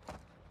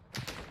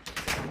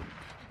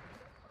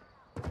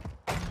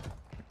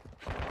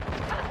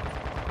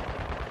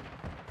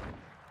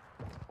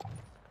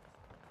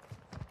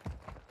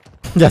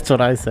 That's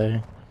what I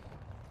say.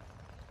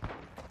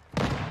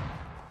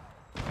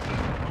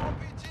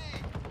 RPG!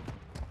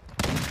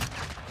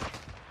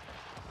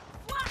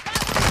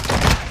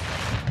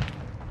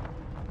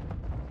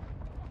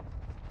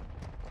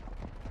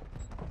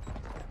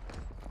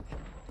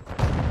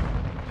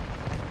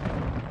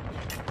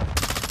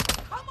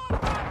 Come on,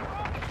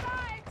 Rock!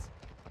 Sides!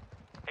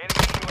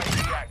 Enemy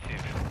UAV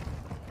active.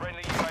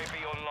 Friendly UAV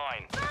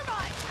online.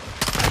 Thermite!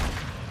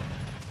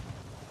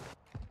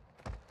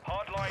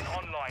 Hardline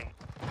online.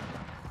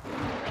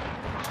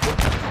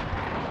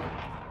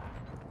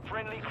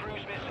 Friendly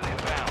cruise missile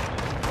inbound.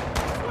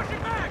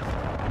 Pushing back!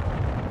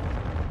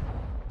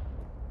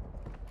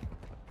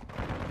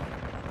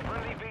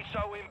 Friendly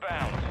VSO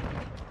inbound.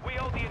 We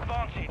hold the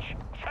advantage.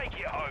 Take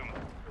it home.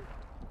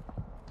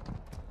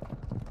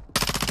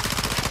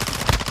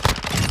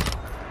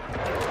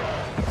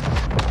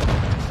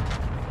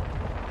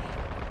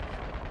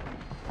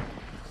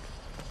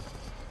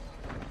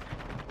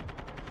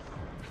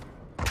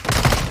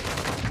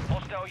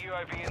 Hostile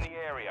UAV in the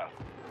area.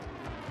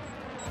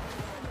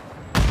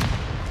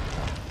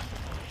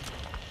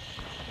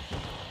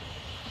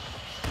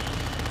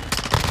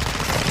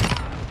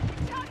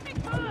 Got me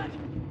good!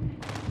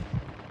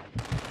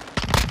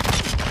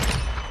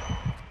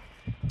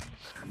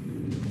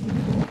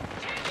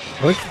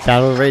 I wish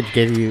battle rage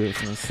gave you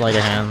some sleight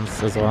of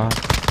hands as well.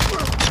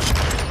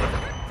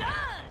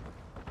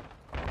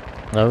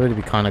 That would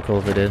be kinda cool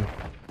if it did.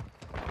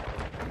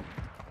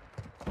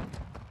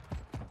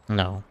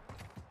 No.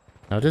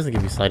 No, it doesn't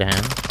give you sleight of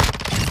hand.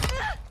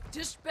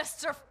 Dish best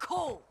served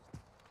cold!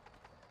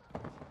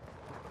 Missile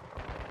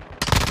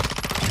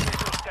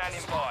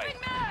standing by.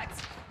 Swapping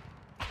mags!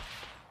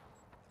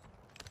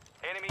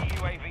 Enemy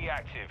UAV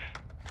active.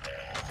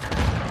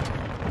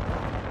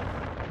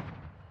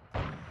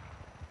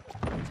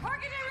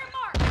 Target area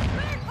marked!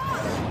 Big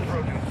hot!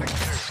 Trojan 6-2.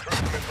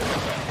 Cruise missile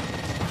inbound.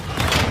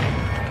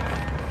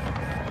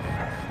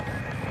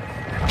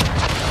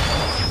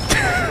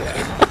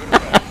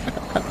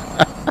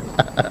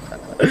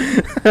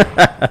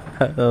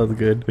 That was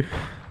good.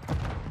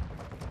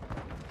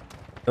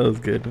 That was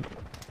good.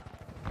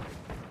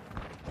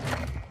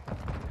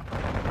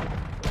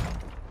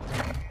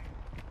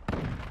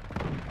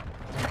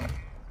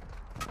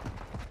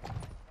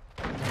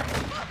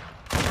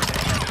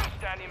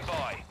 Standing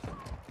by.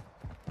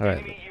 Alright,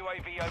 Enemy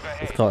UAV overhead.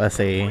 let's call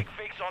SAE. Quick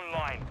fix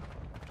online.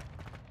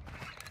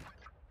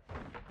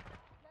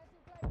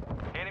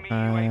 Enemy Uh,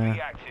 UAV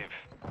active.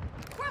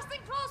 Requesting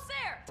close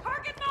air!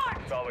 Target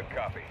marked! Solid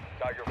copy.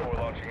 Tiger 4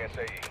 launching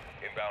SAE.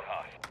 Inbound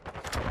hot.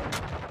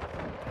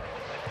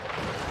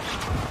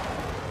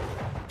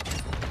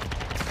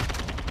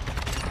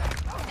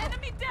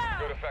 Enemy down!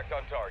 Good effect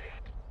on target.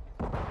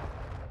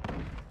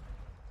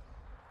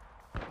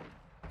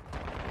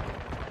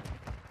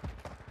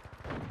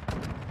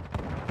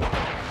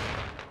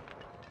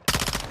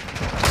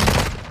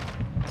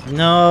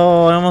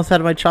 No, I almost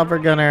had my chopper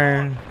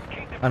gunner.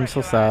 I'm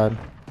so sad.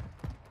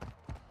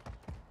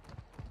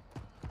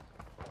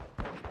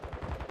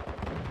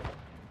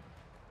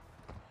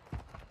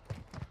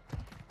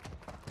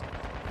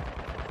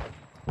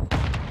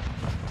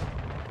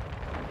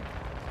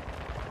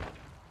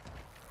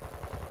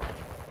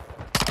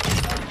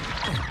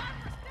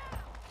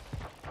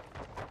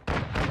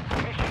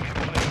 Mission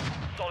complete.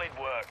 Solid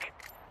work.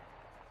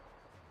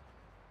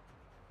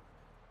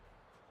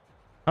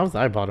 How was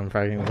I bottom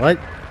fragging? What?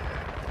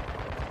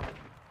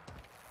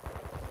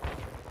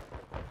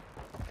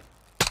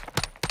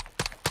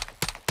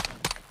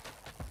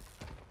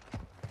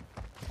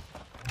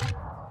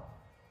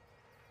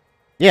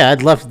 Yeah,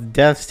 I'd left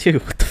deaths too.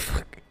 What the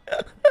fuck?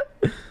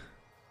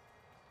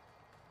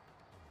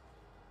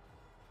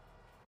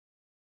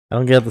 I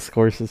don't get how the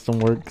score system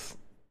works.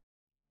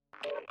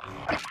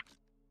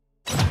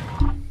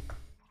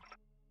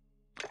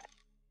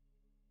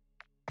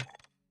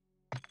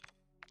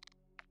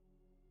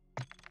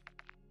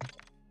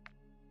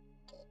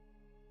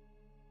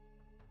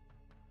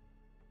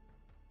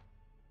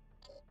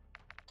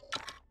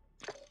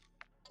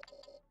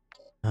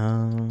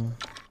 Um.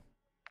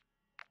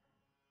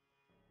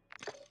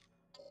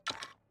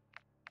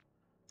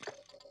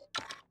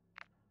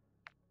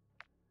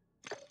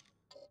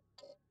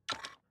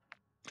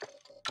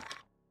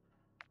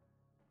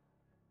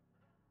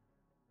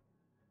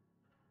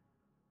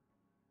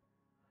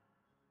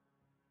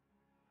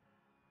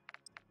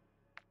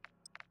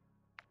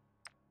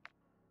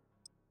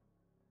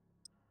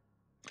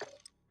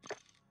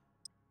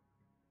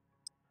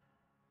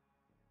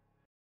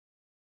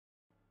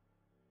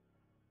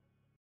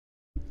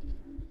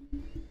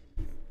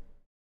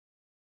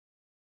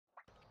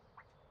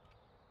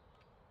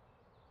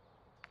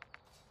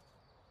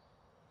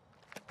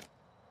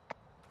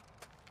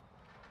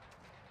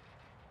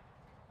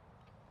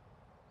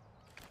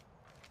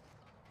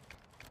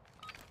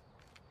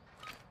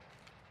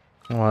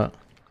 What?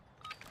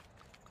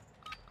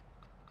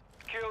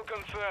 Kill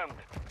confirmed.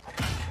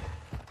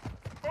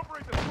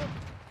 Operate the smoke.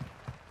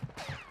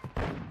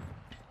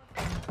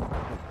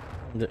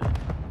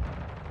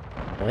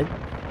 What?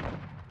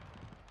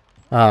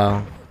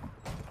 Oh.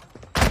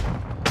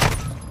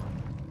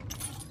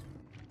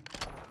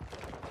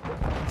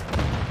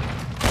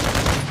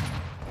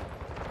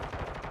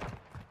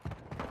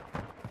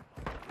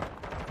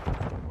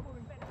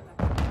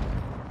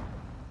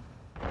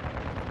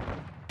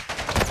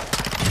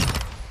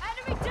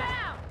 Enemy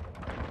down!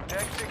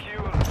 Deck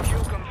secure.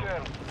 Kill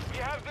confirmed. We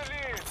have the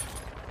lead.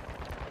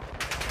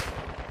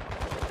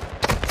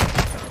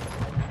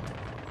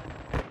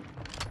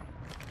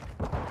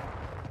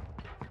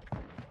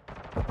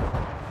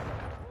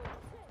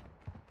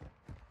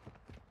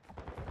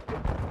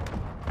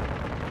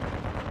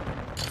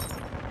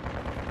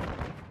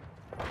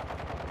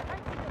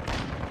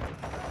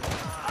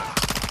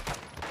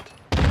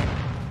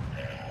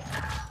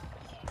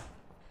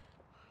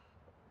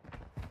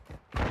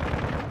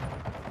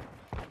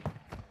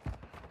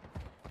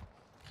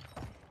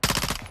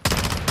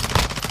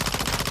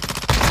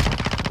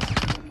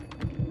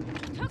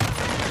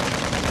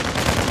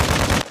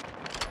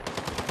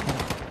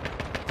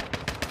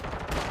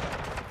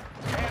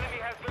 Enemy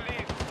has the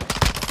lead.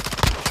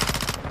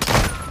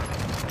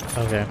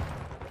 Okay.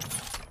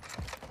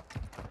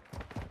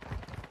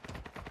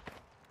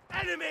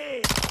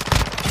 Enemy!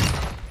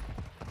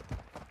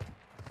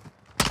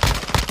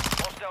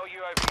 Hostile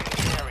UAV in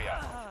the area.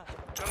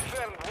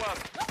 Confirmed one.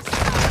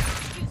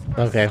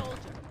 Okay.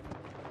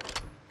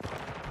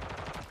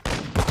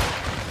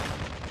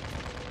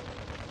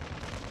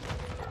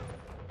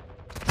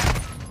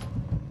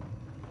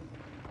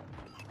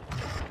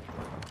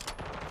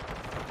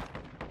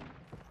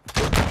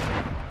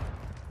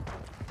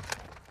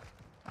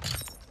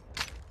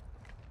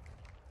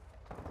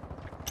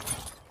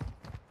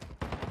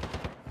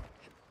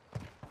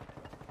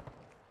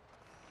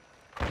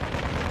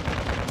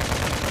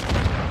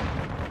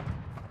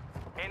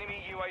 Enemy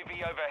UAV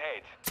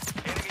overhead.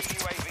 Enemy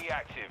UAV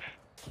active.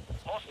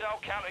 Hostile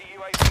counter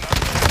UAV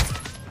overhead.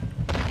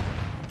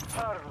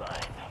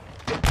 Hardline.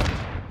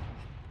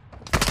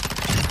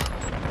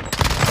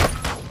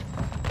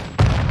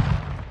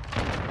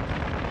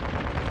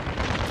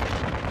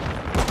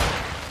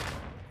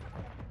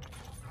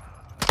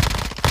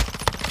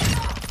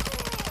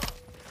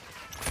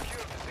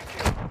 Secure the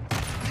secure.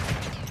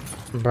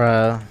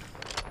 Bruh.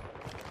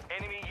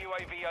 Enemy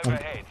UAV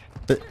overhead.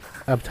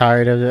 I'm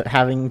tired of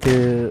having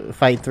to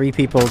fight 3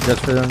 people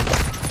just for them.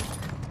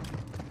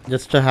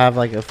 Just to have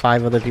like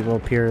 5 other people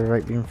appear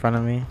right in front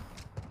of me.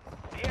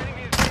 The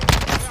enemy is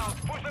down.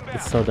 Push them back.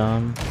 It's so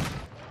dumb.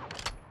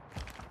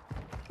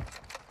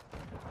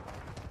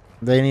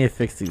 They need to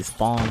fix these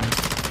spawns.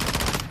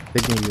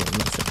 They need to be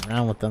messing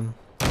around with them.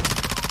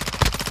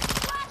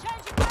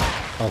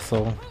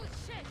 Also, Holy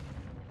shit!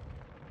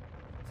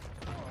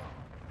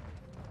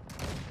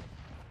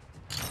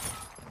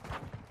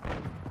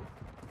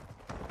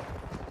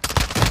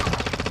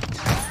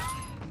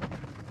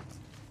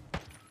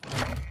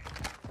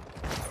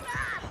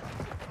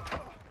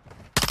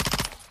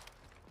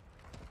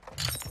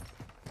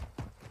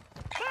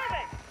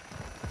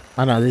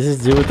 I don't know, this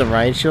is dude with the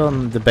riot shield.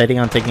 I'm debating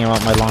on taking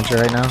out my launcher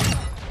right now.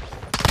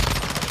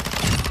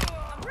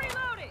 I'm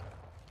reloading!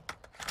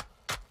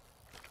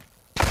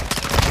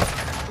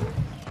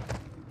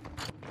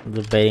 I'm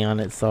debating on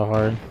it so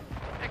hard.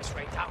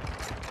 X-ray down.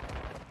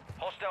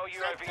 Hostile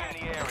UAV in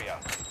the area.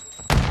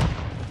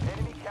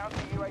 Enemy counter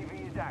UAV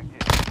is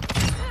active.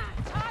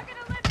 Target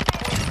eliminated!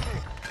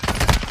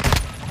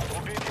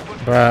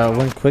 Bruh,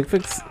 when quick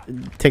fix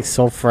takes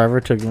so forever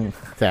to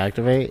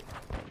activate.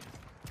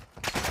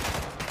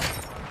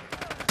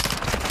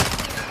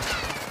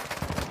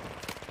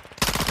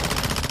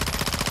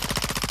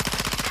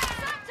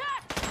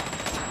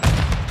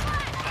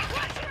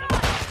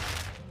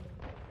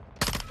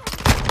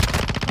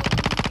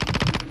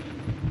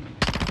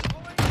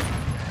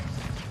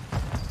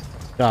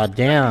 God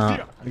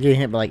damn, I'm getting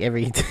hit by like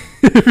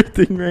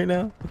everything right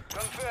now.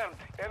 Confirmed.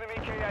 Enemy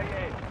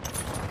KIA.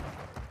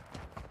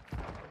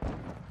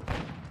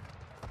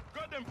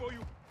 Got them for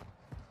you.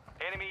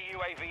 Enemy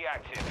UAV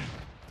active.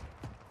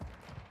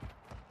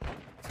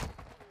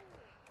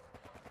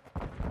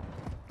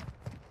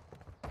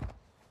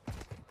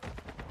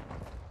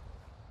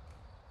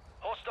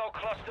 Hostile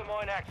cluster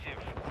mine active.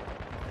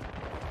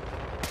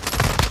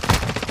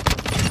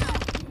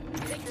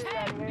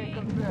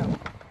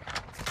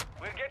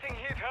 We're getting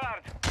hit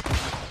hard.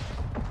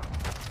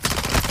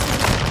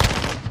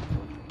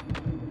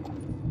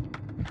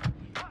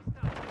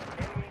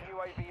 Enemy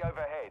UAV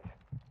overhead.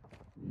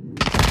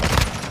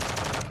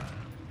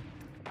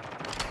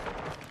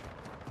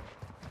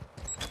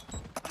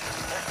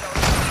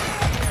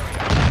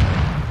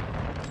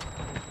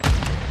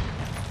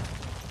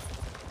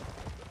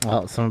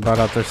 Oh, someone brought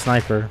out their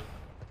sniper.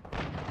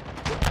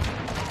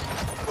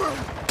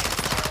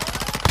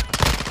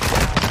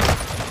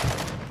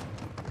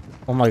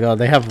 Oh my god,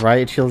 they have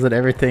riot shields and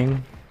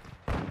everything.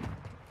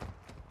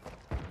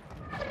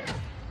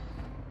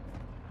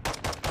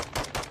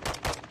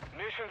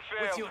 Mission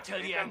failed.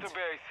 Return to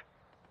base.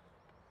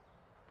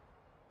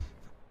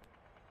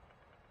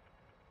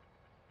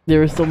 There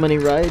were so many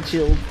riot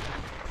shields.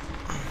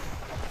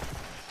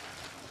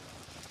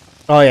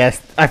 Oh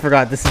yes, I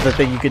forgot. This is the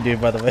thing you could do,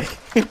 by the way.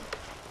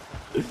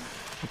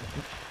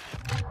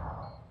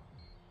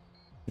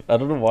 I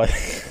don't know why.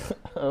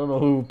 I don't know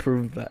who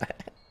proved that.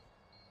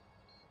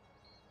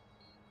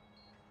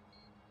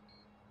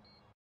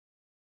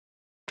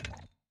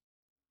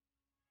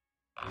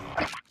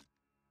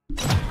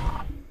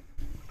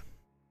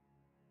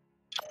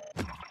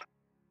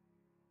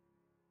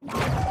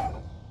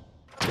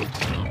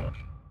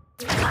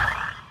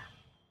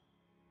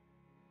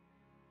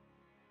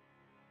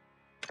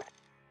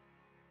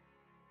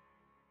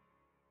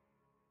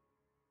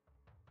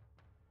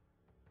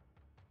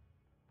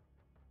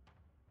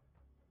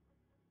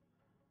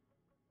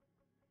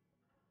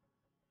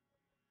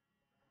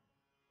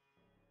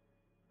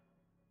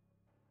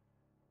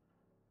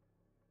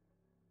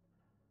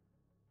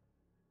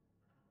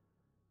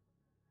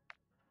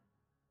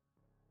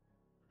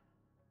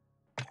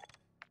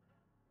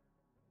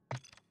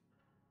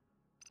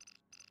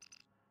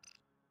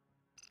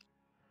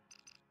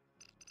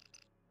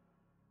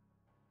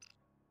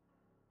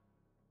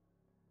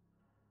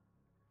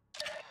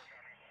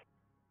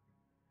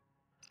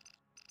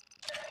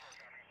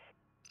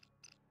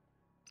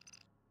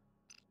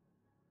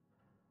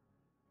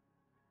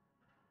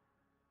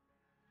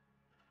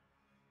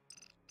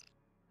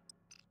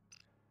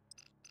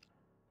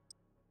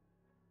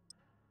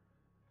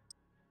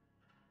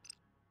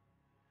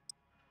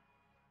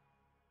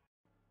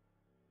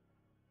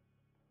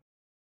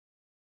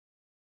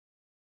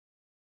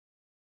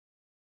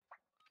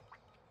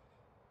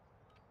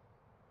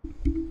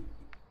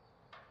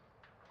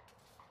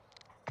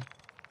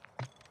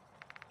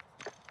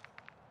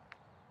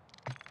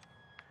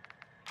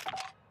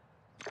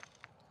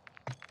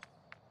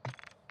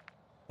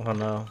 Oh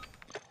no.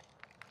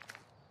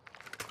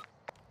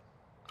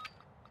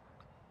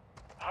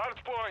 Hard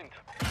point.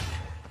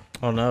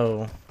 Oh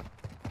no.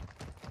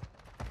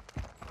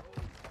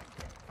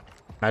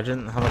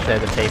 Imagine how much they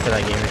had to pay for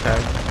that gamer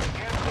tag.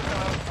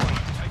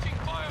 Taking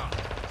fire.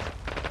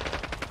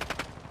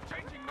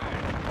 Changing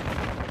mag.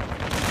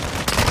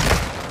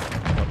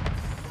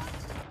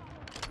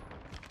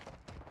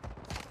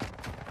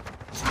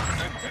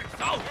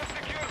 Out. We've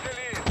secured the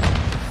lead.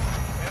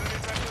 Enemy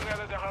personnel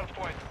at the hard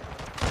point.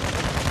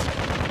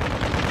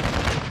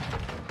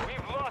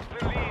 We've lost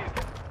the lead.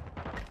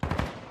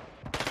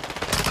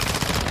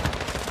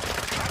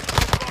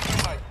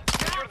 Compromise.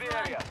 Secure the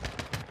area.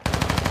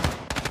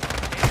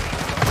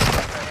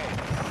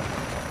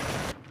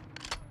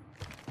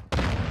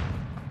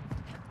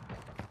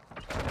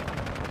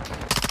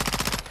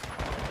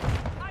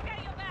 I got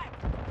your back.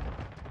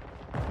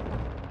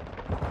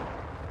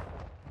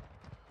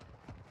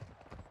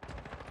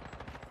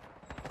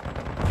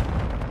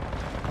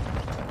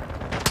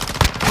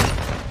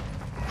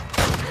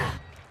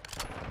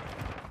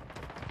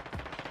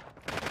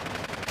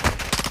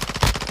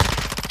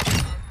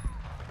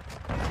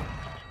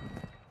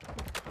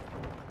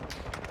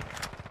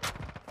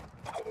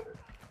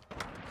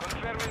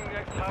 Confirming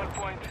next hard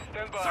point.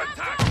 Stand by.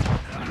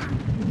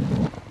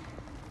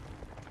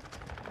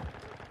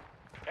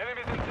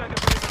 Enemies inside the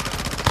perimeter.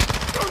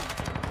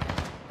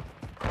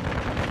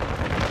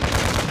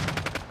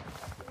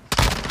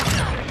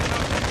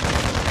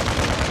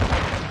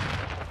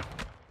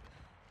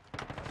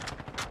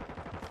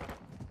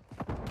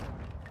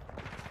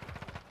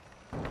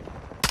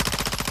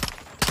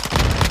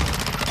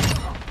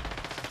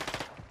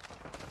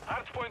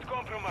 Hard point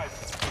compromised.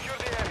 Secure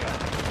the area.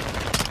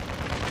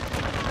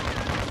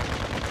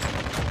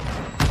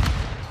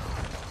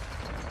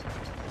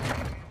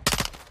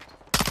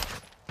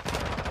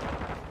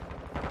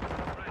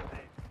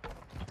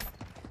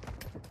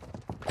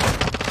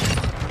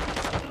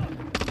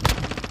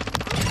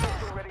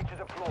 Hostile ready to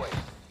deploy.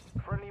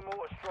 Friendly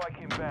mortar strike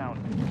inbound.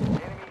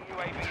 Enemy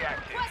UAV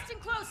active. Weston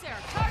closer.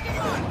 Target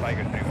mark.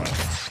 Tiger 3-1.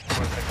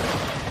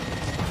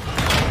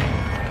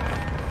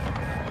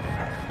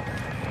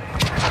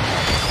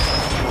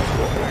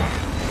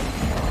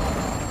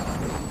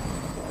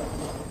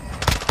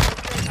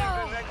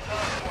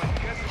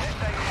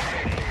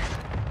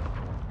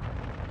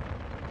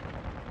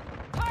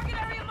 Target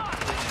area mark.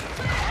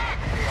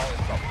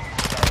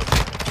 Clear.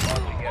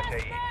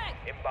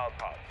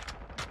 outpost.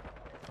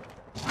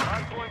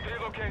 Hardpoint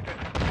relocated.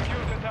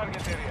 Secure the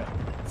target area.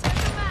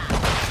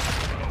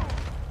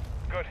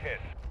 Good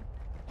hit.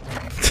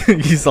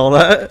 You saw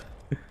that?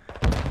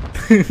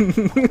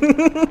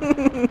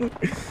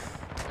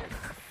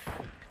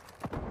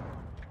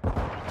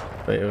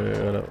 Wait,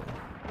 what up?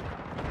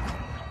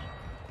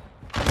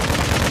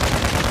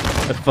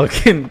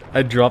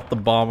 I dropped the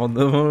bomb on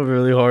them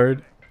really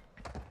hard.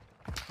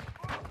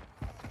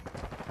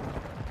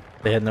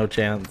 They had no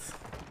chance.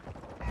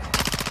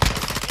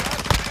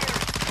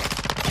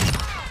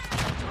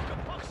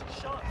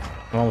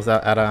 I'm almost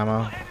out of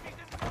ammo. Enemy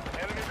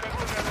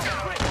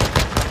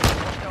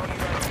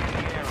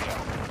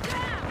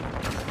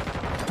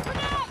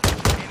personnel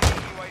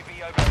UAV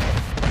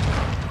overhead.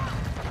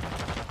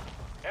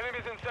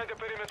 Enemies inside the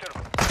perimeter.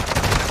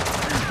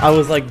 I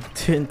was like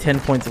 10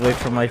 points away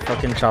from my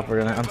fucking chopper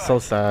and I'm so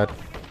sad.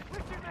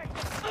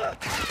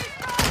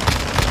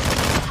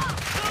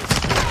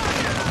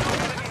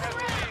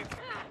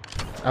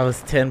 I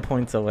was 10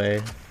 points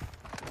away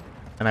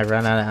and I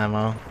ran out of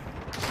ammo.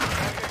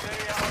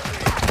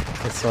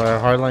 So our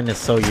hardline is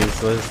so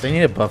useless. They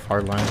need a buff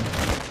hardline.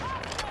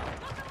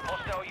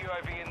 Hostile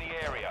UAV in the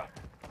area.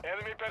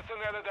 Enemy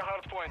personnel at the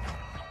hard point.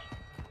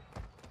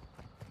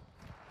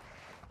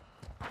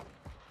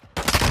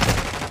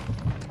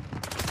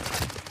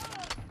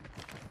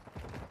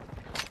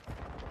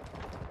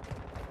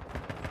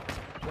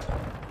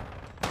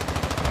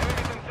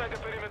 Enemies inside the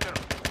perimeter.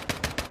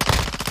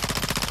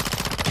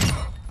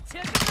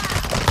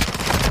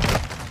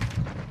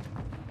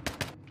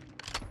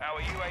 Our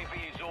UAV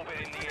is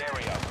orbiting the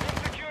area.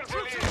 Secure the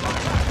lead.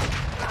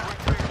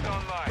 Quick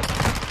online.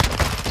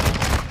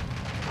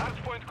 Hard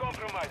point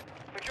compromised.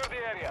 Secure the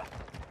area.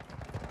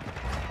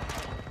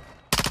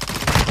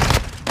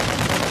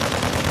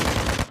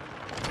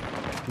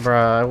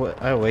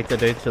 Bruh, I wait the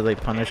day till they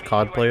punish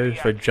COD players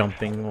for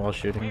jumping while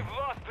shooting. We've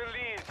lost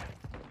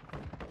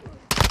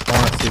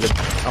the lead.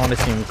 I wanna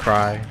see him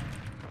cry.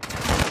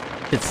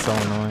 It's so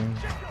annoying.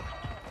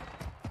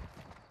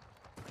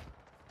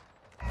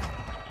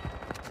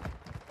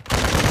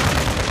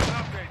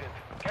 Upgraded.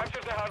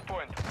 Capture the hard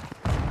point.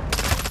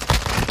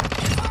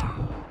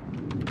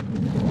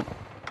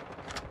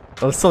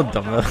 That was so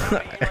dumb though.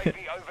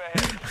 UAV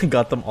overhead. I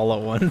got them all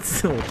at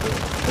once with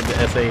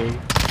the SAE.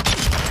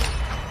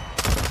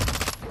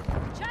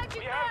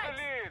 We have the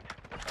lead.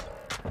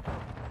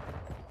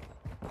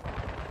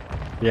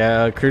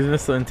 Yeah, cruising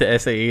this into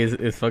SAE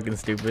is fucking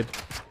stupid.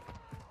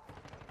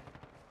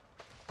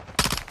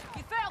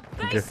 You failed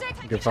basic.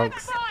 Gearfox.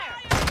 Fire.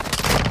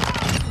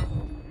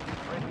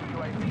 Friendly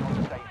UAV on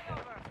station.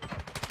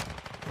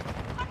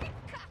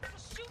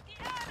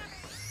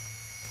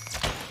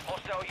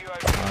 Hostile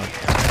UAV in the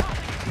area.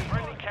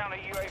 Friendly counter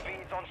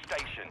UAVs on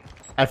station.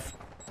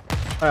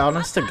 I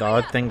honest to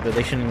God think that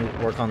they shouldn't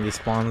work on these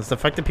spawns. The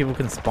fact that people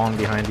can spawn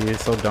behind you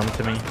is so dumb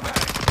to me.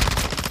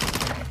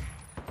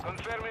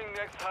 Confirming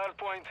next hard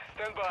point.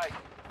 Stand by.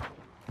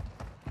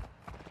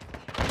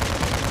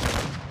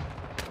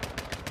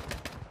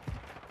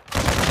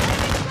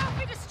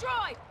 Trophy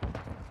destroyed.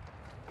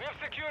 We have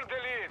secured the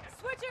lead.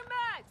 Switching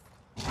mags.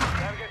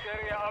 Target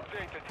area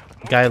updated.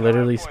 Move Guy to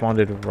literally hard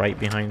spawned right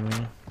behind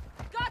me.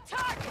 Got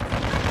target.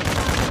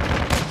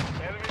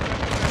 point. Enemy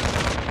personnel at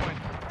hard point.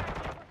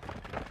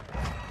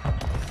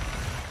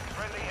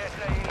 Friendly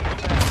SAE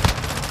inbound.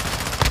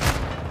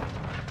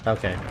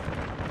 Okay.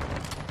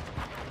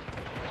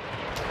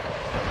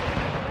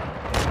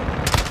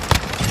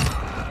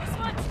 This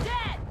one's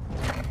dead.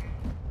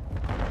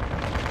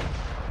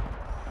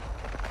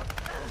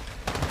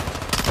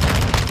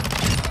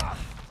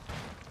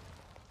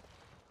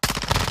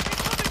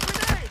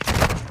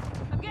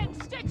 I'm getting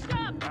stitched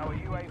up. Our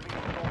UAV is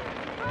orbiting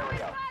the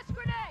area. Flash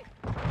grenade.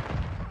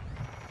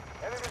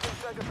 Enemies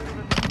inside the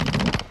perimeter.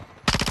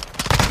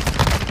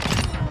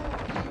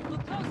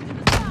 Look close to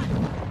the sun.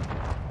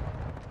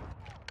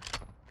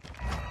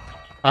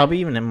 I'll be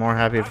even more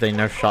happy if they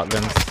nerf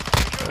shotguns.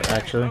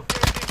 Actually. Locating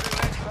the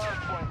next hard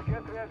point.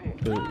 Get ready.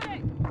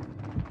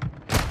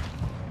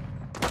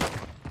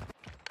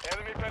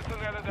 Enemy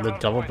personnel at the The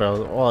hard double point.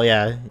 barrel. Well,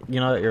 yeah, you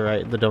know what? You're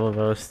right. The double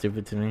barrel is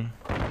stupid to me.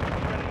 Friendly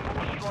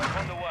mortar strike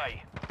on the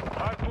way.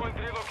 Hard point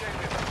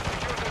relocated.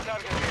 Secure the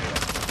target area.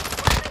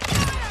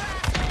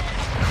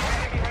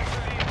 Enemy has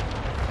the lead.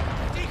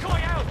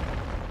 Decoy out.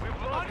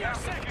 We've lost half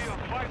the field.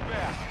 Fight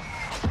back.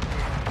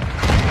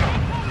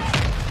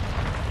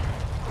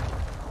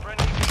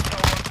 Friendly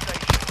detail on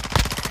station.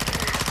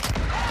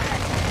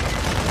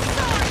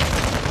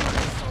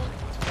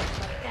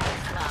 Let that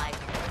slide.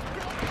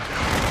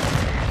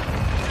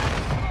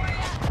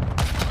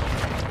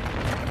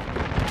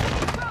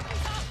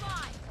 Trophy's offline.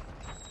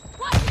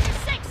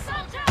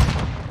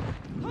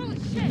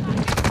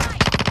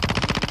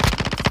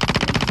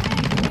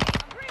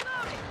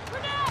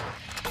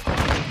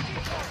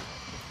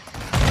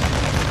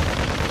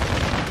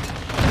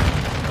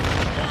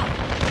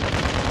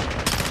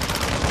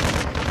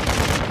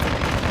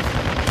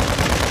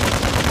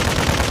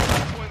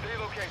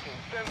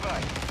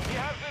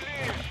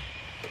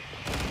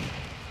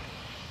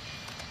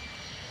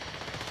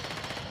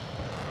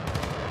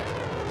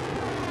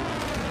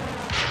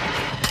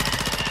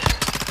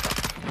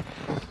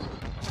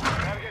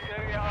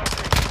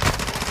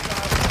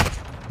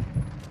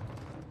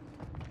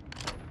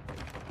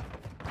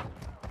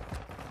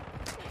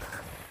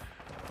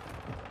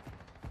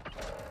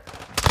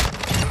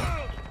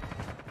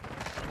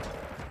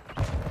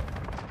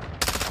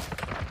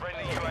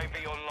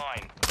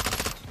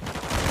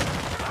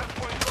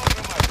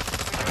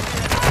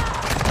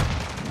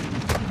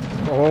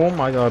 Oh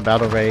my god,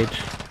 Battle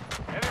Rage.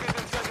 Enemies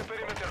inside the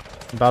perimeter.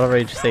 Battle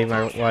Rage saved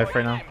my life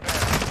right now.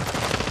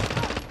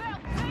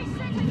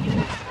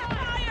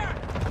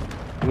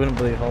 You wouldn't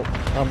believe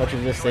how much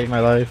it just saved my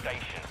life. Station.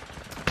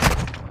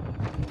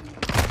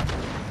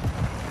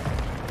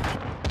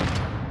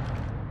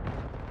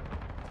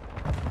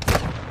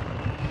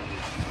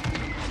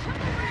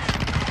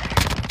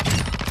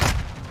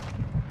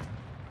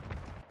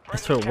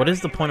 So what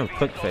is the point of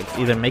quick fix?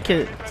 Either make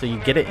it so you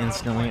get it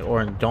instantly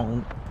or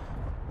don't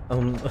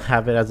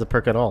have it as a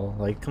perk at all.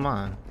 Like, come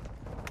on.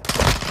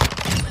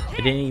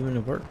 It didn't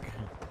even work.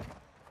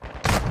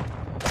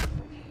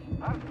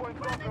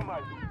 Hardpoint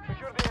compromised.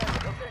 Secure the area.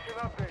 Location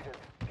upgraded.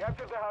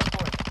 Capture the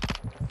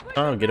hardpoint.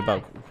 I don't get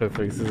about quick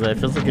fixes. It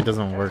feels like it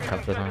doesn't work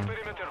half the time.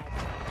 Perimeter.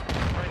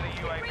 Friendly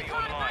UAV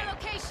Recon my online.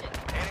 location.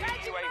 Enemy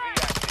Changing UAV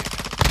back. active.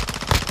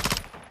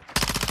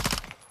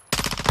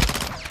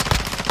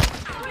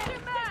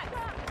 Get back.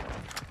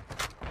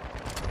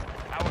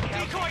 Our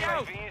counter Decoy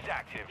out. UAV is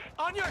active.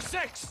 On your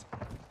 6!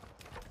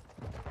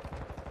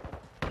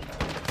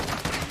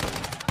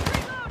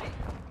 Reloading.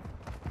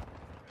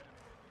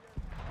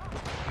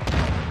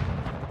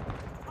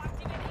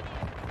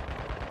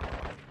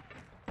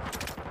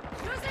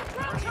 Using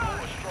drone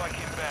charge. Strike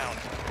inbound.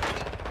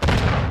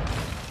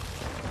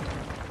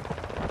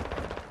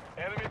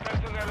 Enemy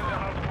personnel at the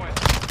hardpoint.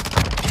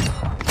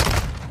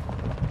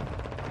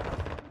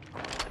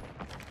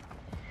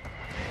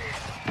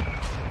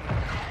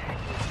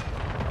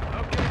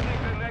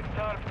 Locating the next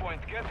hardpoint.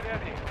 Get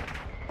ready.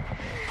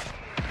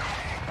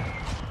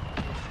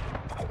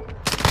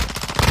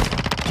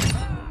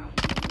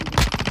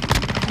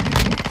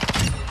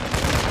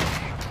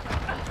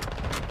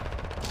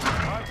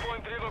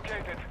 Hardpoint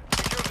relocated.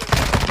 Secure the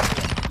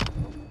next.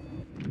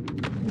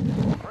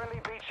 Friendly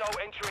beach hole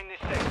entering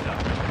this sector.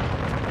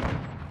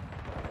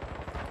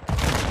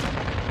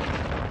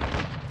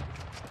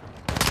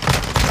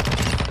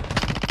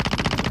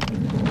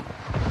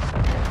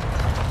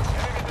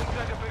 Enemies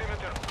inside the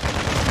perimeter.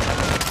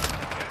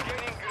 You're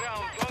gaining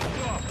ground. Don't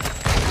stop.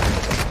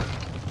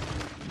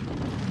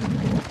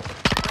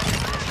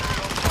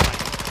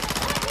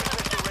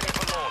 Ready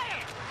for launch.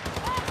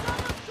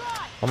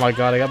 Oh my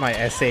god, I got my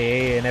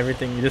SAA and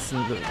everything. You just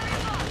Impact.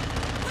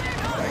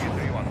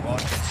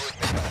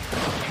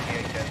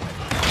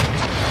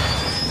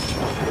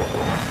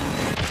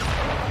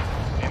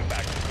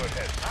 Go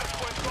ahead.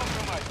 Hardpoint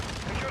compromised.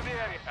 Secure the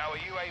area. Our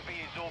UAV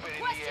is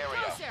orbiting the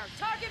area. Crosshair.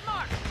 Target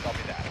marked.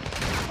 Copy that.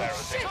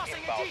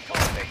 Tossing a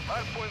decoy.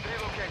 Hardpoint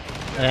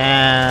relocated.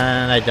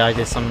 and I died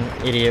to some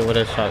idiot with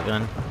a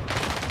shotgun.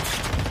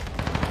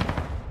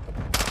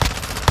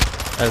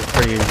 As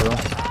per usual.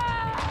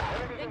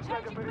 Enemies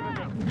inside the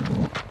perimeter.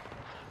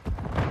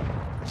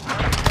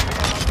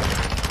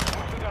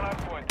 Move to the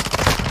hardpoint.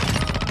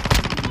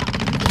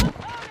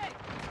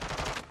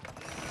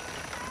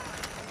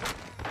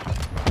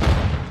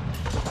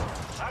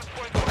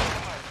 Hardpoint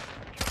compromised.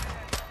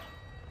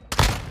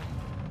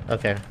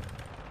 Okay.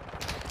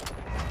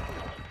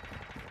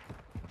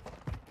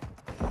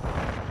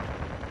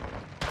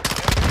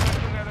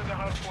 Personnel at the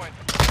hardpoint.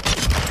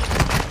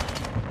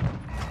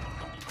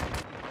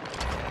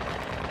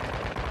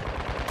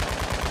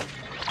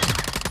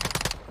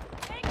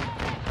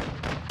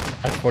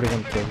 I have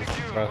 41 kills,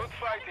 Secure. bro. Good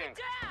fighting.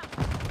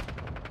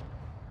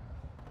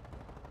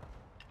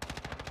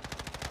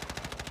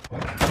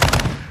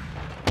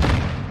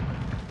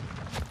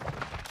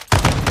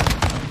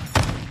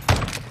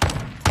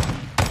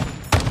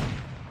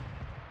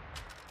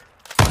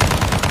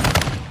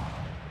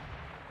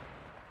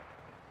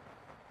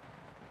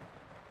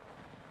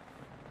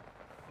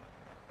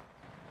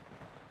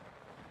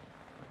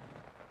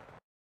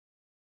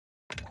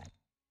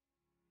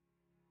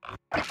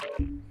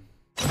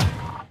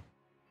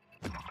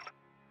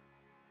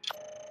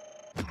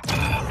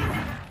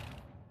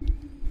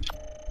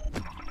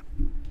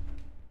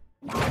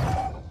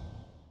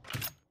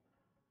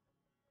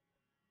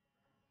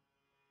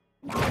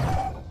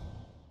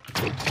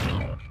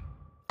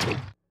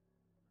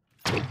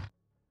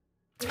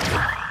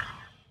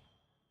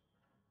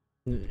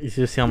 You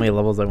should see how many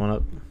levels I went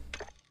up.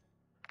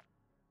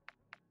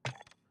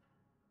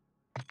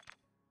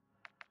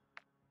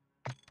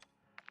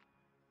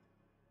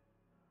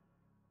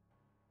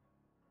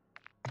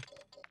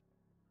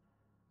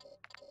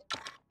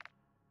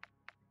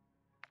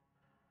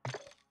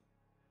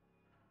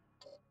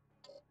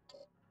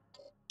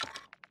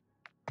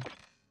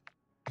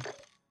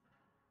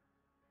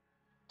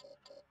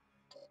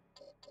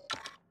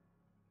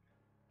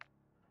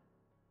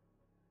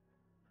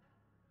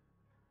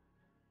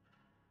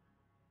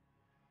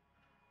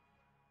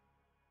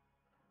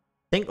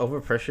 I think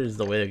overpressure is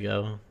the way to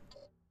go.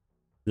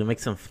 It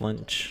makes them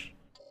flinch.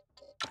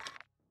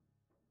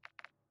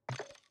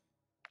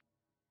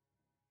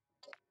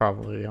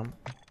 Probably, yeah.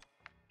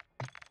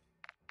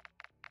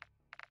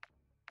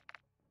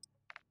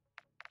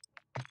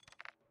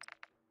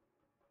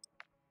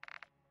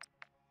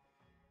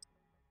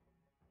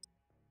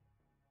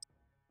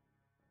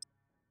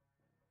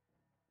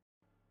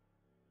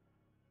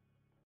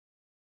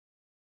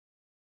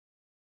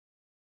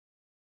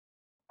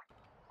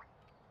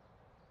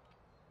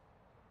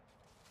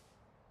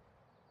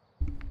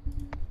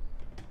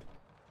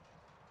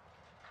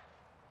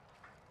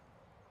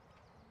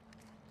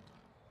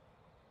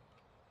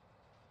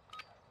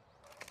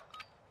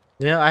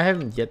 Yeah, I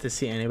haven't yet to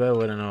see anybody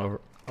with an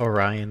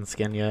Orion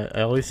skin yet.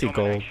 I always see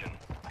gold. Domination.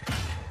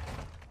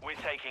 We're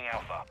taking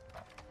Alpha.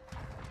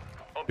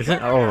 Isn't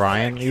Objective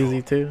Orion secure.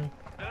 easy too?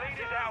 The lead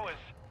is ours.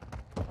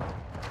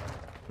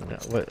 Yeah,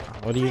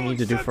 what do you need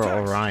to do for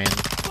Orion?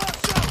 Secure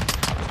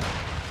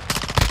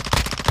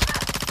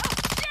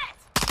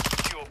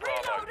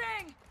Bravo.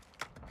 Reloading!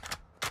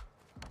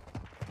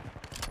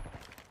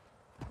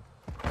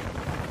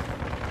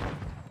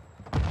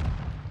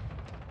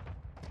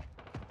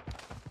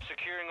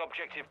 Securing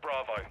objective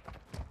Bravo.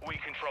 We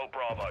control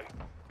Bravo.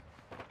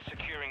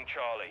 Securing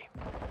Charlie.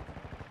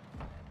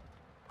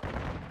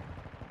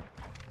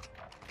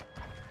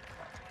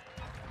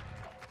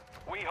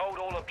 We hold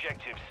all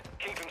objectives.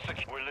 Keep them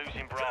secure. We're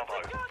losing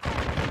Bravo.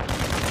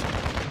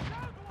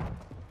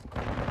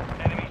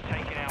 Enemies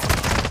taken out.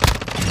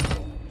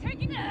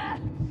 Taking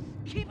it!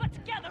 Keep it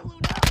together,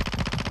 Luna!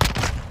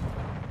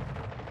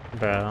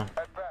 Bro. Lost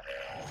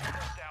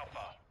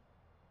Alpha.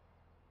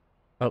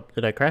 Oh,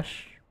 did I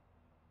crash?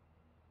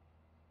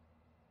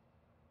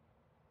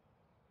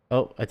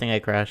 Oh, I think I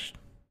crashed.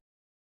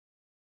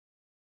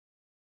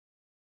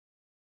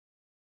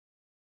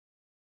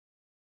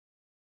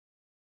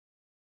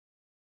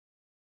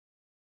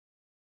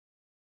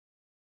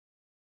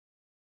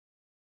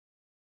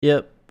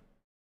 Yep.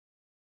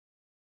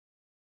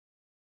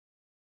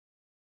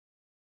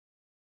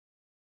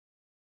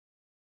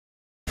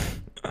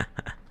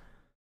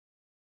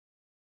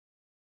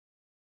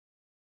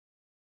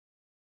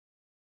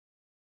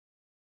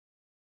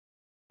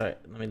 Alright,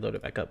 let me load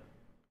it back up.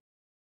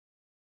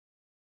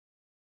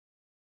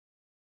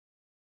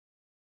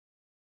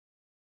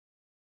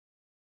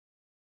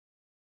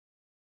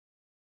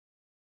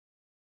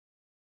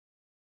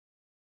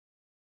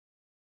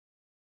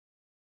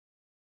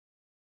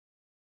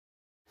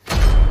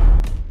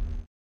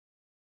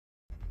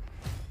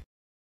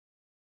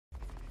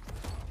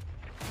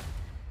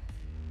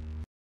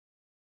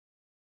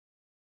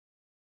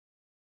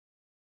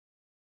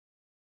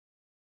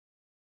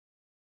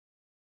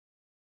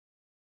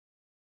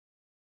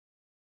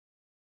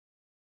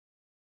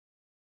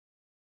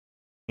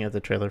 You have the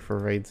trailer for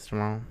raids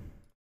tomorrow.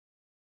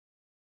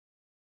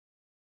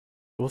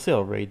 We'll see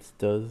how raids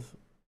does.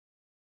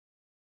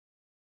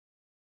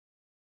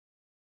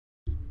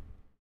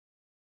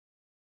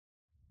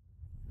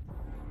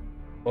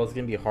 Well, it's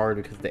gonna be hard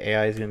because the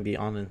AI is gonna be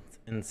on an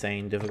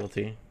insane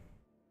difficulty.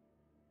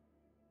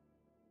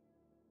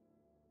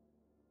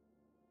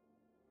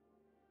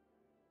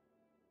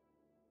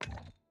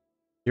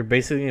 You're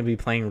basically gonna be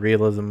playing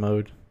realism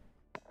mode.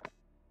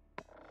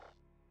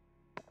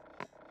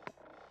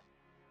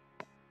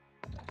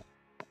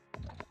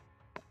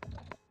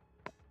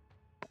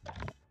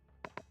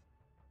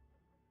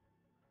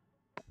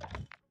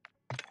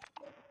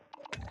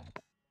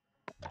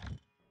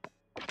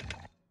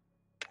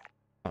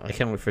 I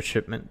can't wait for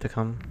shipment to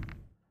come.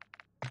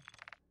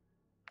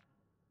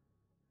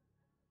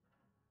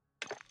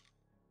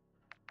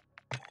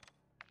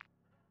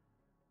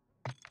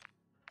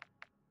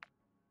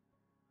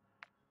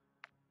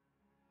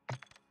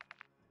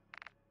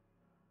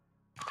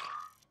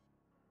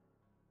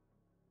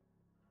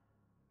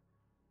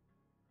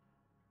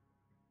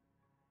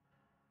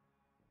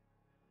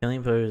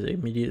 Killing players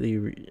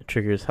immediately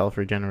triggers health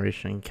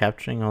regeneration.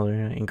 Capturing all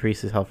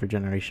increases health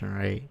regeneration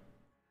rate.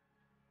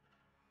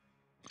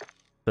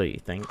 So you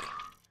think?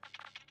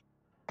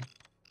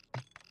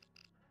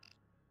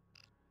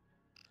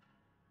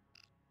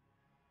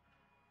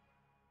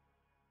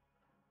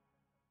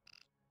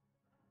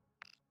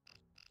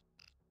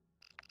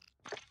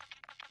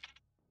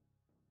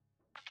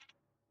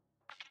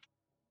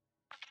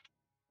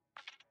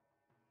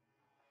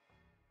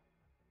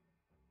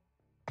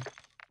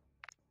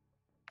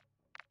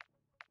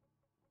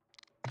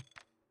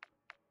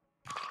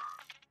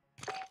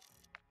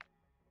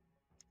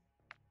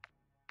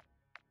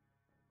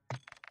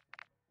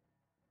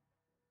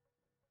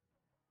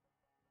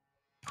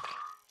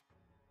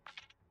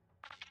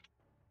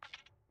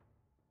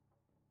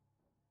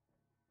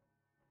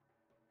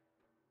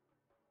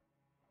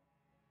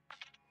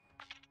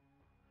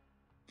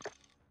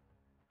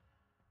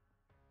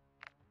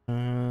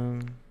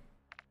 Um.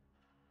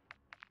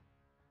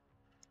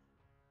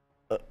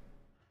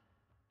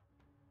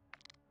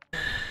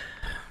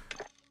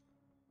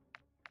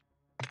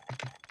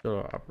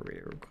 Go to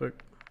operator real quick.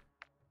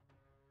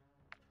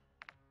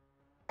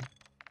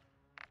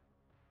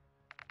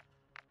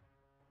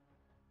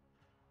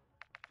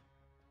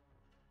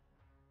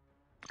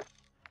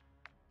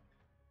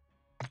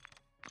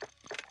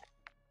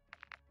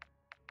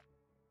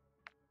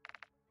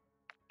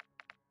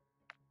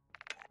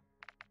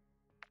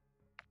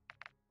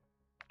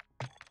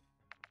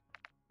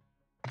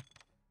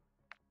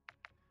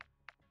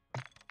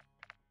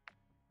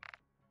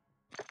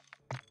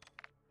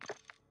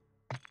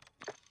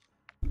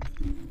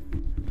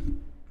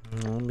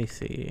 Let me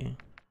see.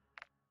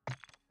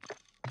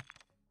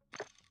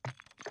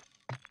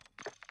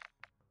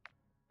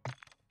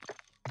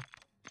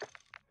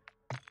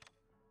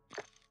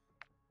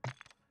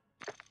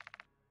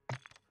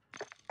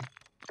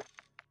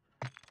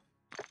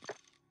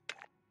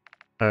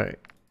 Alright.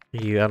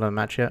 You out of the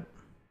match yet?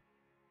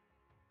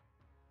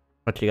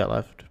 What you got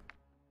left?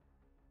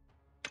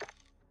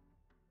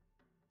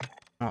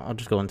 I'll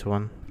just go into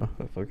one. Oh,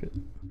 fuck it.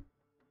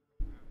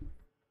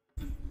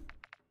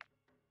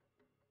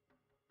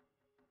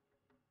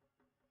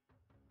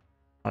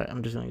 Alright,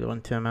 I'm just gonna go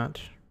into a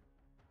match.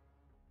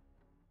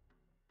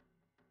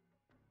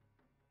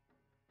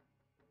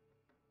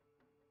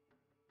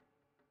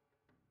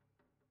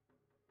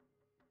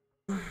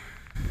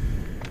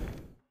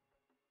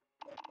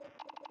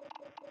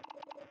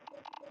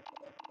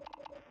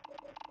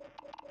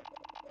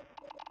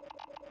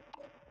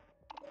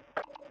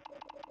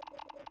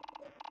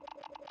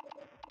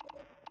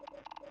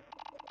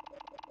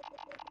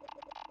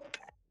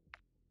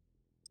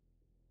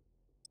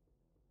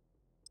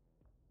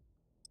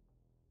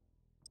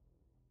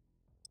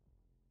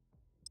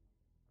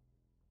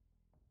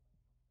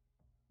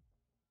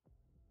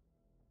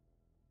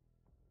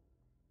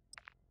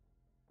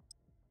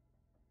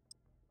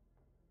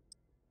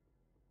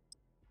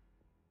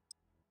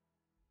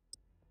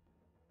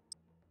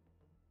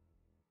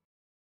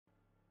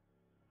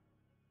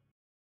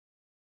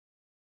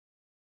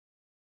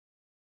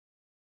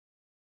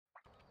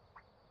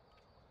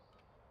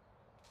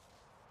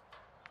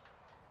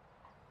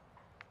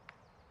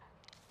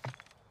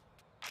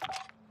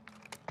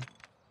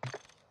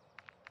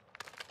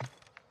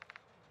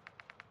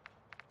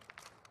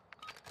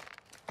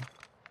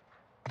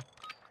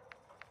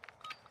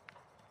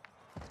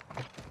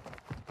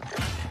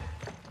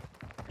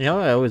 You know,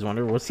 I always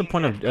wonder, what's the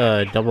point of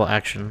double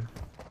action?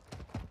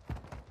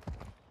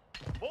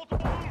 Multiple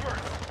movers.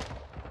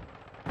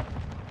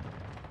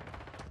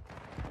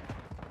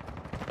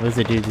 What does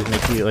it do? Just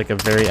make you like a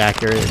very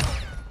accurate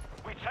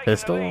We've taken the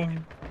pistol?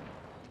 lead.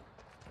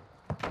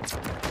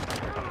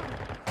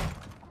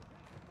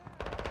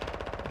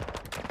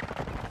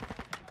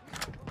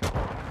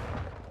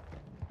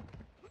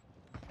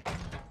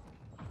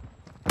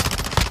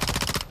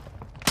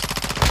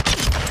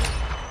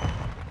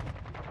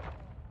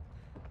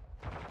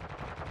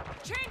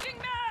 Changing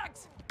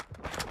mags!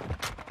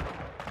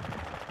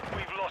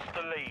 We've lost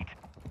the lead.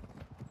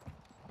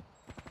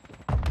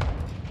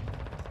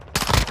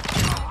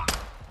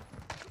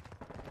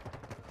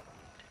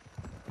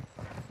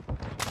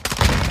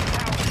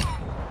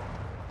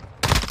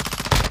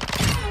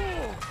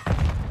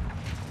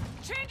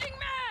 Changing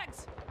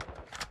mags!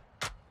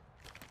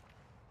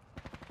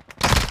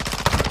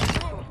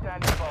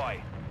 Standing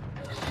by.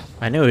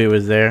 I knew he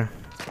was there.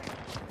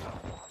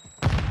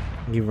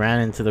 He ran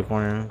into the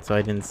corner, so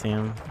I didn't see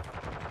him.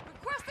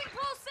 Requesting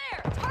close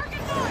air!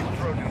 Target marked!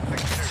 Trojan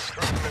 6-2,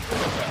 cruise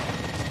member inbound.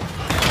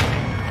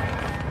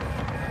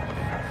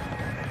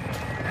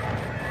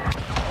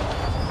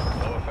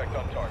 No effect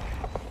on target.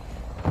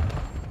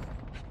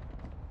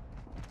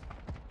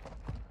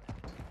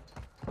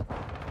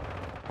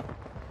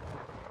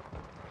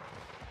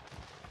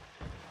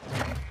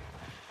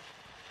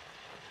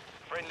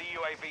 Friendly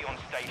UAV on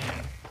station.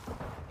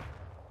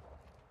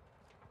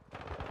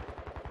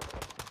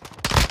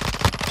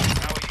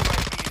 Our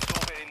UAV is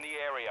orbiting the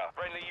area.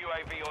 Friendly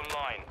UAV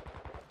online.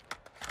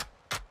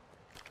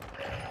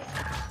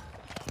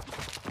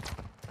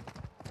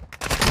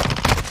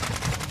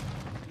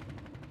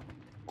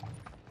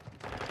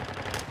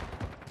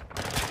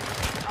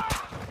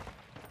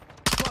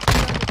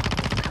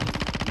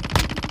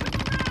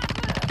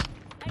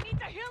 I need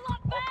to heal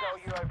up Hostile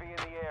fast! UAV in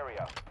the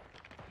area.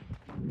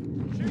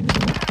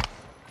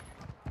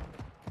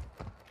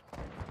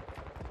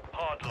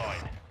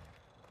 Hardline.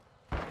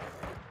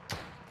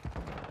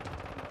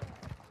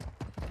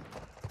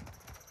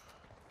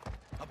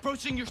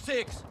 Approaching your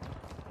 6.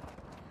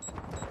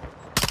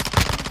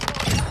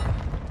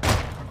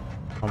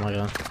 Oh my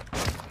god.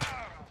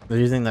 They're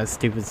using that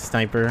stupid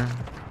sniper.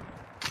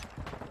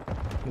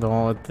 The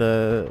one with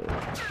the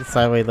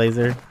sideways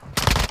laser.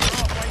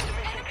 Halfway to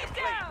mission Enemies complete.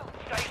 down!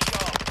 Stay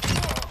sharp.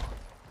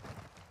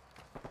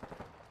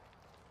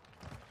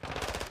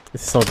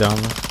 It's so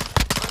dumb. Missile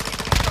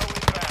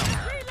inbound.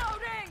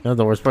 Reloading! You know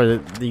the worst part is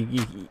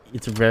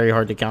it's very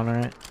hard to counter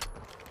it.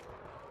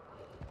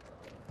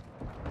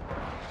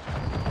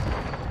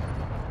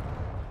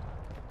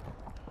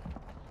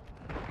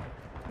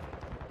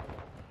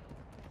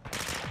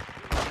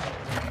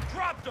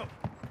 Dropped him.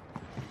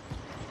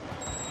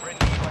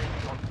 Friendly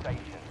UAV on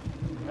station.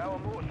 Our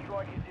mortar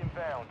strike is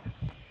inbound.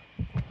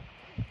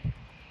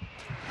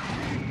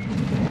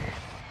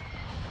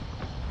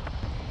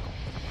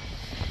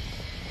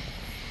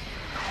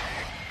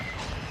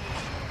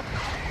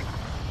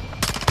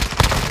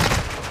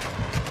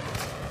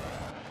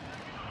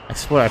 I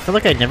swear, I feel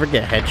like I never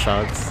get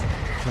headshots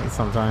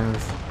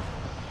sometimes.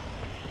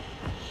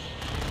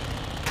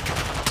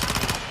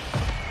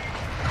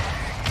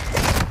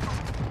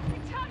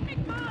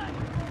 Attacking mud!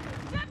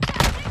 Step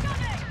back,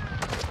 incoming!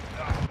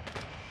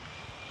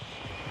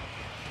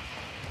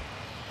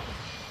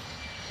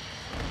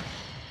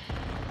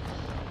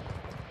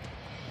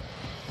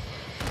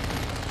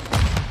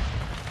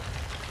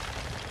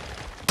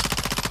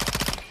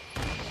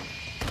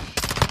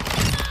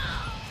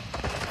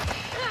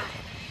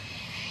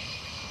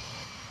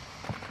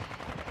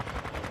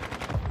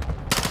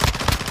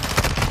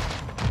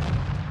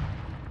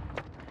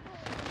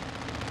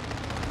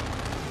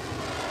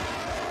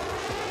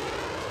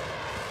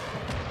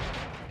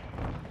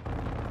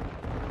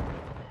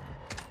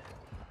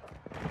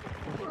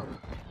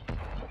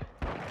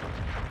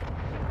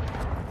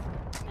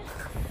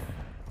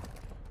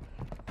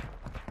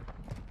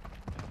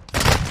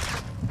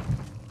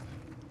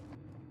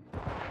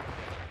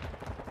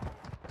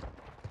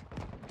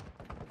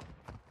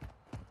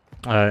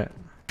 Alright.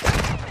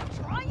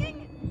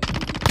 Trying?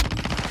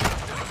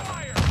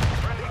 Fire!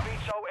 Friendly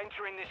VTOL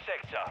entering this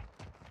sector.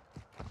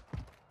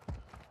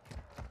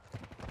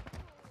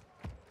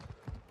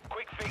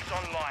 Quick fix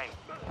online.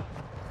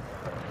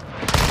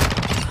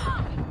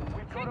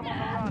 We've got them on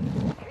the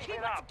run. Keep Keep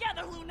it it up.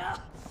 together,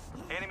 Luna.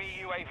 Enemy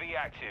UAV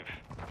active.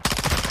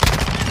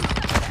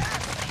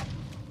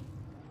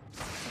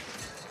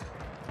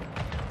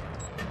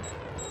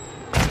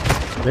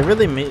 They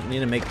really need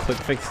to make quick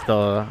fix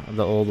the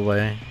old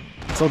way.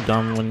 It's so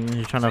dumb when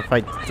you're trying to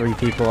fight 3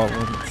 people at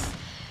once.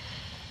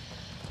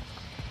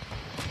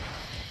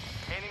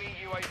 Enemy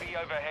UAV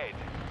overhead.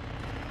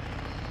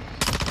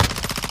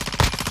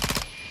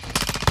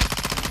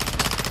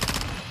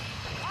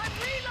 I'm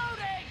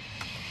reloading.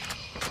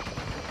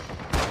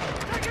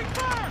 Taking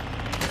fire!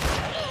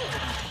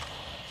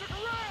 Took a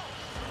round!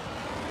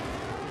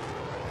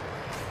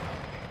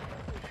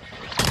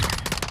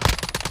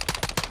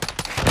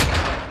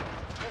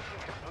 Mission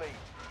complete.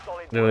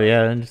 Solid Oh work.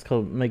 yeah, and just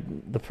go make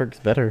the perks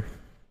better.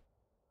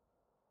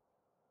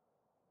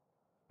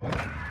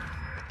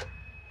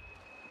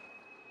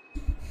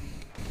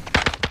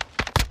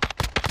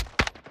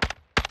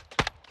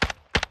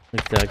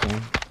 Exactly.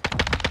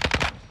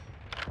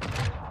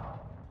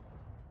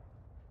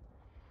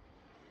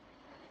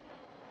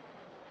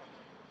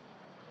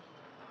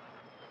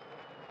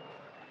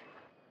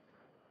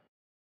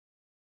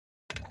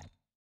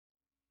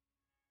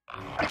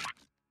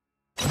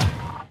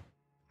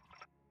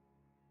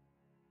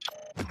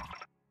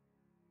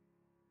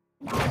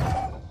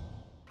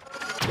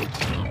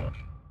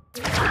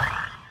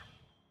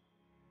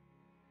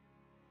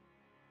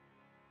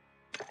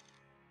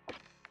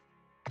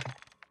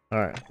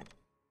 Alright.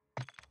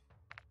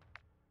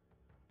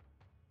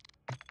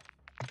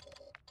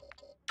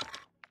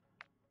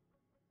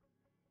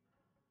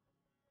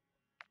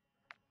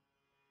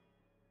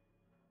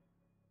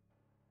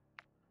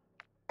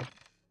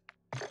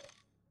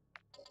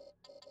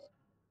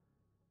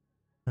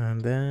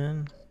 And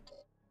then...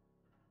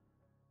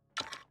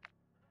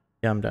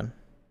 yeah, I'm done.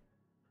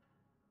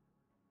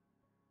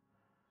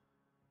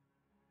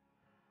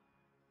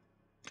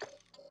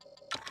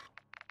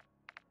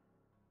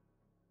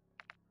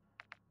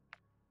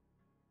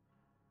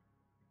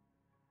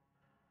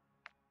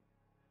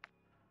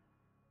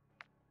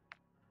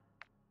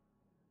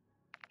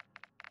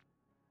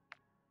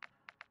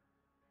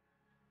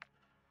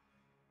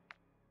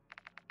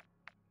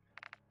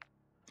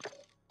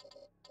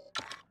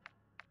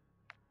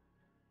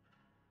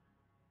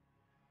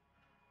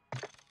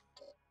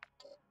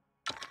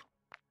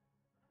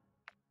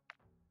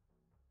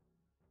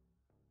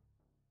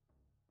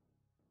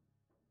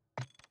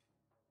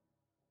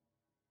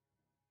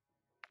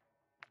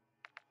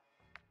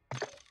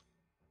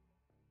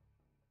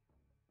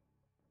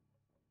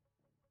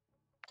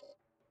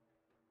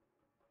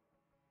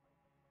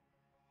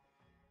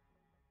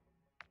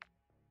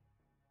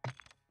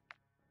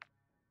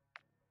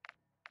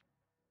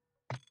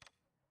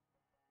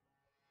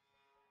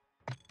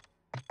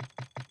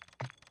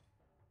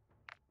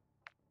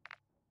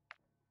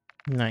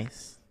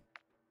 Nice.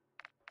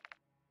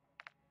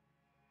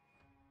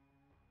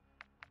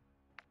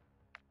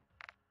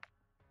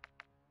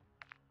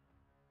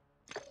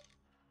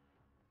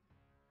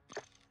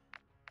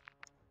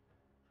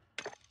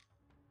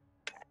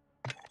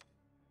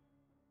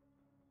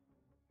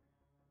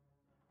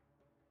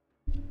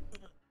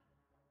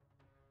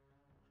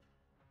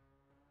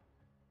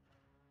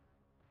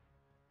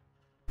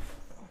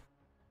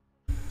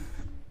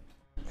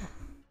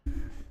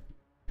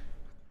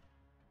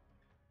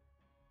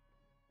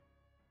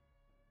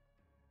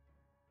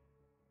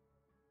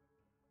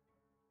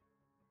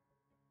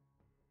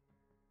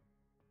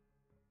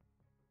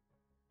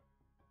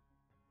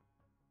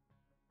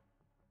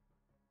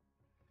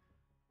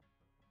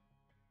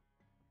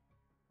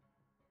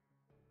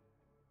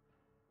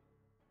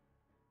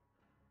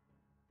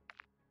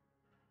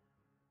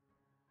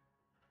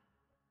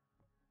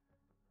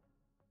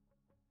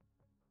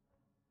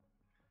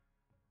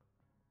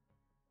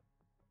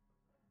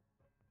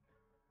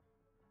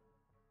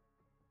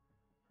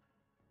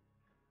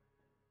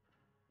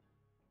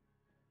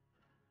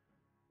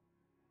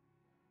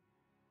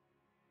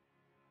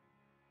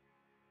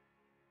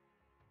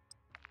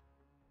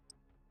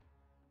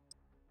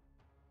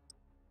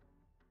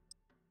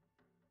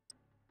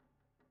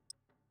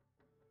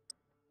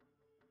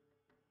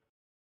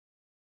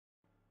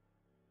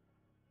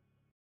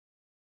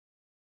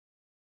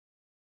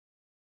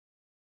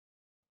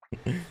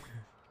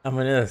 I'm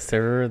in a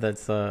server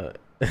that's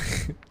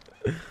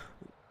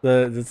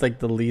it's like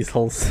the least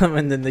wholesome,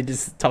 and then they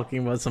just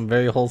talking about some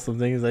very wholesome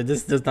things that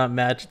just does not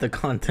match the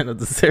content of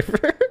the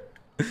server.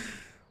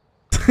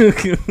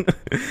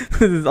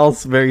 This is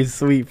also very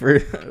sweet for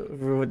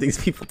what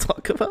these people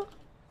talk about.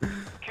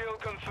 Kill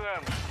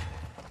confirmed.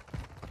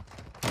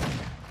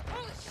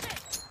 Holy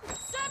shit!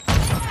 Something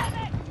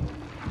happened!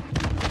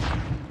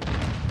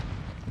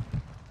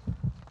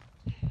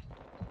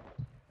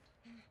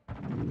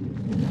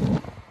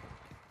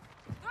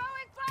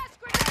 Throwing flash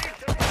grenade!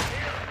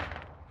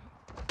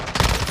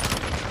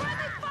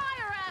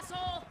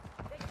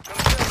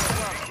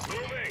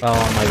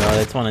 Oh my god,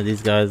 it's one of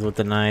these guys with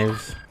the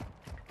knives.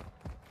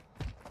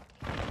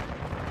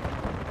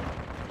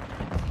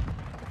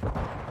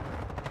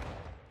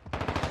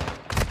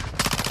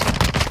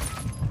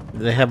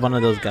 They have one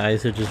of those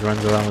guys who just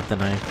runs around with the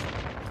knife.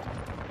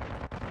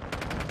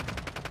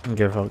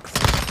 Gearfox.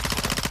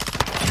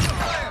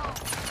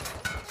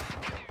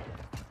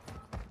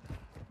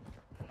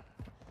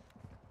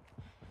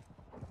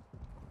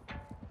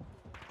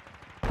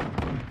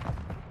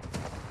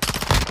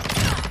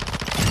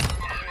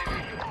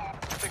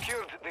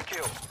 Secured the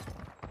kill.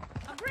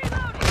 I'm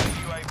reloading.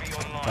 UAV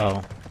online.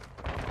 Oh.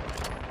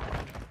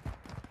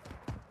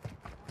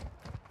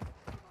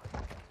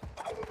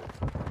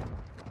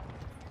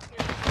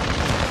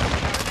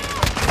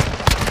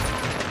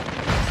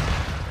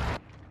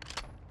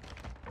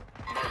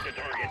 Mark the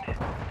target.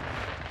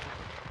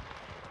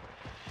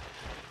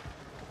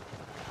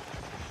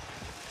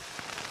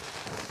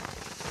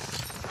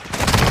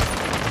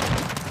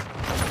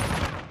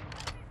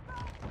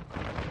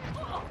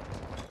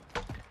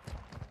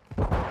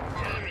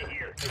 Enemy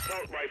here.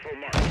 Assault rifle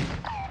marked.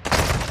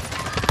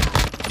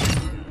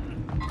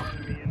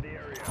 Enemy in the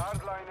area.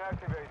 Hardline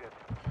activated.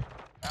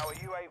 Our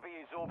UAV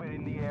is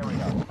orbiting the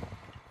area.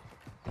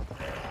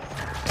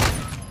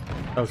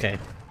 Okay.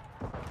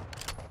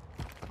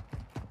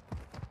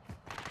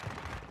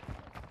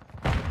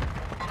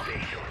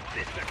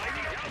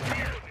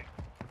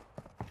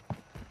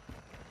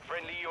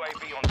 Friendly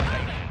UAV on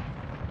station.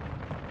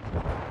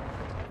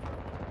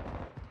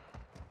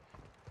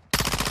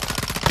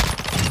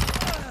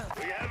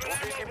 We have an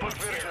ammo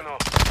positional.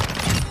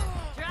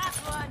 Drop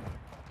one.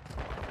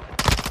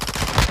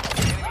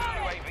 Enemy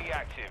UAV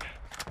active.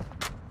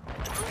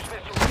 Cruise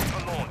missile ready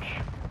for launch.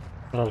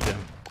 Okay.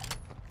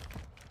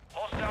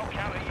 Hostile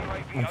counter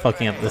UAV. I'm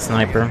fucking up overhead. the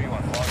sniper.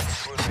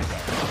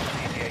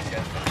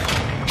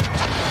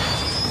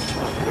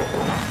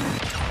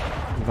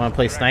 You wanna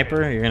play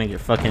sniper? You're gonna get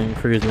fucking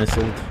cruise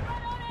missiled.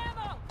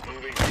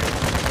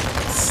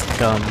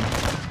 Scum.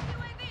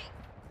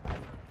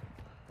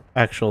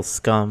 Actual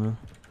scum.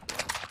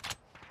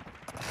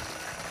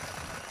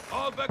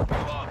 All back to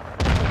up.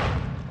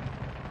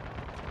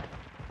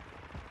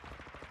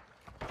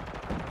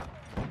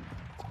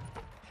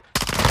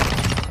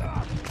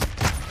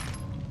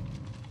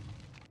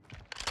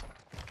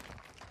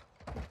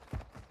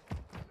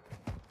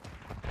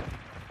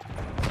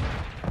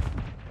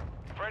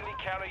 Friendly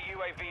counter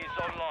UAV is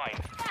online.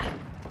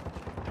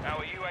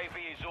 Our UAV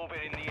is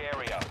orbiting the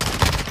area.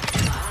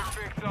 Cruise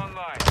fixed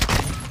online.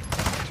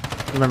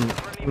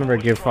 Remember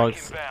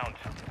Gearfox? Inbound.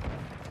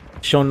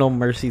 Show no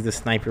mercy to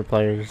sniper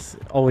players.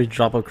 Always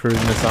drop a cruise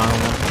missile on them.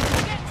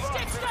 Getting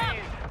stitched up.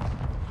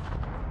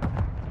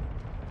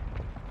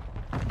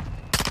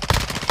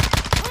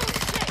 Holy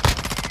shit.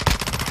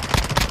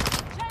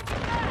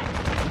 Changing back.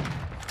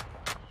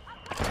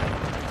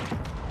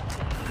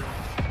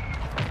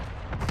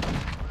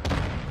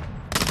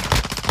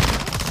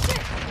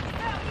 Shit.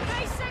 Found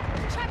basic.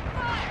 Check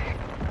fire.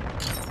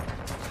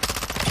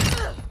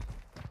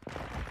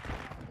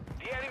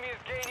 The enemy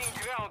is gaining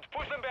ground.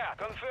 Push them back.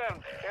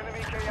 Confirmed.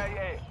 Enemy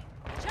KIA.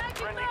 Changing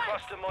Friendly back.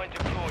 cluster mine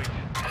deployed.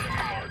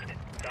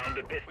 Found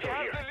the We pistol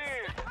have here. the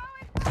lead.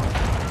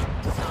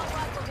 Assault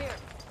rifle here.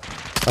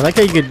 I like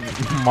how you could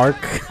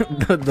mark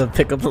the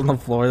pickups on the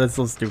floor. That's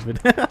so stupid.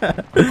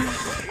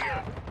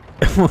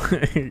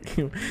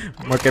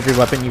 Mark every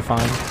weapon you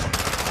find.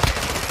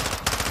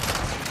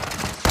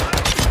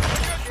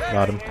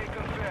 Got him.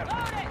 KIA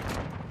confirmed.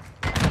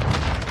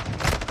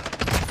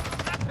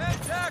 Load it.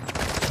 Attack.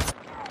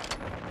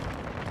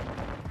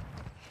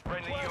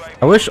 Friendly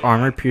UAV. I wish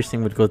armor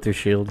piercing would go through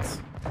shields.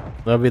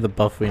 That would be the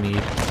buff we need.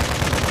 Check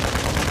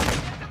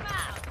 'em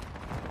out.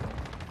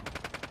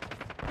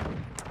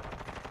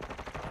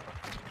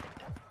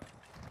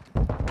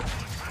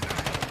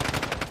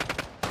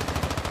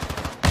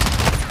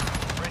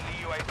 Friendly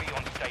UAV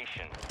on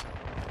station.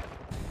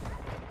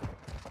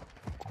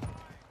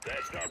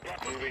 That's not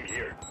moving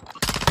here.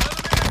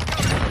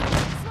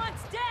 This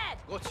one's dead.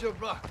 What's your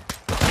back?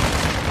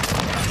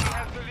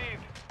 Has the lead.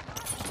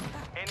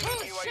 Enemy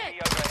Holy UAV shit.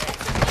 overhead.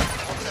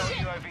 Hostile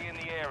UAV in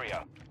the area.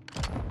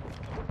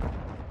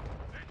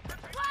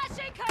 Flash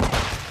incoming. Oh,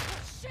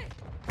 shit.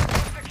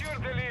 Secure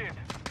the lead.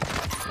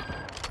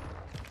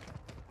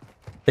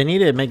 They need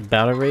to make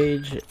Battle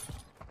Rage,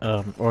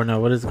 or no,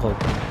 what is it called?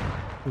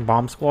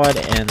 Bomb Squad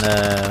and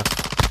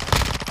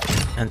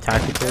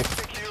Tactical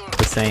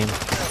the same.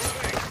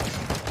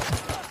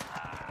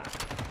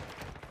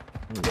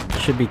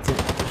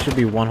 Should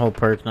be one whole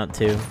perk, not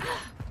two.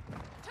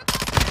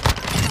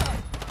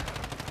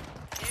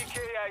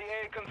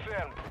 EKIA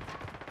confirmed.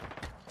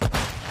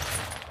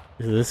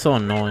 This is so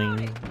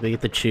annoying. They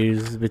get to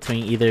choose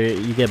between either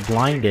you get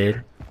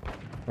blinded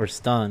or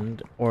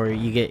stunned, or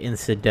you get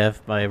instant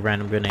death by a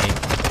random grenade. They're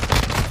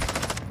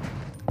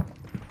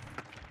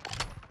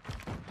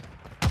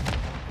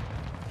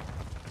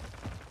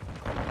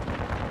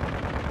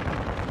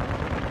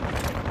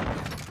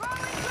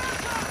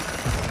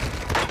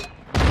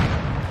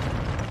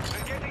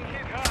getting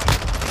hit hard.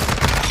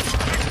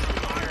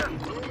 Fire.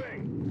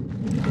 Moving.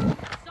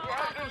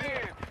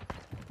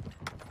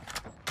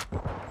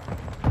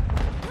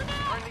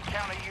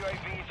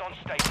 UAV is on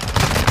station.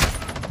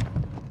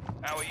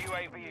 Our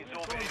UAV is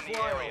orbiting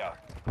the area.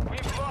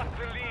 We've lost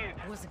the lead.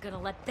 Wasn't gonna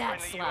let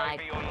that Friendly slide.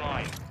 UAV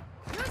online.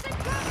 Using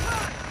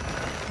Gearfox!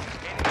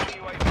 Enemy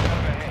UAV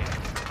overhead.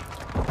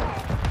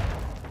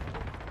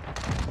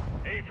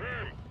 Hey,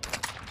 firm.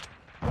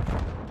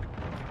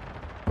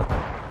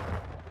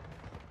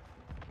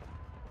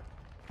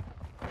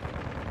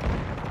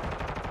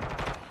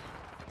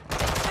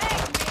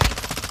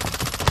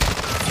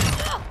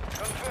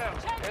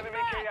 Confirmed.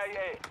 Enemy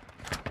KIA.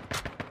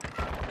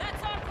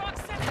 That's our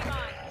proximity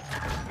mine!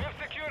 We've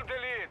secured the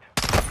lead.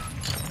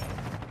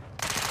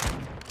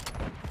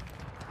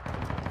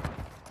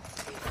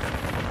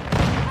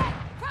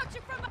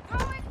 Approaching from the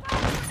throwing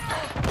fire!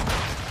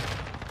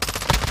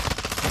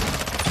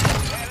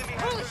 Enemy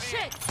has Holy the lead.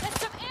 shit! That's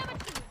some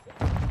amateur!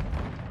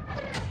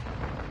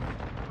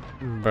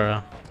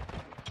 Bruh.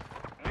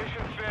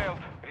 Mission failed.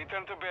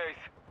 Return to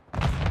base.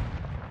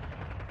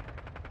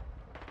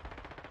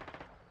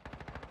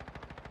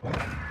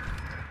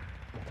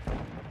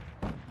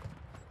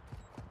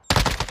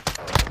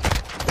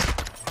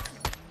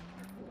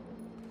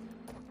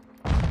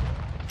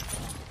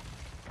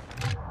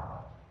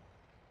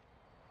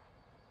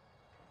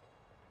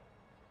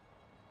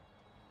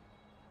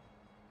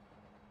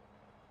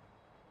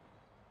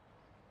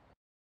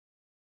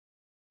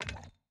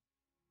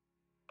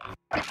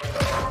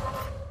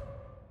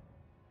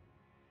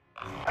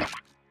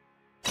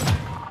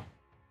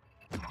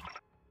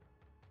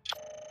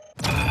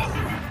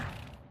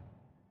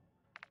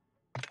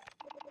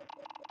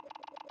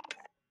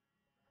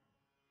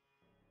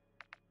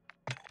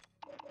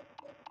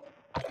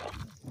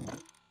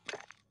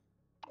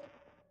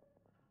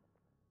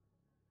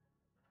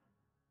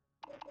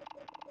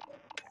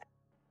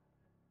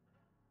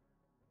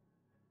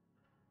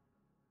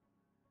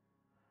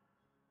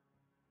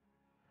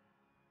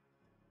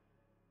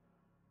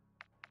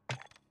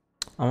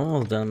 I'm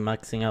almost done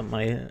maxing out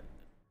my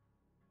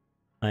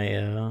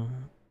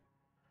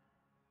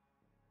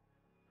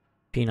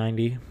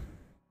P90.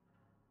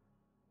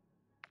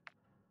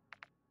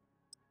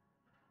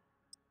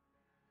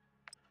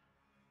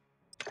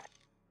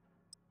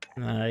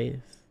 Nice.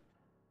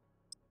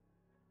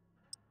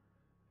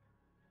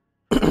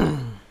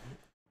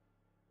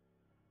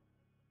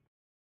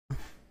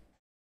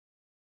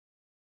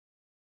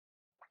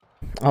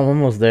 I'm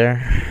almost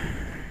there.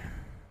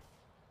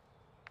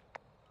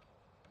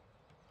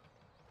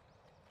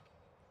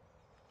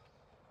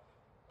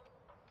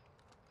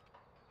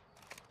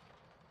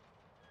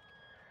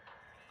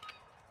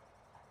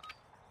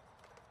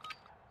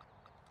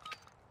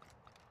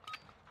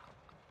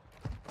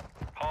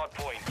 Hard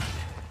point.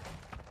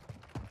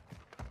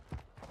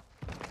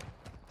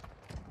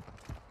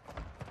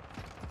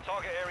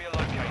 Target area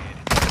located.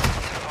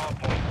 Hard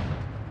point.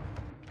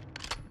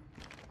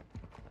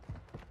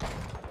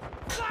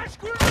 Flash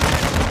grenade!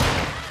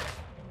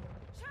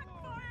 Check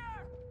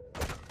fire!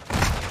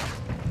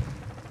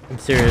 I'm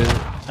serious.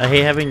 I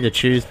hate having to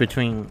choose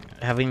between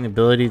having the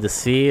ability to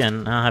see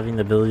and not having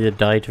the ability to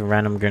die to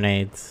random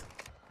grenades.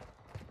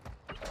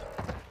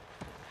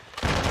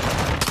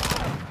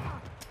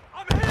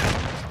 I'm hit!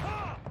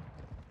 Ah!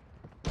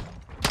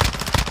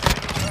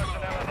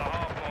 Personnel at the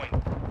hard point.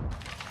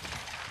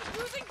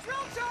 Using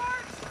drill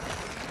charge!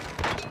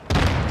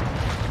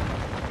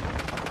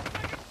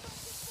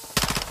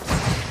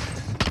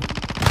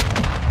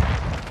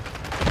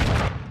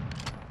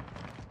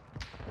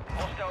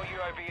 Hostile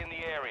UAV in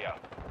the area.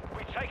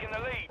 We've taken the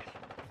lead.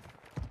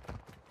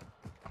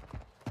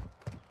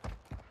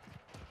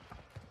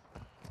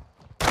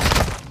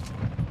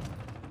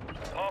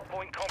 Hard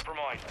point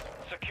compromised.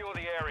 Secure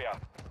the area.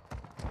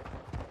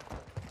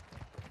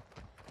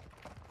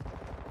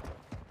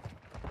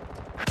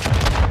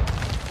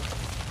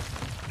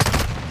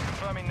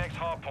 Confirming next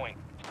hard point.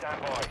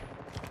 Stand by.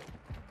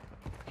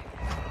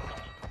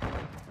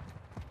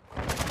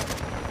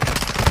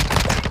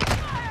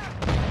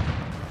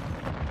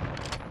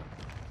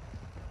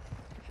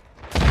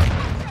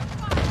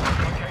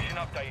 Location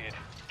updated.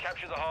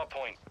 Capture the hard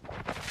point.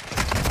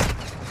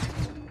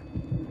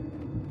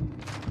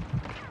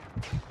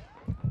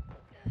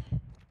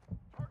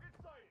 Target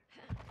sighted!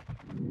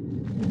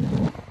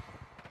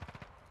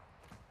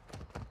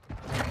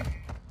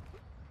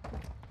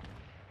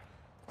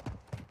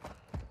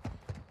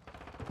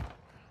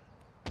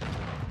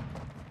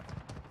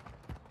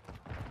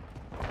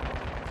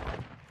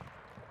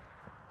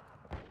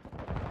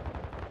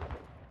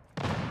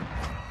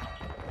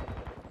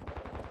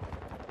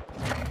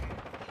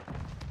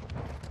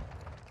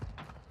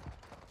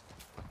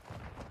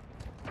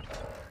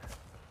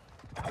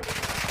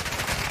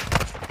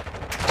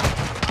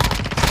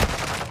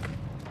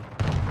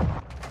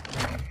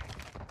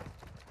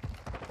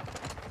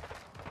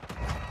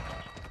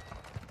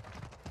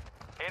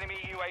 Enemy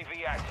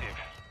UAV active.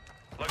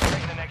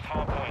 Locating the next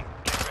hard point.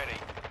 Get ready.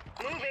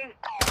 Moving.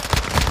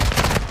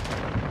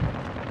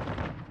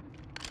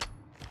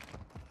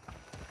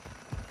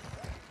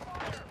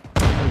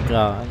 Oh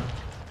god.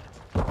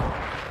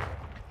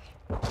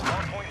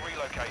 Hard point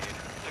relocated.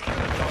 Secure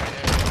the target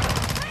area.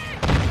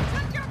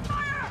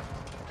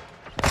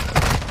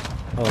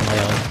 Oh my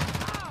god.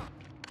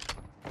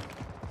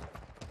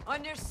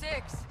 On your 6.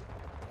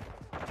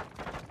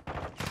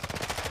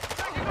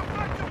 Taking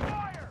effective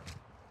fire!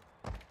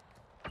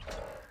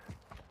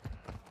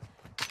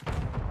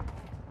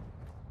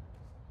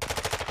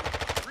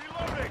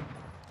 Reloading!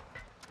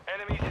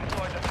 Enemies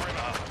inside the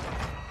perimeter.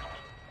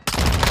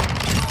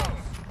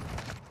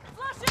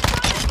 Flashing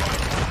fire!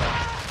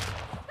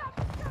 Stop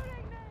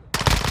shooting me!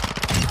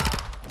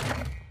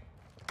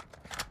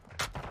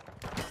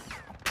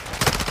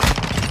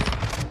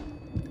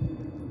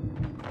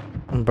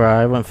 Bruh,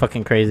 I went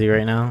fucking crazy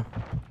right now.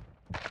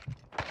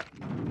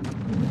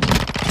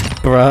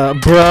 Bruh.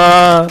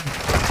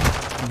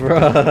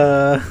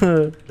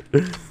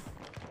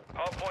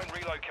 Hardpoint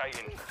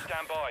relocating.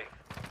 Stand by.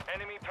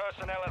 Enemy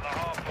personnel at the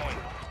hardpoint.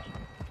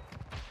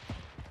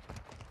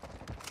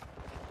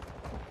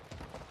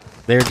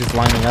 They're just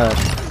lining up.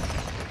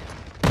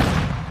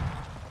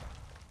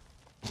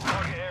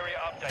 Target area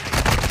updated.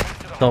 Move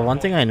to the So one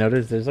hardpoint. thing I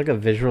noticed, there's like a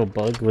visual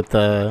bug with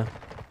the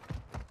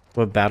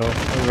battle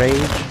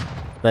rage.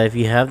 That if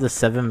you have the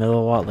 7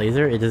 milliwatt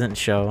laser, it doesn't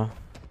show.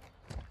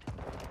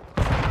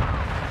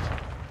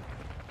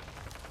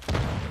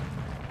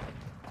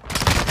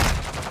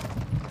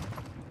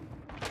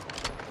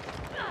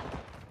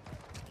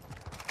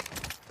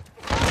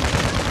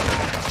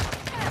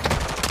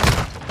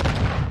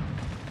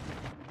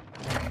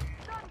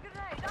 Stun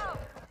grenade out!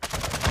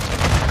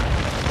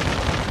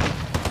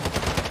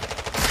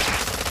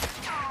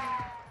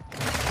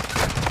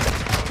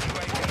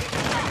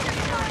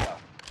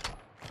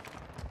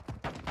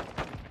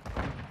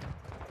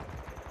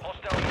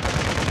 Hostile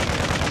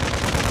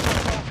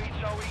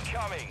VTOL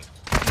incoming.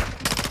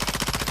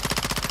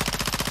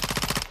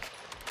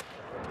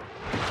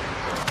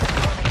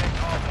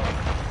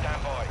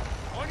 Stand by.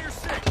 On your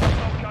 6!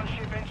 Hostile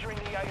gunship entering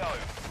the AO.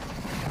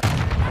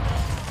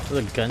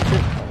 The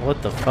gunship? What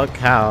the fuck?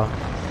 How?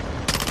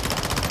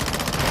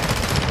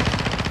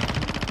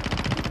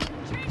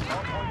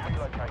 Hardpoint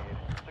relocated.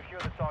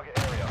 Secure the target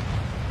area.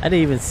 I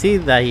didn't even see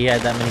that he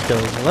had that many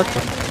kills. What the?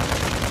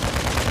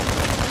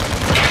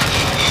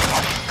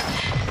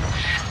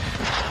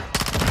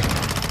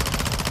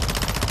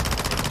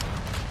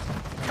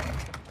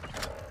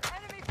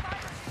 Enemy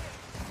fighter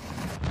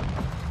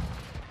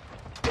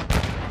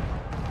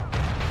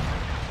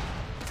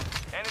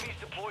Enemies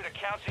deployed a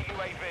counter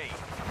UAV.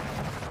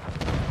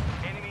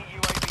 Enemy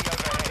UAV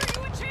overhead. here!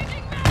 You were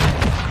changing mag!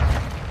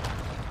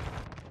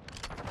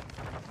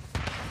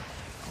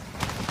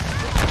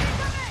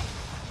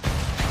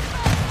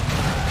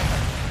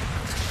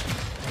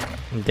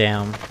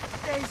 Damn.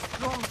 Stay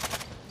strong.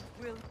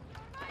 Will.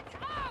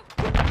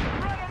 Run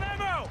on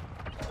ammo!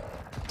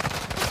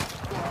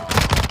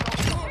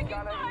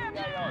 Gun enemy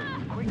AO.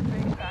 Quick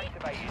fix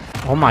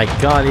activated. Oh my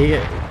god, he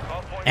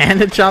Hardpoint and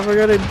the chopper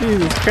gonna do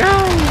this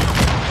crap.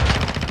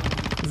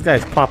 This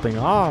guy's popping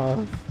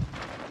off.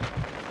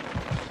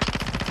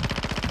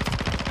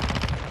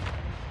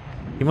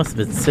 He must have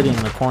been sitting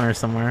in the corner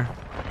somewhere.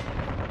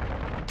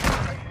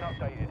 location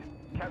updated.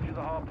 Capture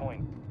the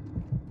hardpoint.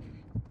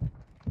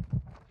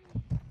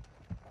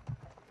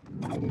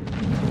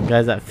 The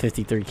guy's at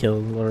 53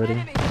 kills already.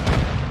 Enemy.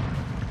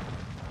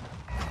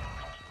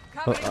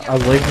 I Covering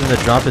was waiting for him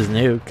to drop his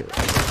nuke.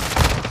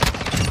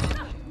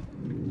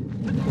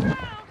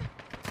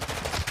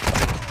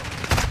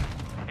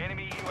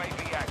 Enemy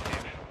UAV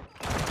active.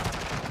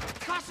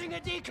 Tossing a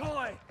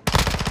decoy!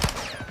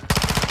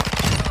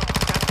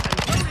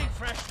 Loading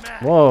fresh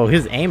mag! Whoa,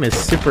 his aim is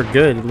super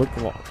good. Look,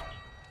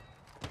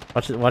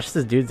 watch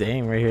this dude's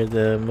aim right here.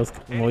 The most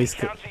Enemy moist.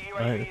 counter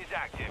UAV is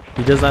active.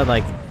 He does that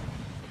like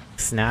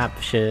snap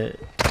shit.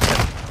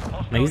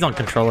 Hostile he's on UAV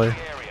controller. in the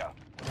area.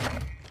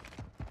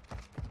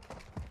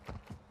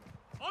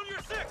 On your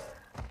 6!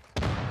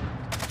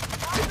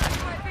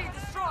 UAV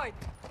destroyed.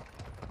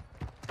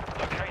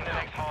 Locating the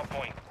next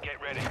hardpoint.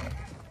 Get ready.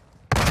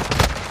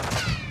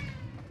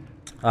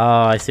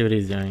 Oh, I see what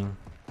he's doing.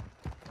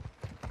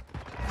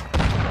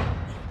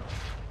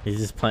 He's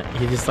just playing.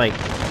 He just like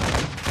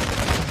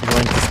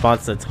going to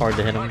spots that's hard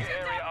to hit him. Target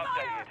area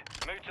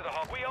updated. Move to the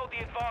hard. We hold the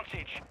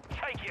advantage.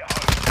 Take it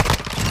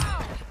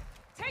home.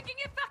 Taking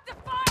effective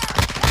fire.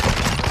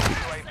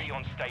 UAV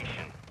on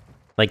station.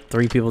 Like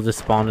 3 people just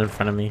spawned in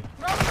front of me.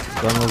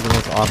 One was the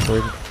most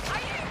awkward.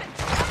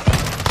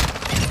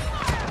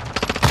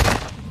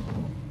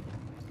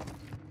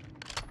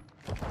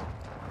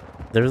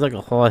 There was like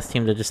a whole ass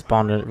team that just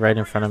spawned right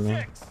in front of me.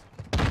 6!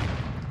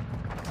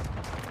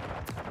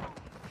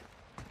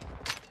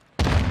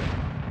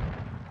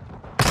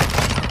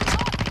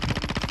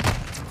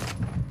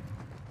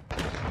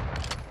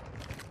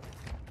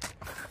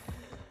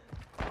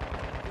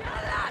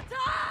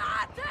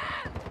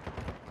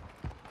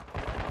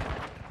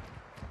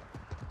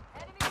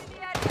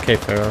 Okay,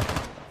 Pharaoh.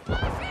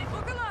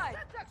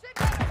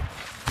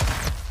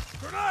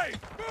 Grenade!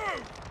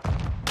 Move!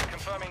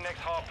 Confirming next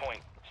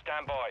hardpoint.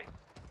 Stand by.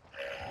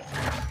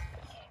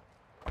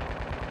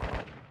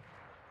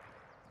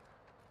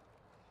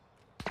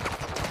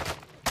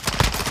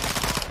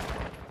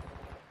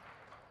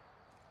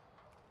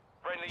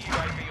 Friendly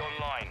UAV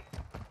online.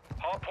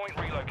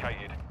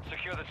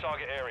 secure the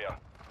target area.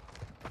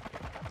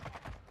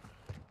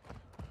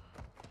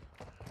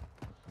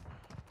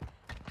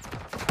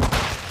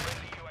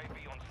 Friendly UAV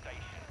on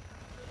station.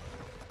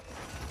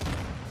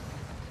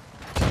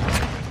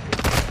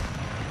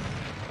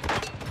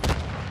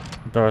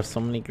 There are so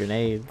many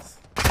grenades.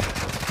 Took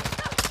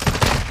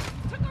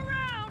a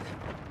round.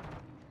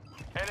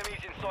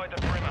 Enemies inside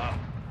the perimeter.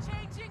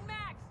 Changing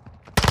max.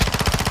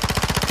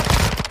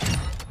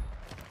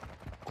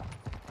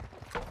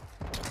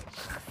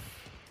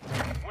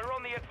 We're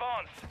on the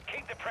advance.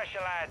 Keep the pressure,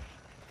 lads.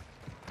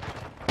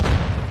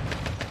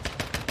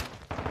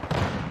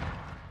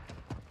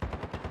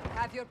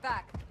 Have your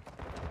back.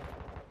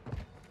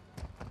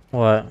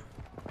 What?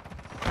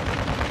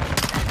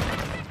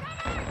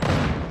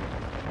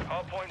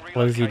 Hardpoint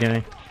What is he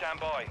relocated. doing? Stand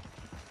by.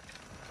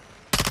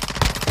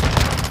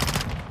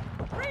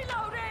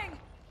 Reloading.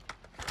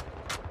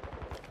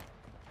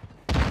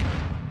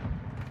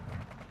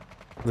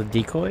 The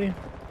decoy?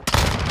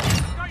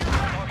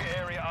 Target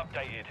area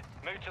updated.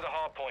 Move to the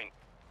hardpoint.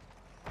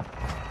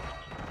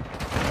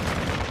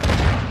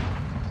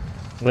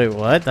 Wait,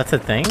 what? That's a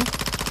thing?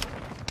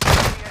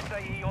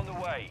 SAE on the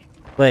way.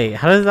 Wait,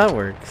 how does that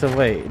work? So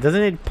wait,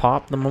 doesn't it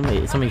pop the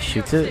moment somebody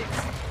shoots it?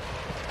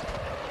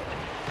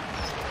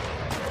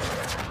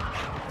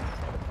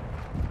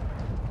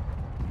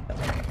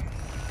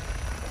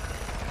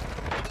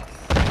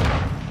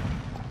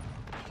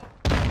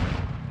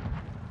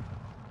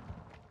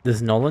 This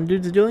Nolan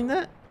dude's doing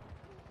that?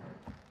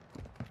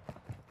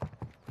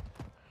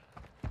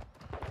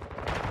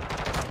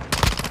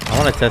 I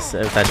want to test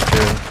if that's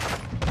true.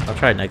 I'll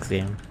try it next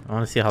game. I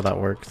want to see how that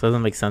works. It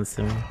doesn't make sense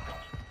to me.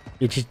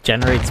 It just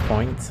generates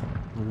points.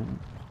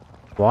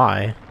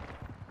 Why?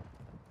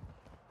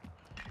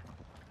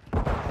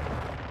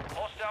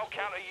 Hostile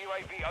counter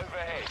UAV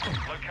overhead.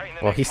 Locating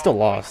the Well, next he still hardpoint.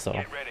 lost, so.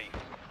 Get ready.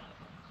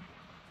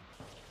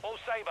 All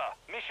Saber,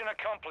 mission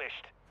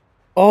accomplished.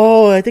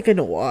 Oh, I think I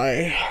know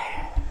why.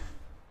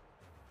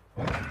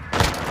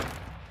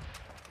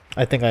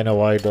 I think I know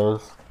why it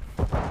does.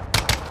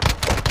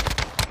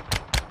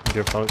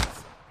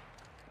 Gearfox.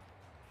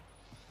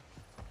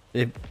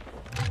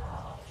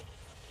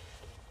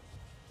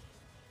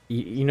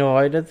 You know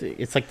why it does?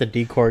 It's like the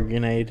decoy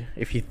grenade.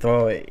 If you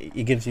throw it,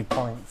 it gives you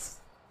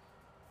points.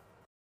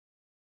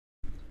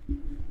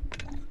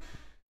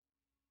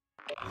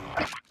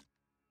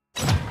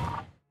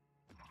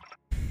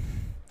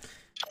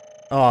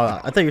 Oh,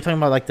 I thought you were talking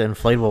about like the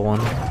inflatable one.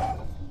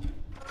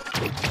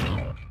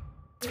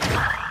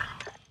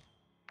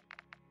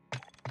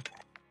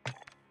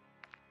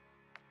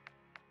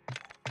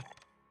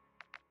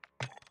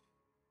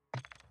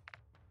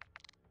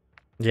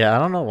 Yeah, I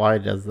don't know why it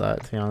does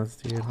that, to be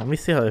honest with you. Let me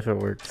see how if it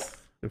works.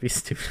 It'd be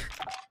stupid.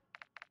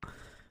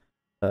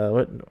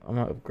 What? I'm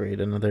gonna upgrade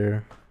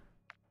another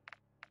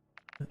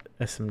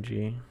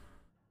SMG.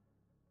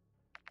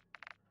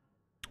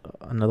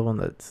 Another one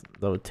that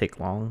would take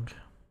long.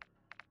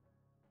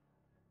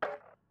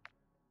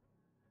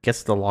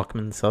 Guess the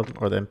Lockman sub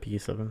or the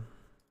MP7.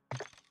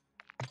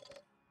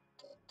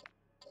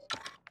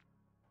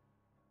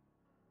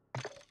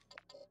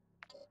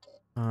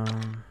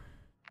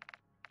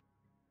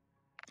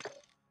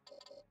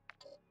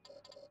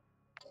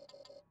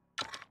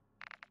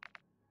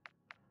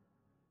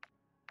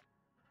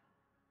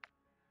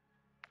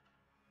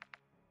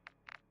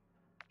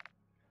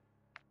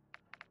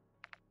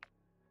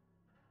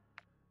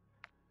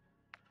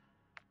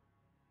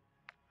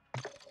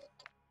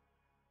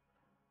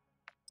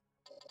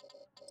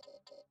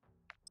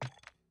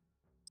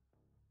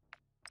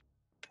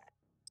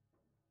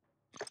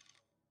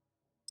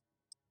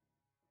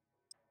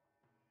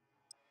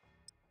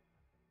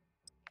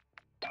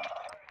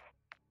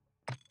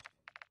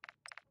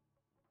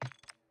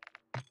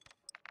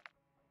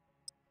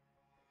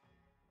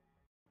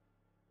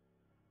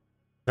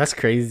 That's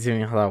crazy to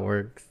me how that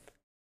works.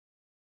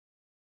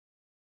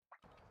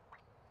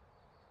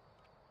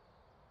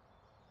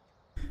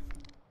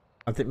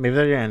 I think maybe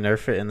they're gonna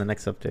nerf it in the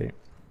next update.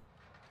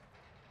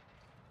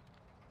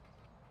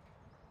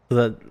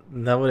 So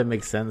that wouldn't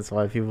make sense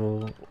why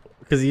people,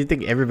 because you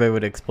think everybody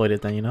would exploit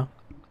it then, you know?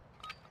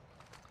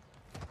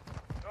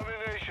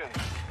 Domination.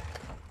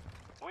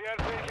 We are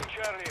taking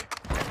Charlie.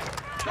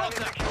 Charlie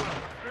secure.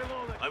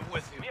 I'm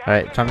with you.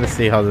 Alright, time to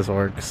see how this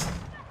works.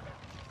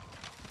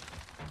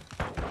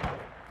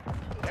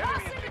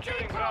 Enemy is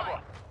securing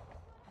Bravo.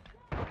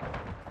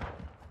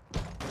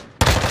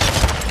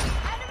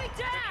 Enemy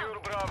down. Secure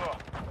Bravo.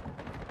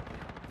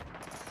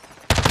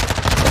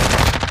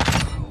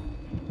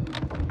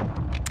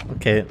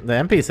 Okay, the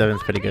MP7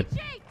 is pretty good.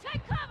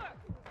 Take cover.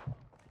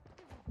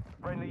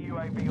 Friendly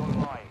UAV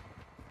online.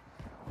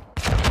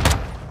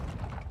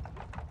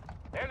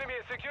 Enemy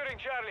is securing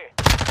Charlie.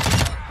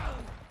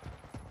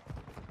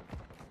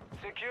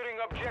 Securing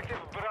objective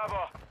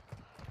Bravo.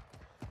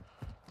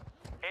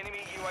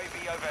 Enemy UAV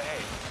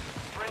overhead.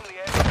 Friendly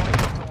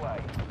airstrike on the way.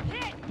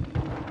 Hit.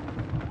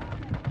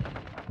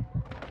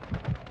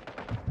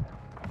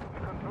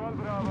 Control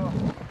Bravo.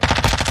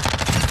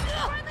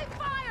 Friendly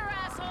fire,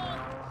 asshole.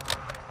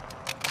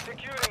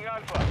 Securing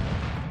Alpha.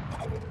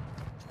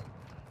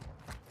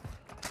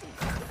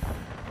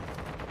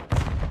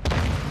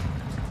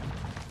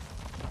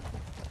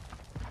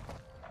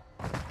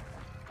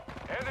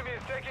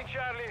 is taking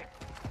Charlie.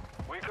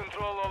 We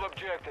control all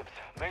objectives.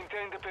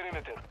 Maintain the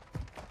perimeter.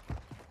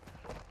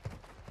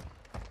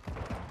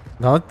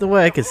 The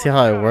way I can see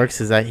how it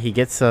works is that he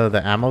gets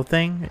the ammo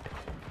thing,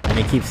 and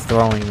he keeps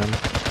throwing them.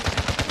 Missile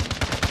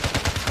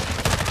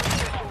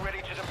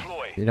ready to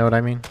deploy. You know what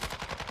I mean?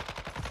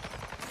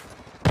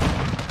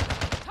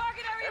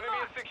 Target area Enemy is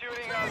marked.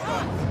 securing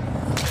Alpha.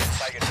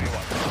 Tiger 3-1.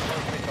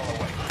 Missile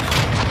away.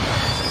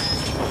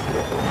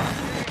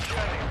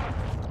 Charlie.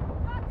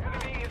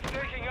 Enemy is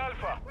taking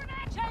Alpha.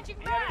 Changing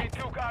The enemy back.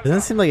 took Alpha.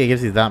 Doesn't seem like it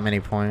gives you that many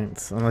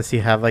points unless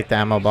you have like the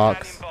ammo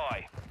box. Standing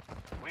by.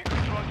 We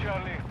control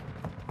Charlie.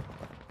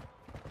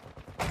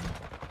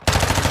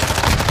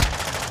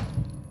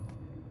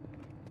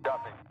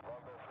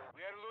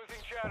 We are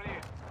losing Charlie.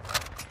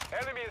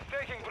 Enemy is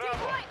taking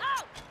Bravo. Right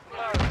out.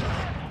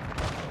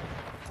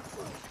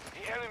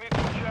 The enemy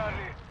took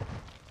Charlie.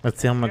 Let's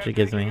see how much We it are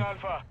gives taking me.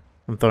 Alpha.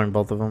 I'm throwing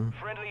both of them.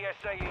 Friendly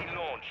SAE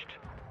launched.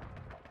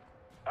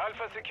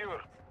 Alpha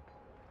secure.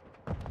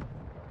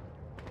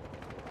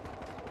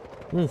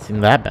 Doesn't seem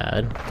that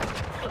bad.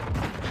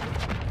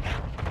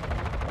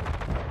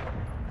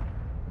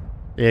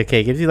 Yeah,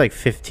 okay, it gives you like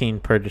 15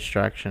 per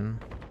distraction.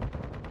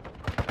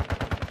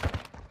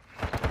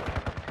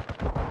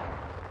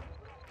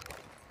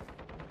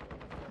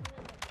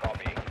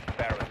 Copy.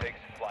 Barrow 6,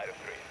 flight of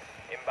 3.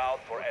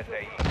 Inbound for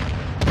SAE.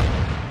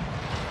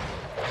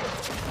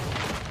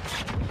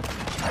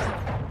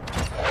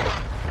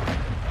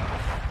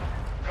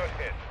 Good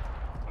hit.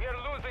 We are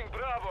losing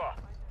Bravo.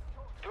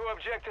 2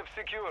 objectives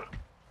secure.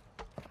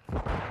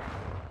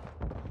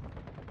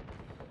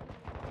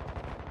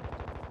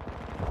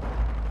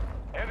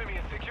 Enemy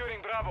is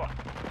securing Bravo.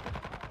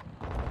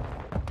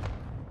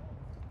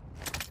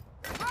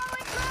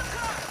 Throwing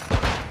bunker.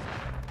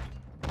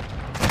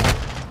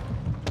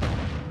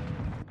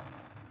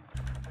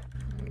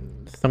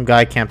 Some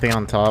guy camping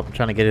on top,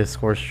 trying to get his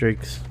score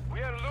streaks. We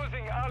are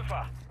losing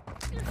Alpha.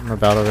 I'm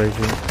about to raise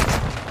you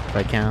if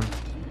I can.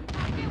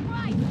 Get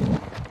right.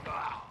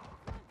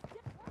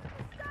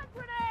 Stun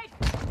grenade.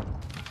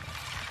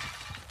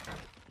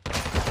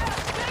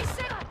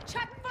 Basic.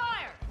 Check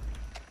fire.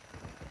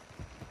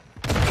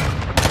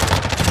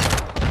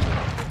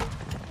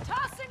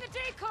 Tossing a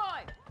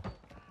decoy.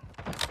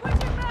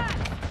 Switching back.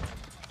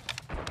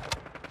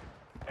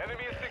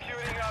 Enemy is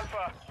securing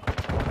Alpha.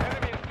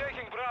 Enemy is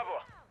taking Bravo.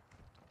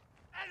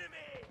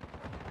 Enemy!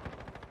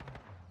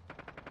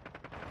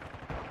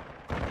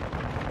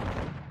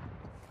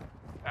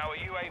 Our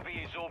UAV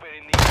is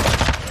orbiting the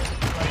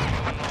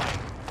online.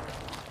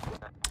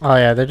 Oh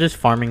yeah, they're just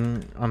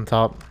farming on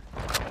top.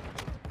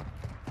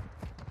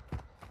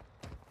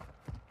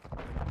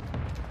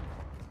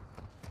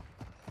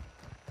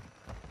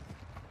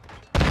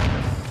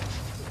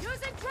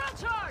 Using drill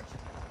charge.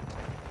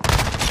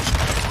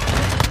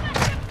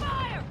 Effective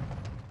fire.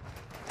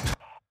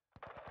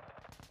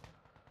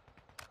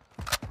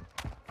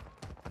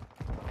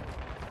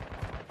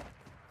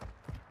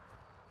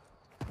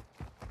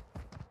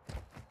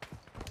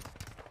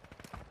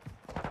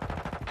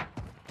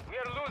 We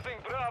are losing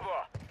Bravo.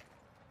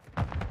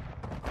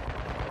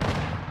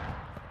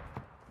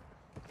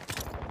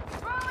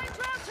 Throwing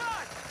drill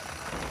charge.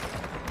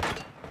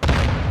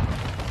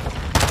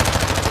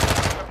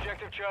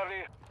 Objective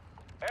Charlie.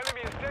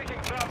 Enemy is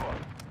taking Bravo.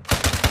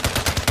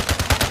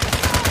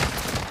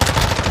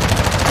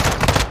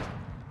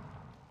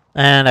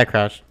 And I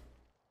crashed.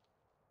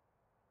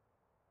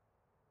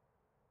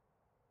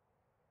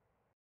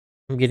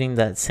 I'm getting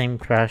that same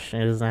crash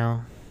it is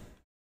now.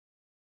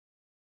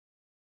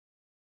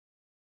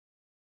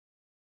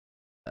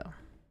 Oh.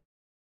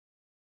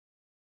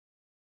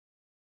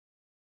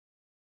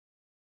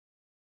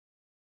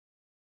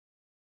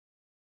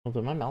 Oh,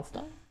 did my mouse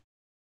die?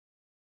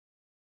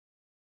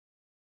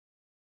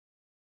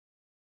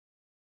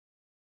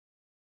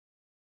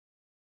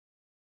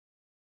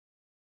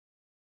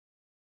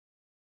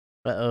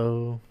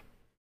 Uh-oh.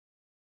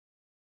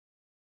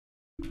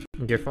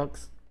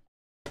 Gearfox?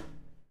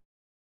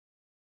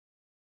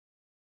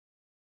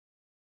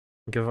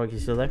 Gearfox, you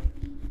still there?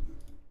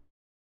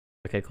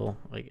 Okay, cool.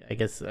 Like, I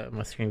guess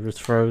my screen just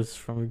froze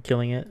from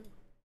killing it.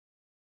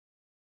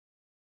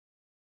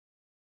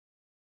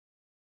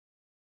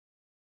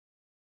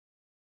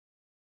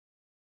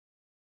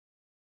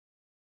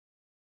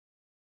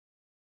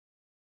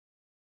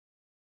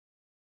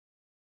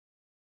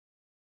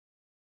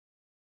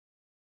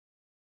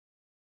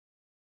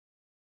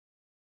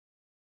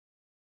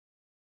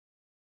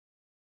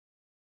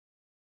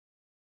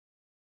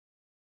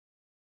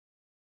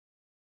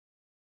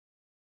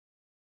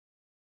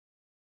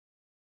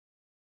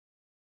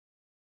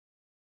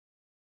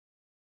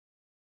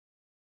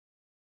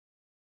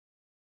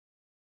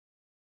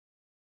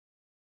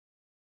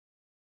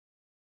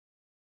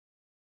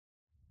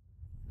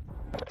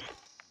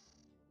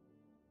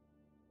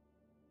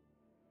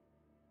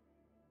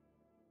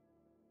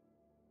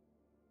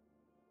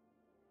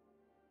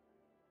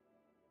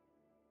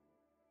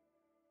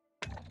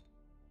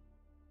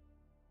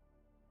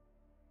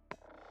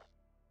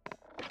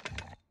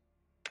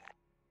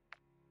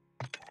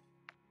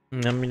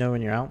 Let me know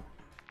when you're out.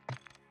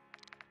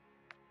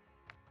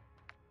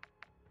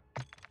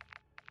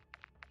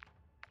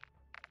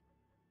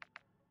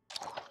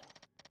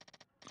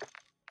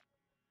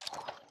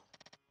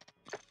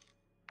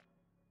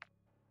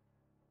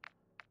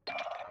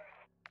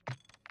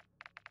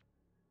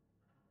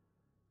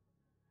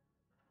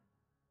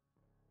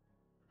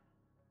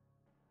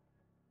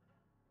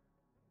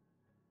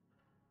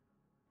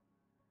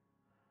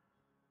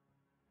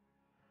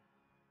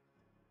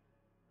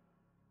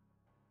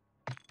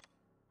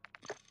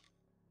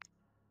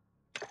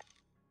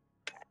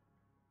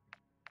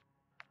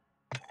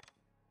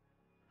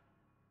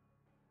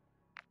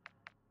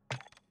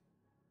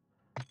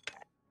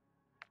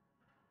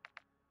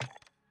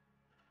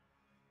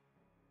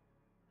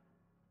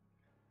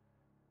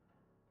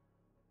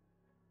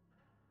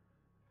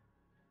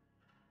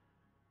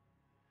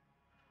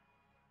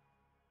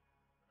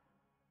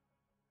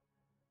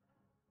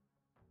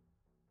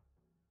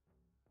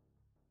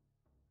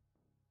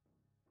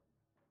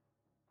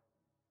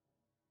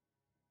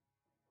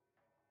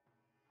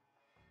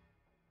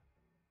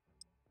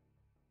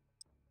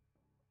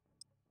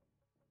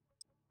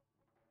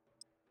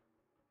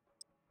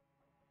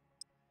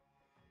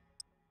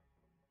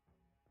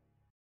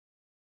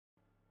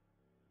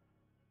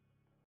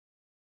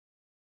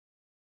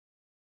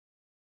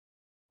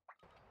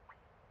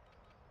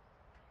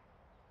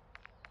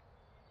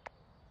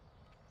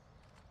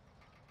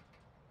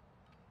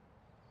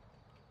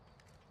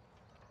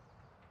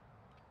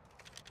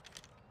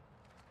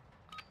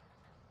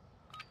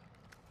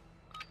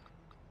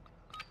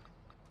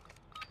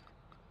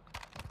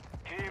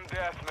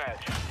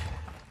 deathmatch.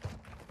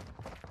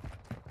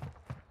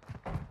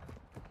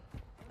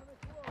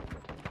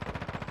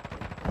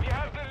 We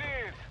have the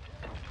lead.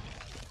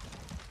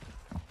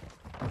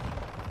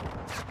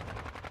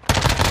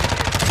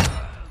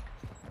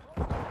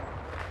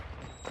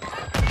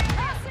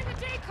 Passing the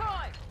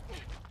decoy!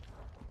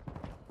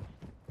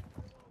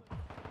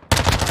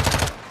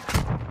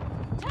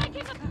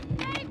 Taking the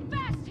very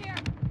best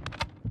here!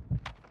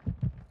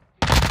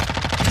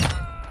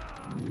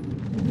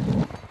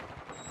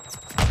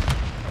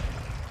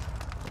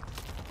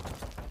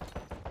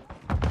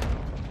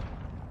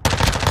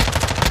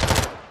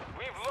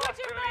 We've lost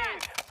the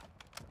lead.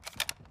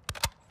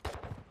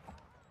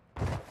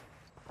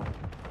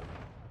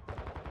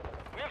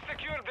 We've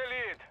secured the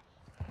lead.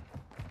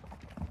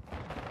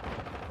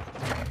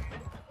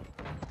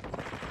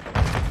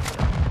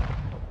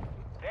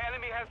 The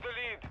enemy has the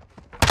lead.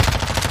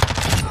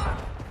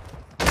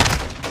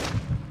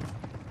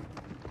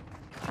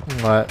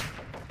 What?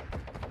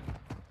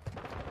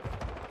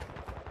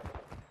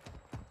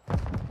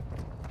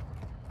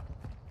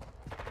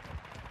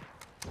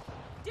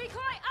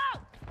 Decoy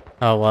out!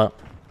 Oh, what?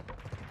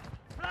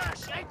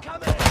 Flash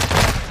incoming!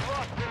 We've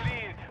lost the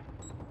lead.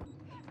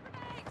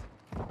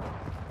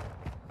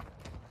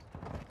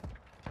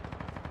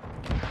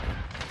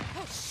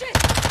 Oh shit!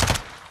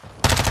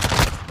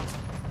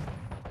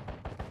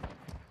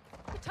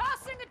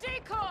 Tossing the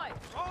decoy!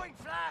 Throwing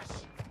flash!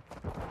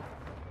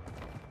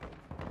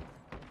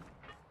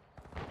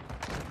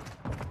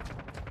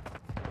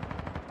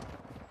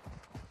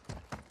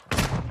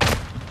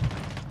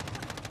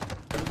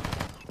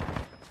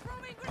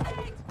 Throwing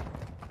grenade!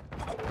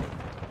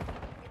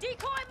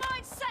 Decoy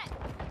mine set!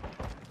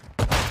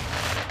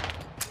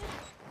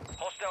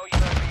 Hostile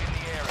UAV in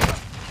the area.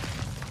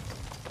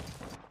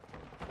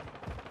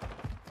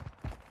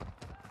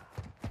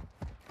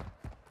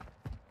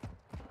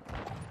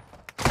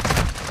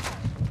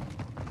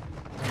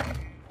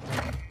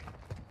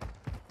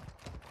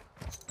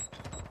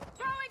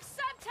 Throwing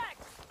Semtex!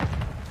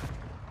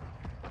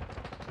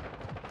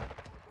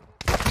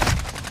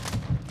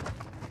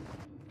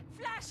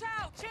 Flash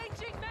out!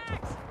 Changing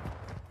max!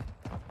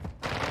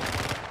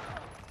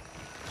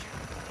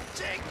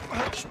 Take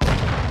much!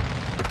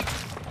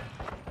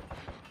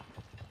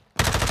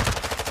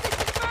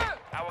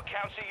 Our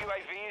counter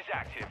UAV is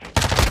active.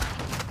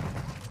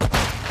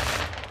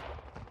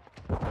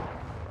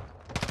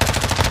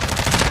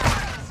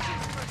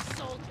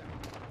 Soldier!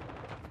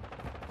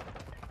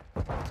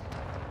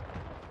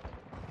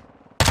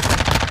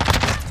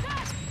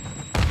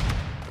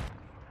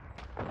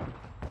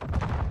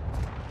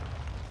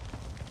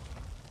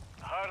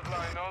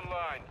 Hardline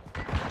online.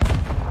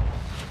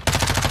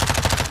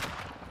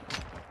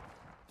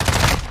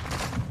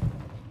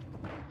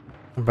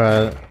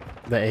 But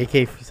the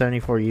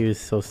AK-74U is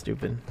so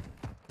stupid.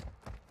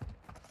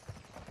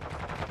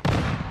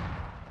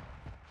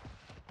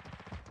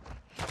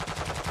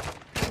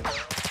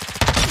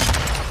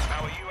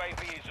 Our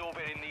UAV is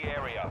orbiting the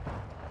area.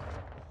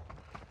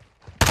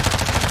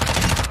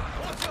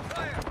 What's the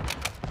fire?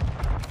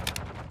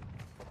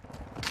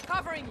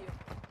 Covering you!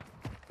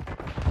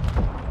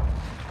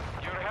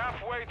 You're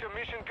halfway to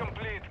mission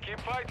complete. Keep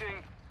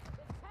fighting.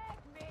 Tag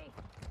me!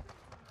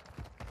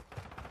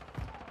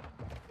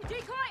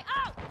 Decoy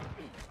out!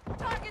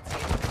 Targets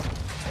here!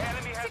 The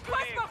enemy has the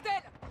lead.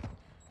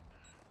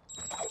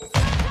 Sequestro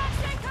Semtex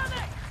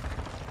incoming!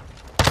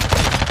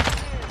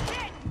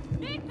 Hit!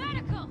 Need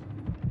medical!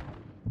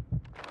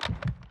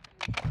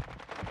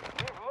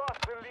 We've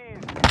lost the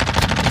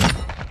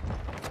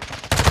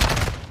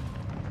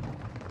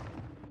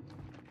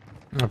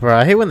lead. Bro, I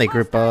hate when they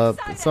group up.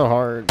 It's so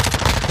hard.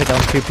 Take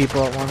on 2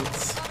 people at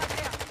once.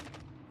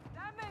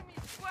 That made me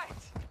sweat!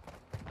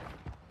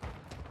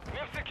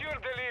 We've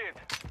secured the lead.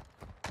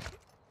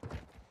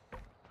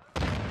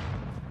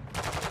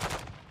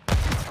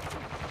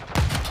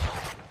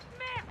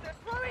 Man, they're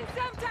throwing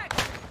Semtex!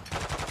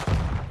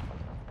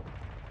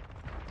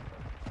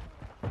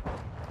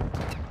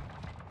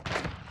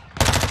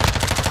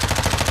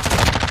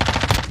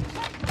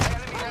 The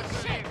enemy has the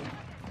lead.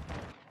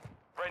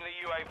 Friendly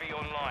UAV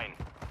online.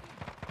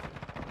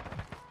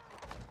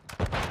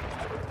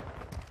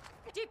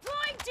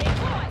 Deploying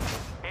decoy!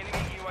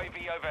 Enemy UAV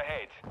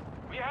overhead.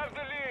 We have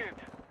the lead.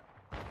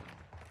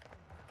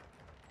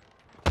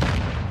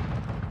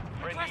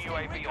 Friendly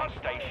UAV on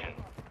station.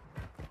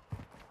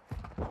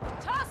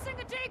 Tossing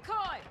a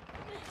decoy!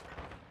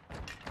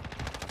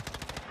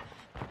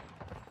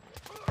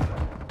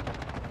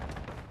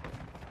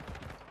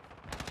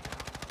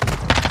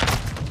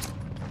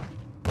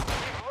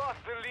 We've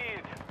lost the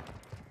lead.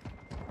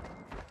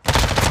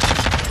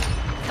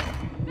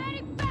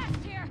 Very fast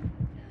here!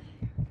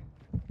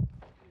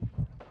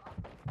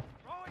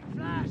 Throwing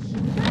flash!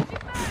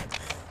 Changing max!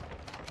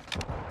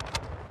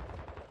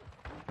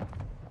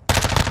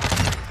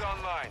 It's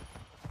online.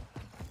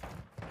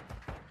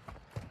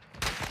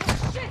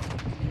 Shit!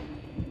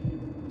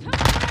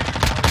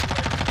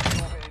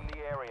 Orbit in the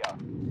area.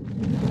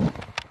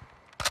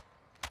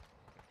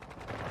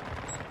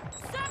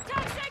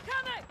 Semtex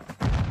incoming!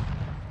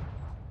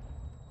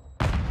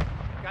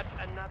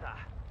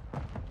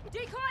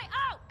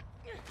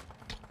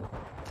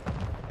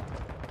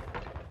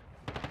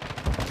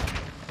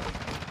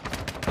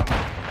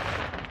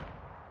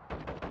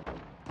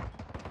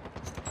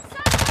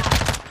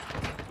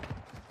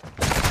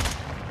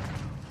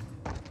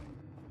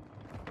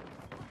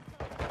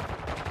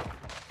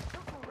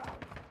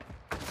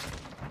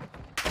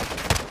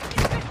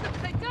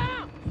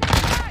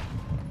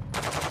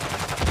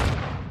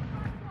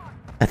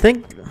 I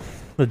think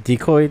the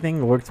decoy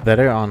thing works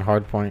better on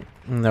hardpoint,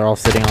 and they're all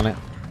sitting on it.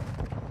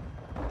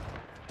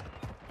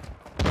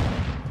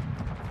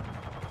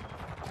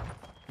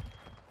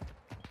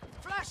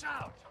 Flash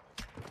out!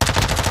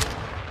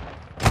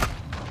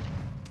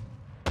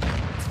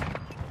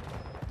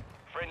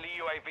 Friendly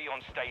UAV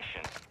on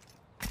station.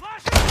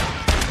 Flash out!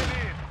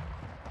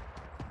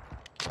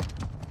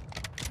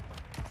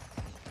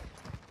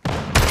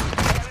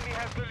 Enemy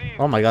has the lead.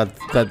 Oh my god,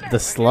 the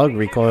slug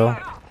recoil.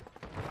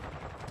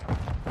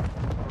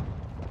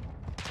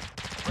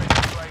 Friendly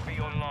UAV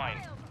online.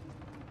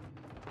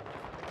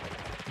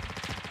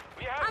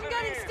 We have I'm the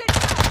getting lead.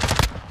 stitched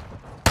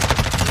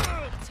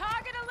up.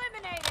 Target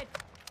eliminated.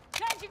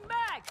 Changing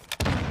mags.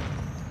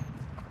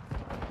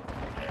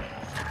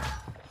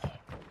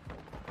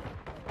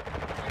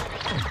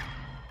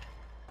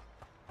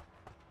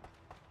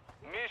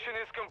 Mission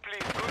is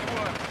complete. Good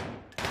work.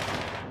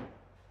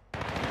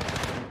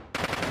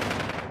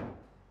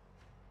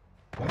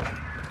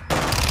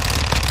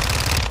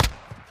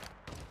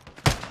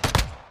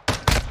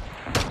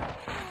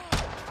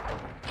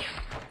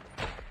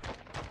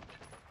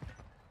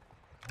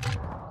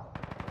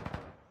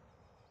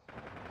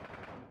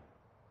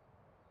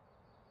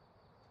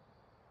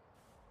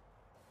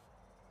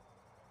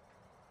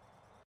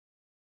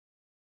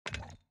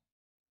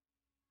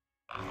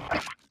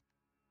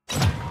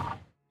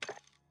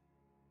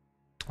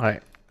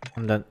 Alright,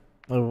 I'm done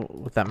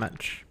with that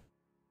match.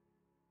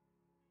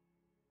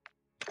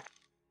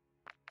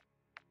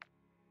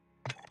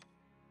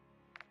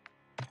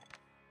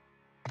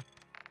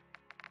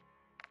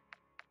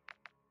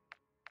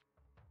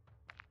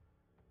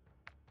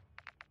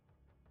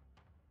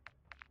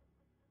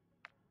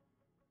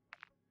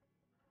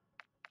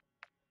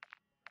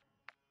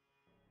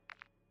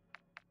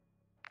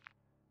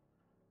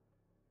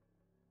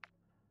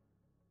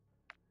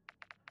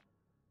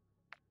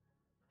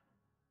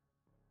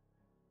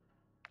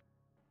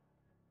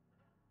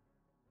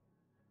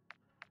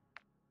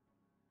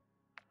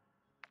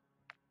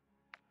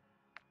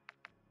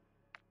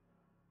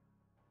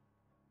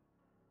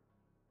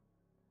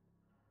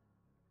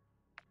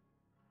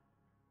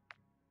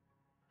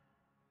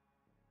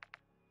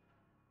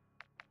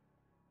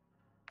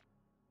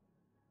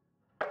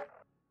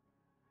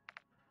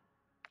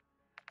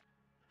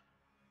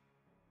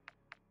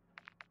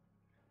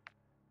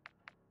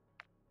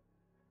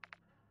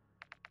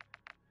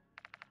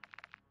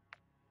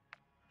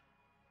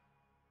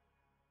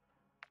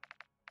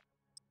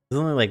 There's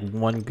only like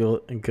one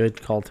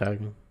good call tag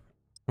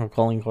or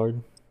calling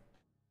card.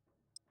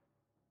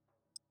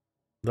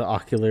 The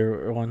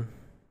ocular one.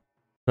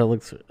 But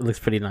it looks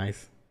pretty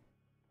nice.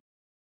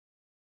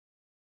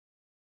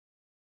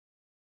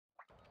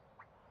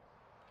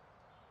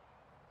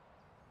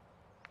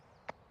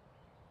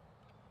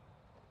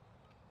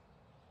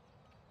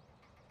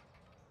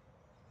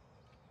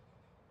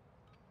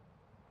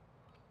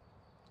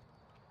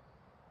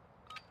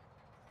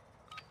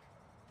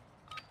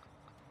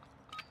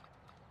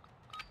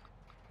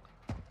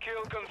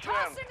 Kill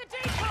confirmed. Tossing a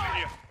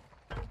decoy.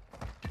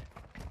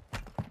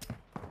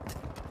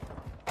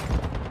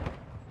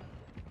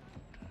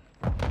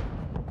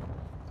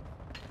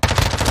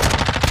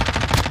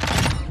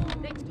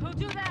 Thanks. Who'll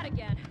do that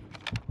again?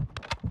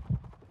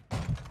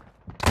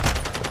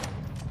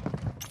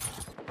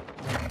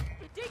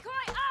 Decoy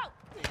out.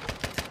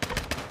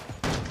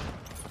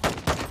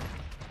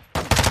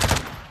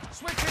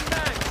 Switching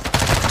mags!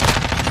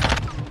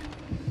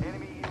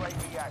 Enemy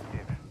UAV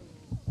active.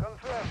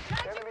 Confirmed.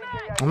 Enemy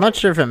I'm not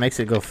sure if it makes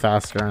it go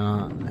faster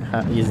or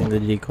not using the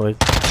decoys.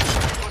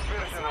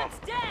 One's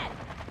dead.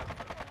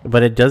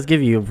 But it does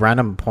give you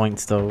random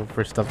points though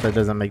for stuff that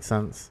doesn't make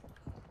sense.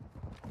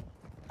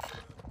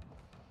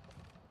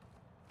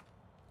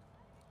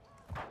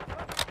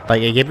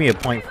 Like it gave me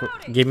points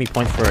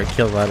for a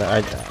kill that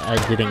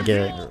I didn't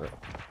get.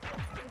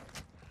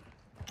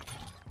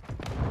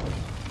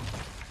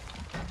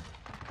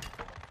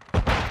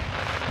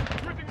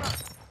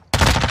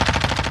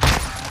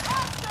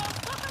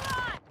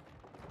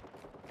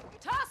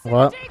 Tossing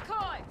What? a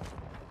decoy.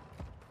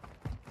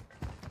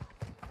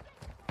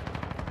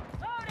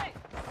 Loading.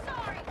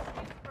 Sorry.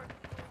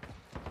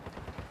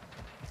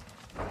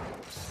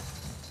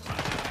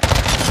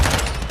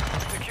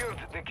 secured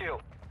the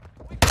kill.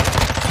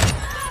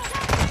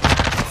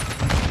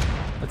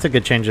 That's a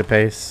good change of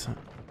pace.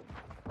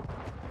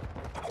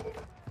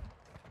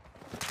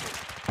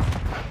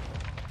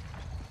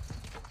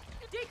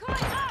 Decoy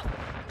out.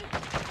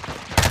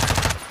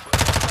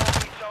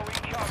 So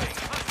incoming.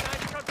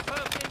 Hostile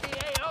confirmed in the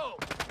AO!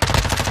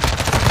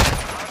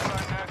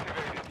 Hostile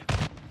activated.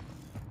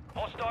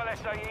 Hostile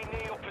SAE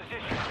near your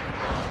position.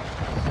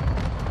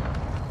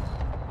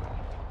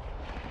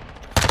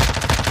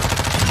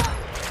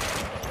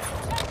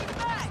 Changing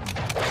mags.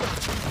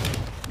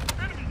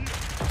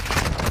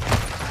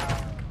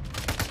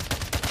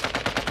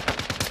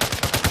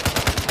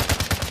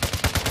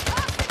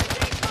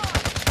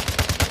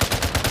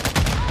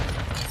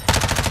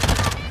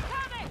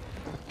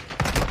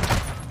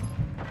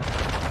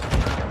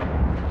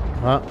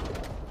 Well,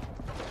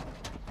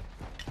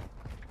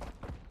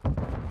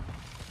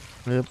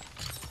 Yep.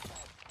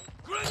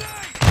 Grenade!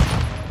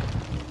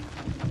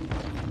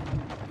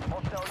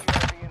 Hostile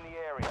UAV in the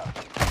area.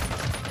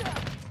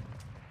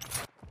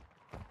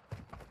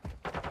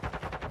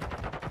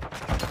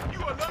 You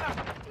alive?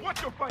 Watch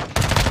your fight!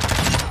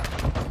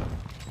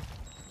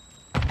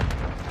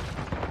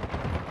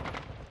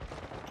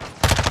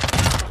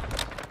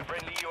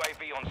 Friendly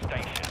UAV on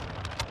station.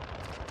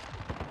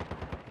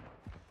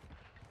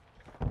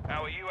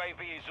 Our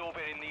UAV is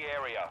orbiting the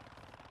area.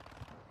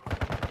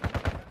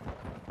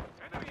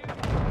 Enemy!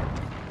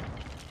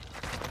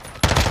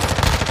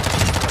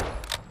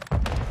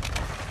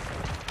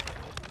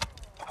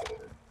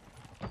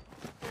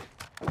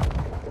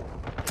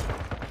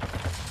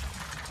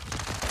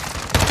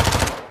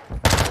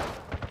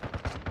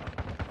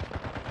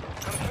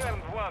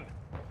 Confirmed one.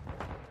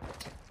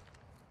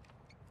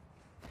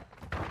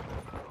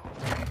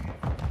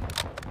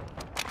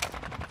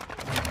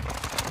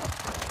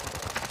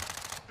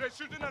 They're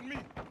shooting at me!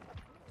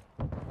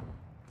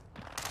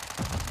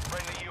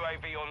 Friendly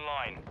UAV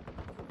online.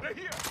 They're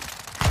here!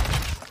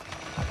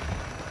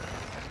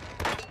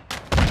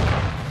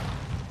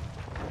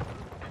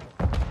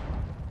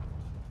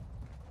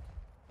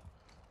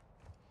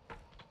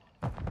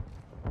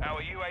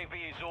 Our UAV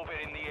is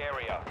orbiting the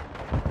area.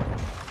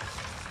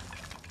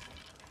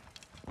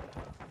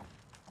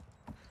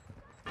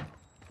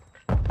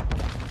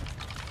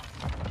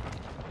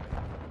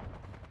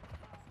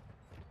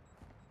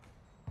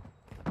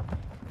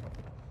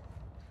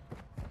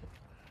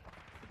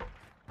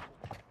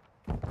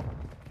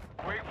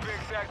 Quick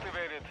fix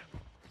activated.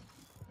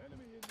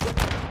 Enemy in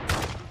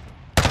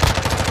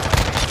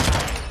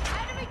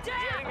Enemy The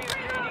down! enemy is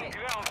gaining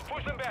ground.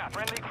 Push them back.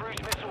 Friendly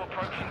cruise missile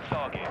approaching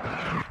target.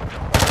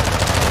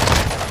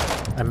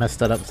 I messed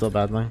that up so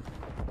badly.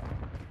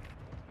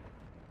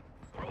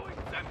 throwing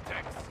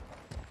Semtex!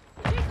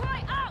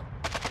 Decoy out!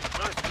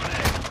 First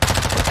grenade!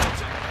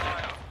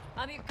 Fire!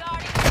 I'm your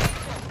guardian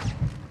angel.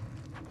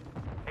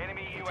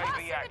 Enemy Tossing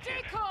UAV the active.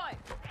 decoy!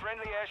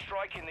 Friendly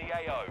airstrike in the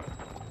AO.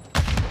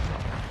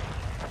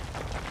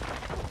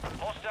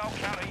 Hostile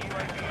counter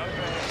UAV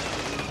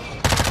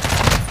overhead.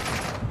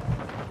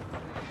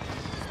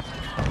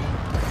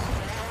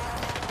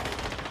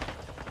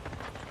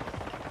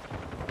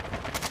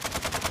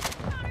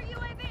 Counter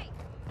UAV!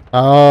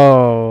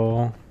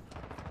 Oh.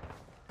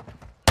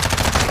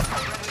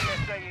 Friendly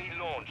SAE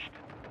launched.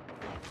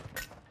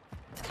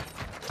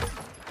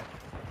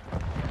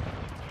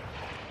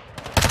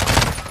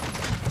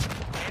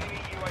 Enemy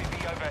UAV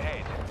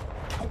overhead.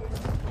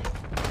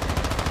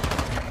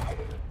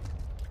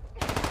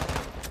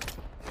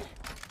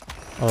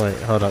 Oh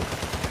wait, hold up.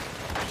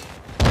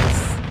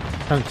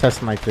 Trying to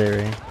test my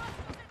theory.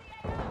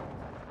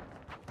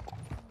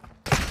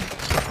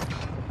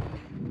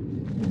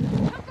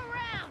 Look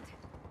around!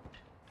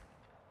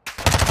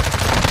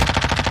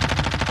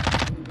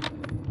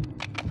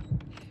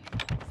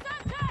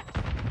 Sunset!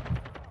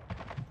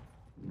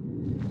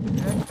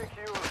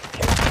 Execute.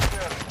 Keep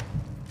securing.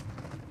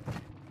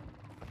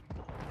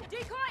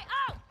 Decoy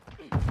out!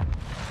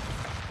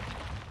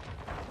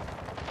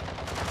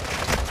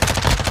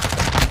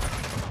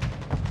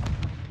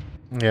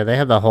 Yeah, they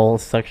had the whole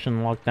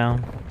section locked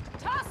down.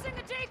 Tossing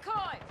a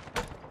decoy!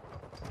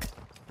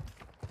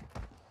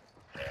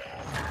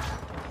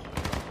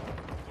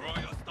 Throw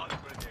your stun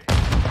grenade!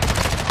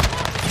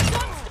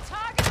 Guns to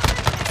target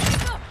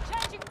eliminated! Look,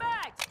 changing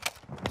bags!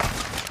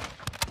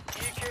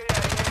 EKA.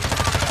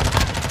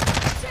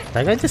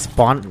 That guy just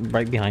spawned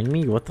right behind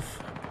me. What the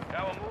f?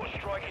 Our more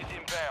strike is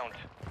inbound.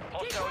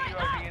 Hostile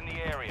UAV in the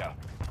area.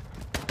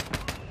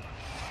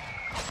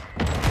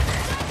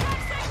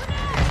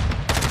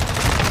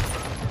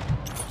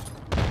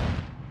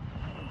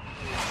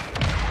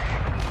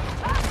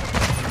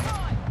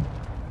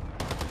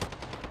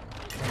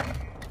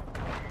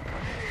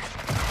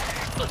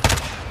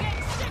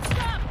 Getting stitched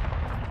up!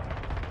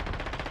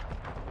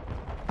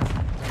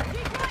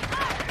 Decoy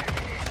out!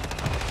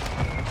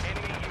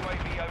 Enemy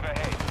UAV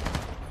overhead.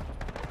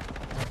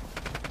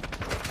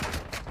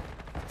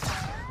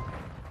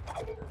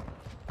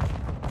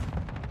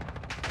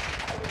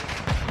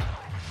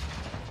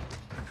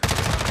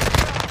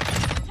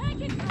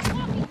 Taken for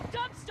walking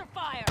dumpster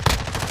fire!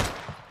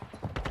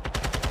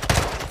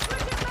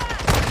 Switching back!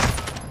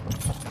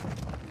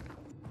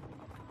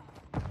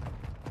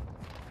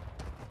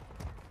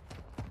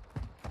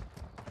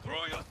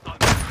 Throw your stun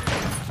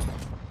grenade!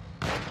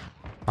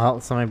 Oh,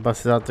 somebody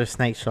busted out their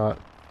snake shot.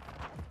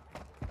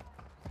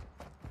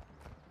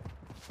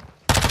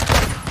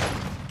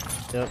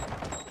 Yep.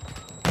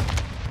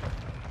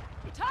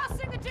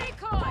 Tossing a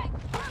decoy!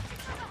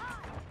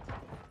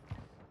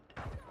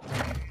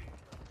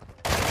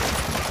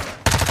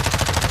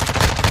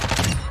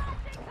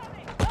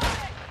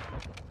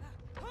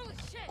 Holy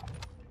shit!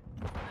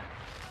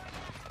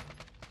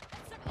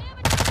 Some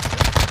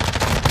ammunition!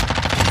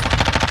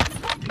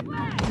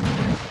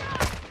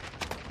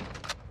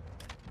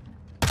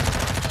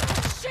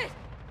 Shit!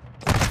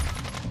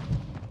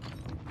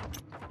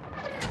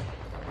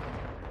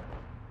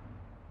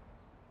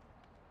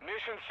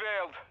 Mission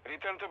failed.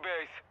 Return to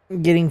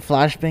base. Getting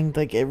flashbanged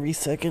like every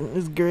second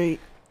is great.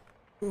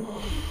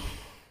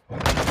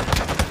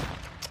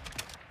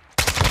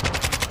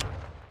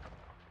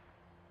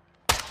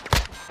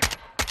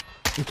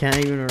 You can't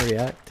even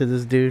react to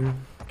this dude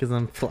because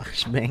I'm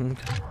flashbanged.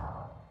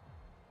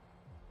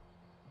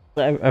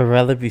 I'd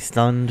rather be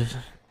stunned.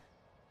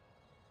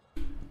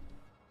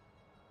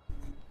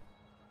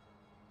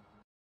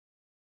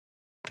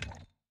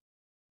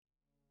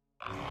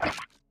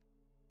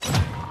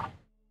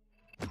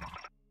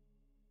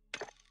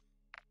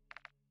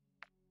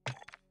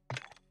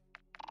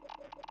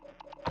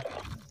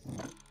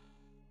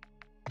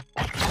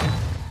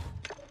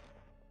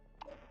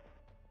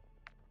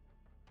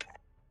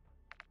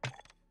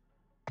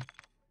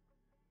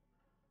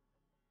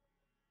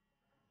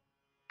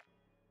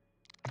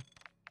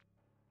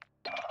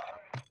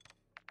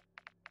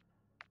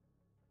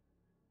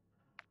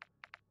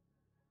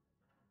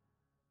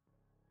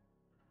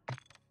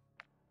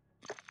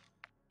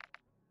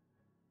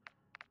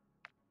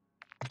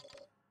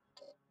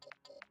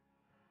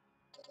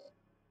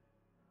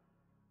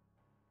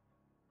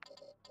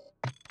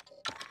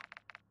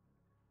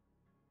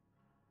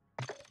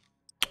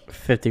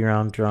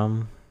 $50-round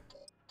drum.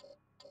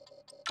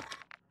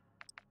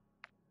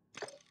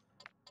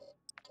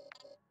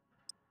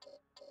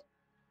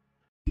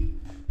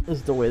 This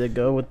is the way to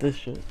go with this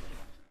shit.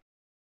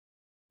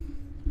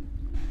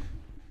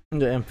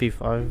 The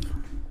MP5.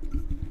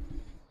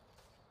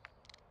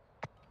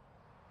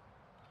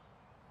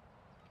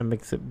 It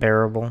makes it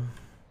bearable.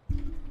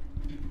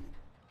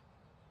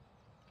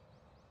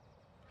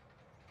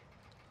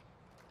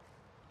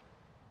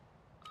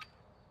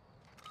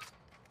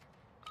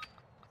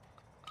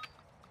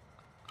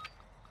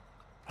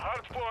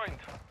 Hard point.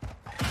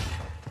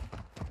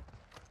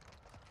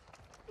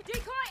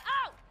 Decoy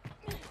out!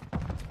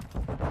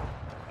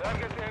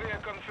 Target area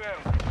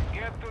confirmed.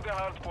 Get to the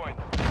hard point.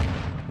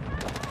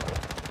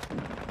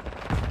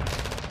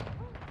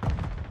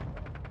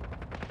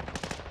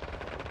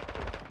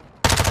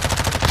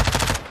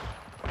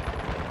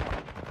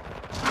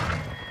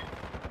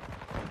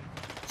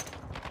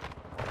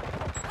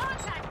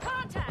 Contact!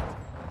 Contact!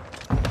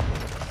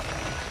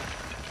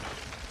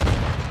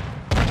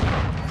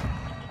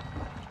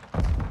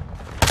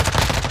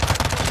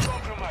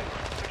 Compromise.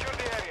 Secure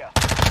the area.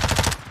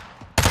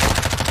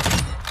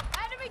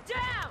 Enemy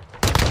down!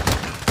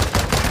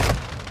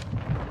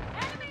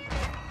 Enemy in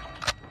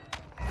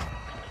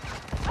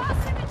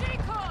Tossing the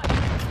decoy!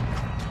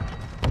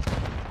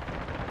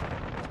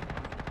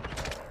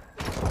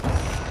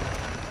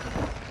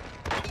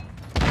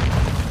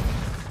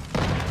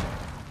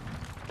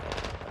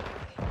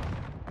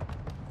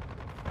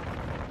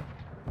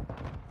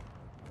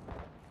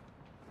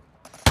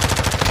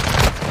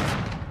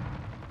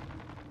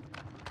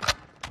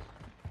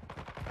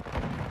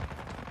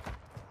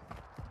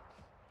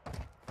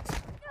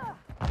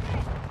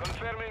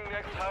 Confirming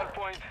next hard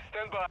point.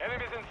 Stand by.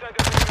 Enemies inside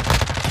the building.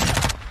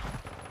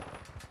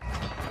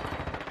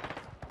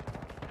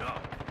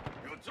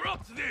 You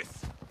dropped this!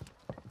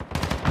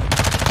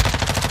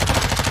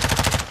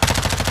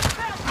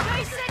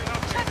 Jason!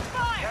 Check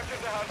fire! Capture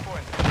the hard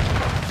point.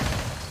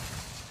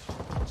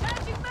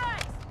 Changing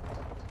bags!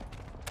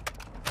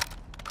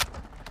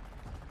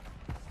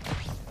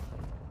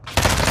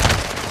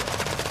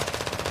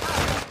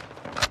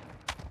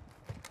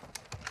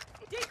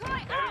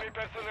 Decoy out! Enemy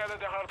personnel at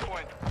the hard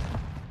point.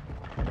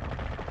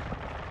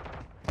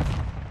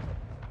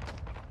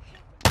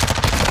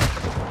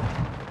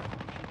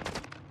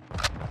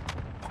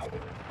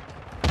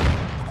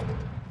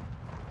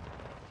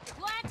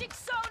 Planting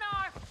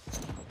sonar!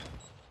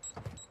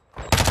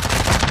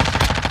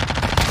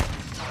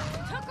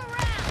 Took a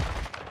round!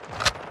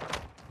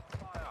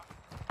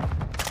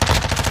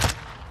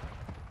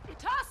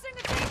 Tossing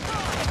the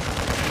decoy!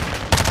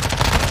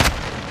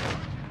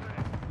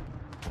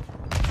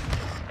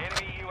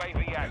 Enemy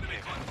UAV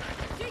active.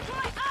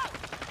 Decoy out!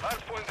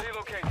 Hard point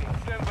relocating.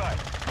 Stand by.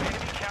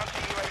 Enemy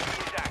counter UAV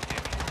is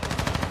active.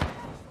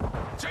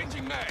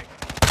 Changing mag!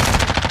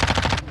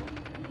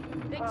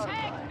 They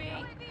tagged me!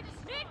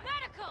 Need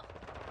medical!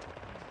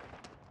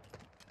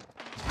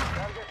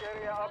 Target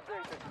area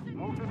updated.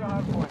 Move to the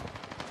hard point.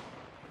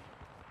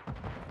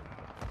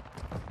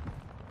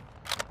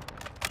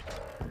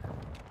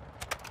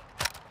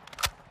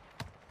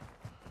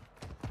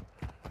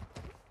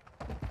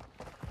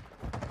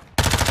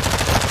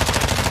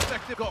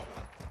 Sector go!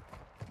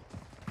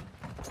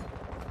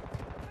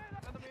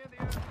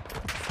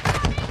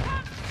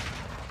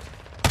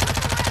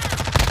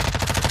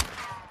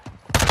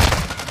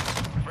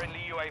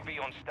 Friendly UAV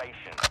on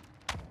station.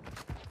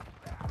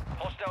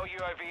 Hostile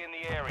UAV in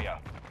the area.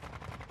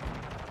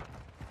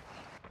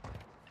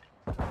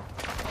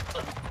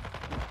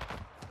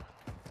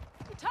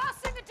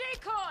 Tossing the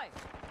decoy!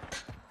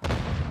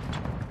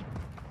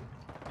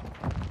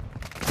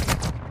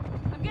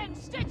 I'm getting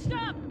stitched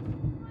up!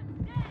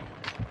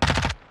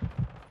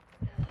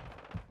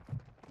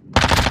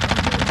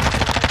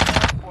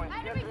 Point.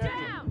 Enemy Get ready.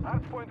 down!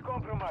 Hard point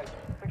compromised.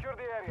 Secure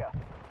the area.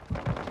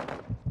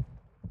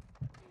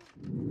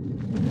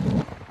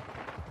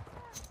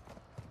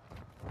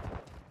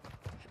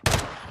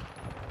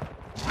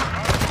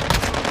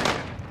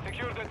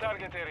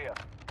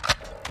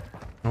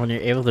 When you're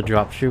able to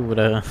drop shoot with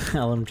a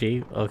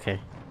LMG,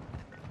 okay.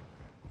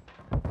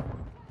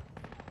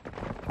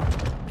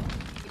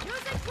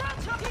 Using drone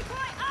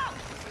decoy out!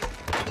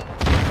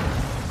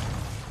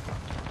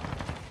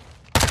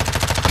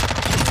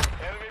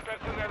 Enemy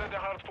personnel at the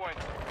hard point.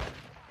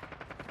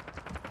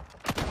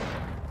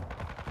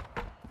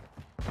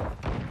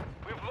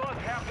 We've lost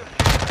half the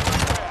field.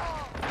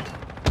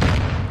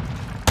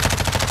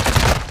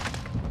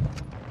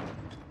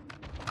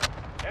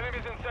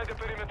 Enemies inside the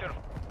perimeter.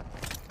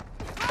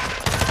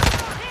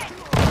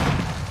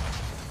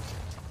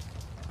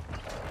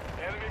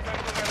 Enemy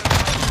personnel at the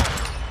hard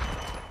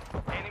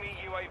point. Enemy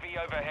UAV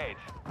overhead.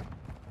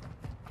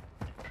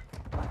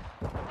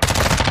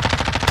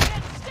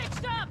 Get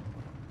stitched up!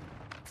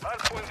 Hard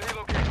point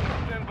relocation.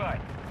 Stand by.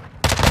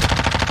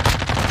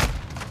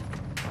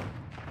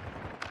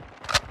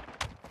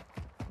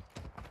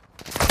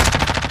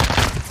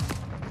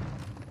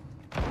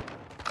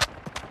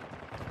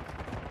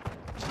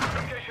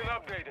 Location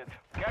updated.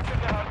 Capture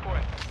the hard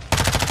point.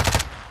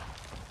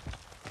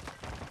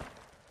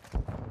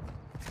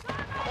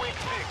 Quick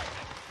fix.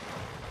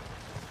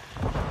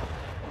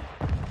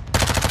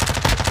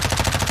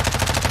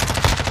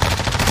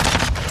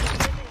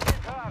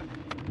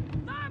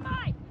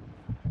 Thermite!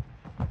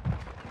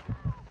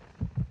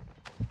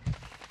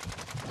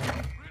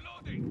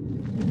 Reloading.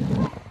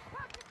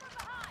 Working from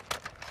behind!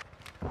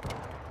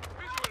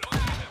 Visual on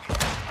the enemy.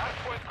 Hard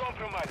point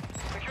compromised.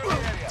 Secure the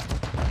area.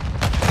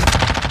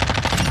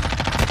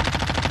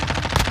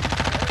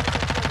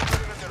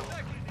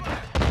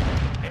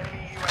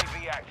 Enemy UAV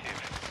active.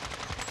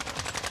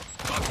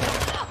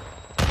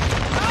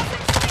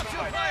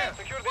 Compromised.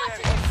 Secure the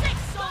Watching area. your six,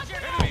 soldier!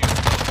 Enemy.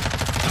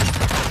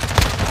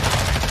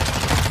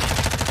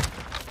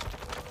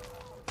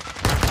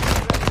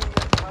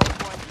 Hard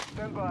point.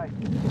 Stand by.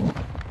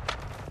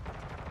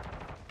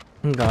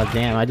 God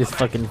damn, I just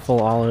fucking full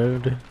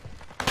hollowed.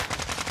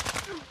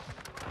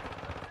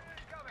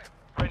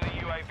 Friendly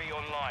UAV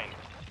online.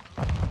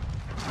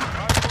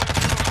 Hard point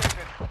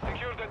relocated.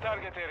 Secure the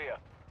target area.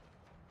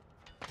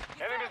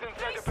 Enemies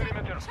inside the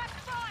perimeter. Check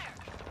fire!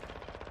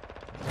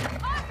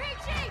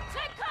 RPG,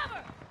 take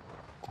cover!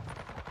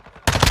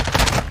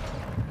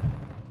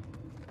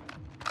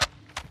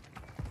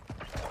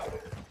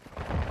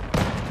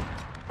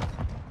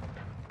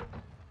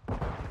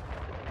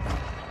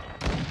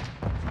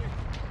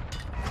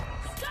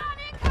 Stun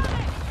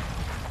incoming!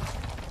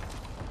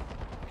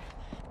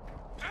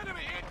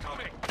 Enemy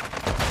incoming.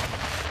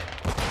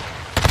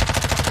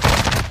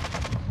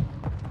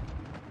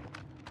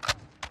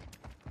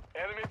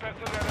 Enemy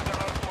personnel at the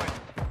hard point.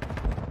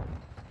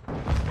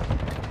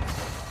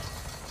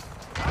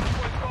 Hard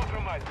point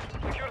compromised.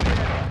 Secure the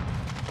area.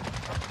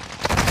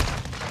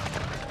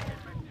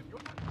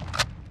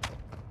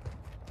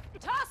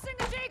 Tossing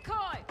the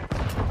decoy!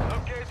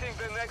 Locating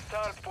the next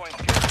hard point.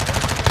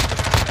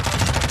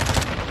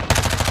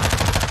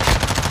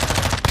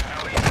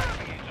 Our UAV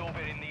is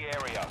orbiting the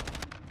area.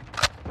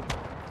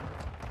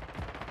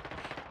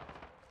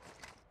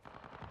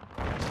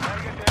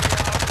 Target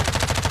area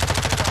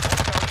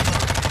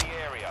in the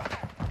area.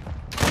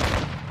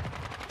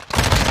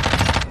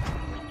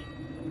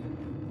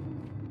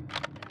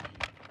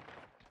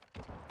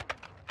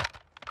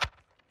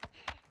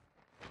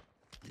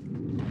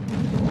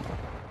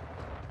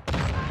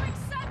 Throwing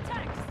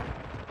Semtex!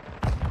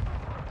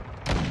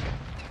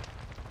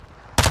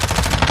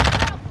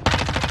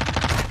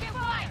 Taking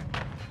fire!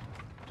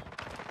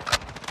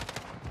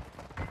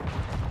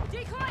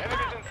 Decoy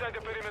Enemies out! inside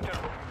the perimeter.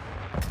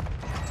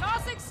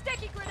 Tossing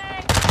sticky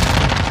grenade!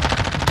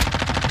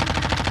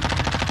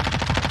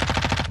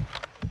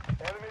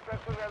 Enemy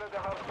personnel at the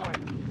hard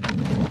point.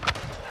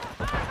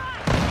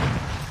 Thermite!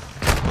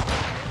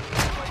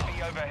 UAV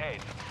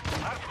overhead.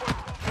 Hard point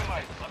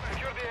compromised.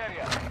 Secure the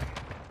area.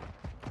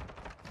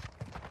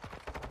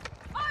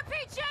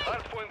 RPG!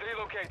 Hard point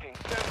relocating.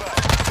 Stand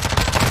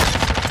by.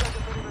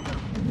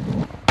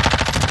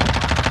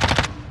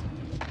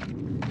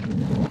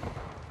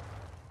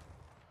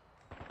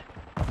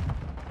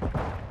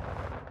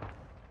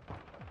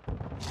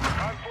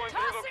 Hard point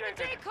Tossing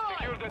the relocated. decoy.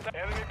 Secure the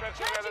enemy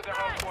personnel at the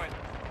hard Changing point.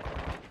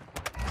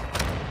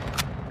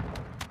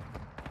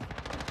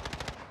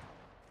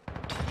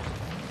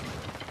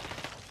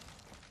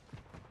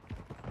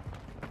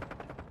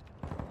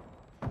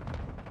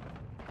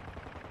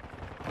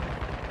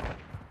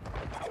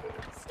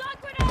 Stun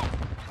grenade!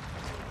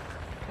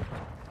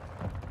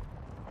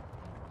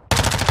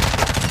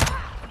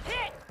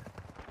 Hit!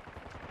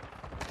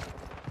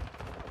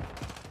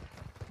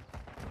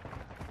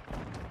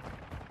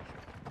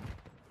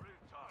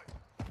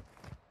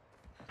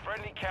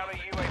 Friendly counter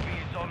UAV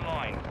is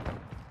online.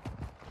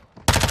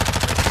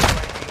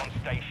 UAV on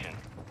station.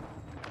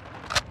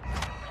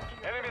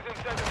 Enemies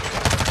inside the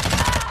perimeter.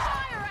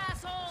 Fire,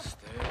 asshole!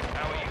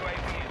 Our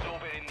UAV is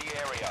orbiting the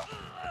area.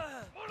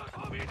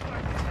 Molotov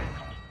incoming.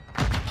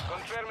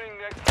 Confirming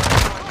next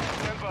hard point.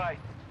 Stand by.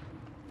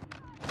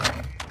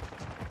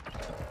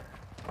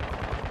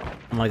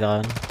 Oh my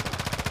god.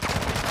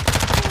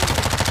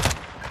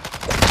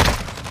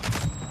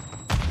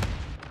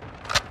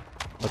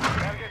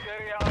 Target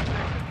area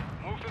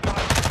updated. Move to the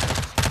right.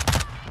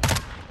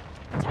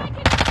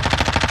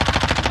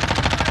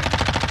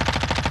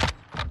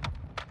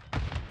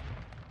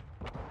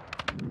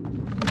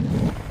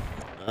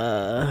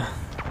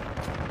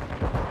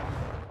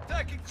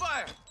 Taking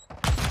fire!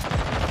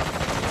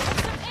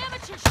 Some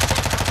amateur shit!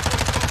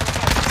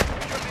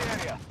 Secure the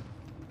area.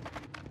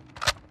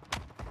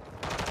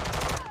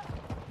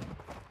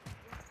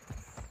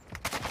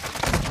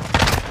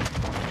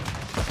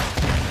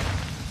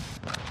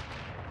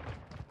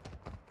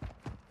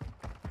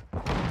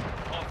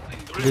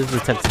 This is the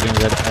type of game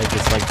that I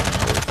dislike the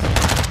most.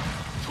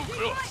 Too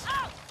close!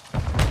 Out!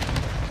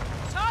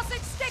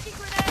 Tossing sticky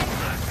grenade!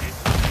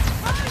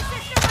 Fire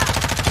system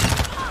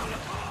out!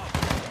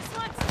 This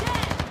one's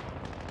dead!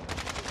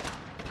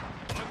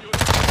 On your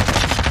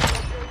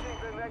Locating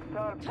the next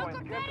hard Took point.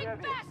 him Get pretty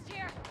ready. fast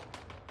here!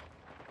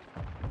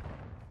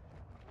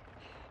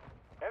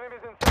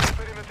 Enemies inside the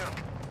perimeter.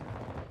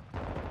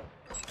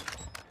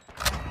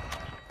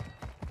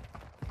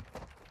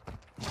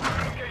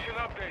 Location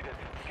updated.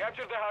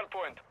 Capture the hard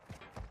point.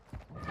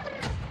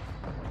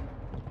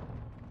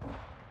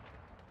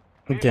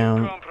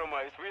 Down.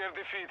 Compromise. We are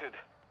defeated.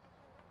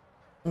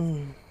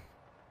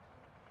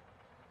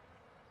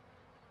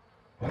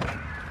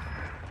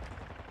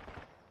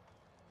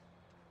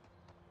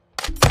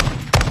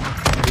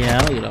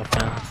 Yeah, I'll get off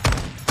now.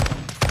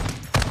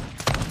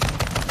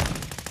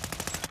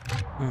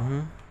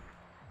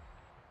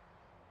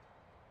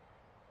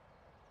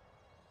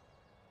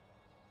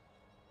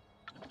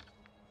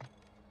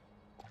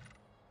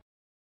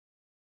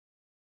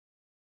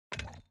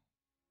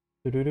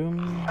 Do-do-dum.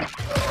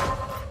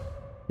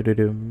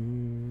 Do-do-dum.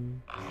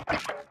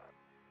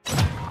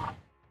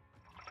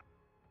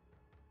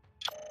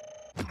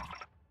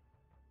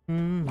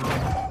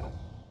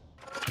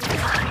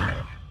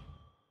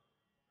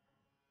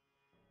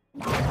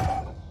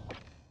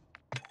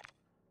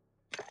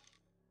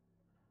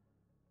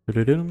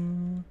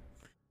 Do-do-dum.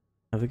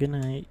 Have a good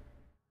night.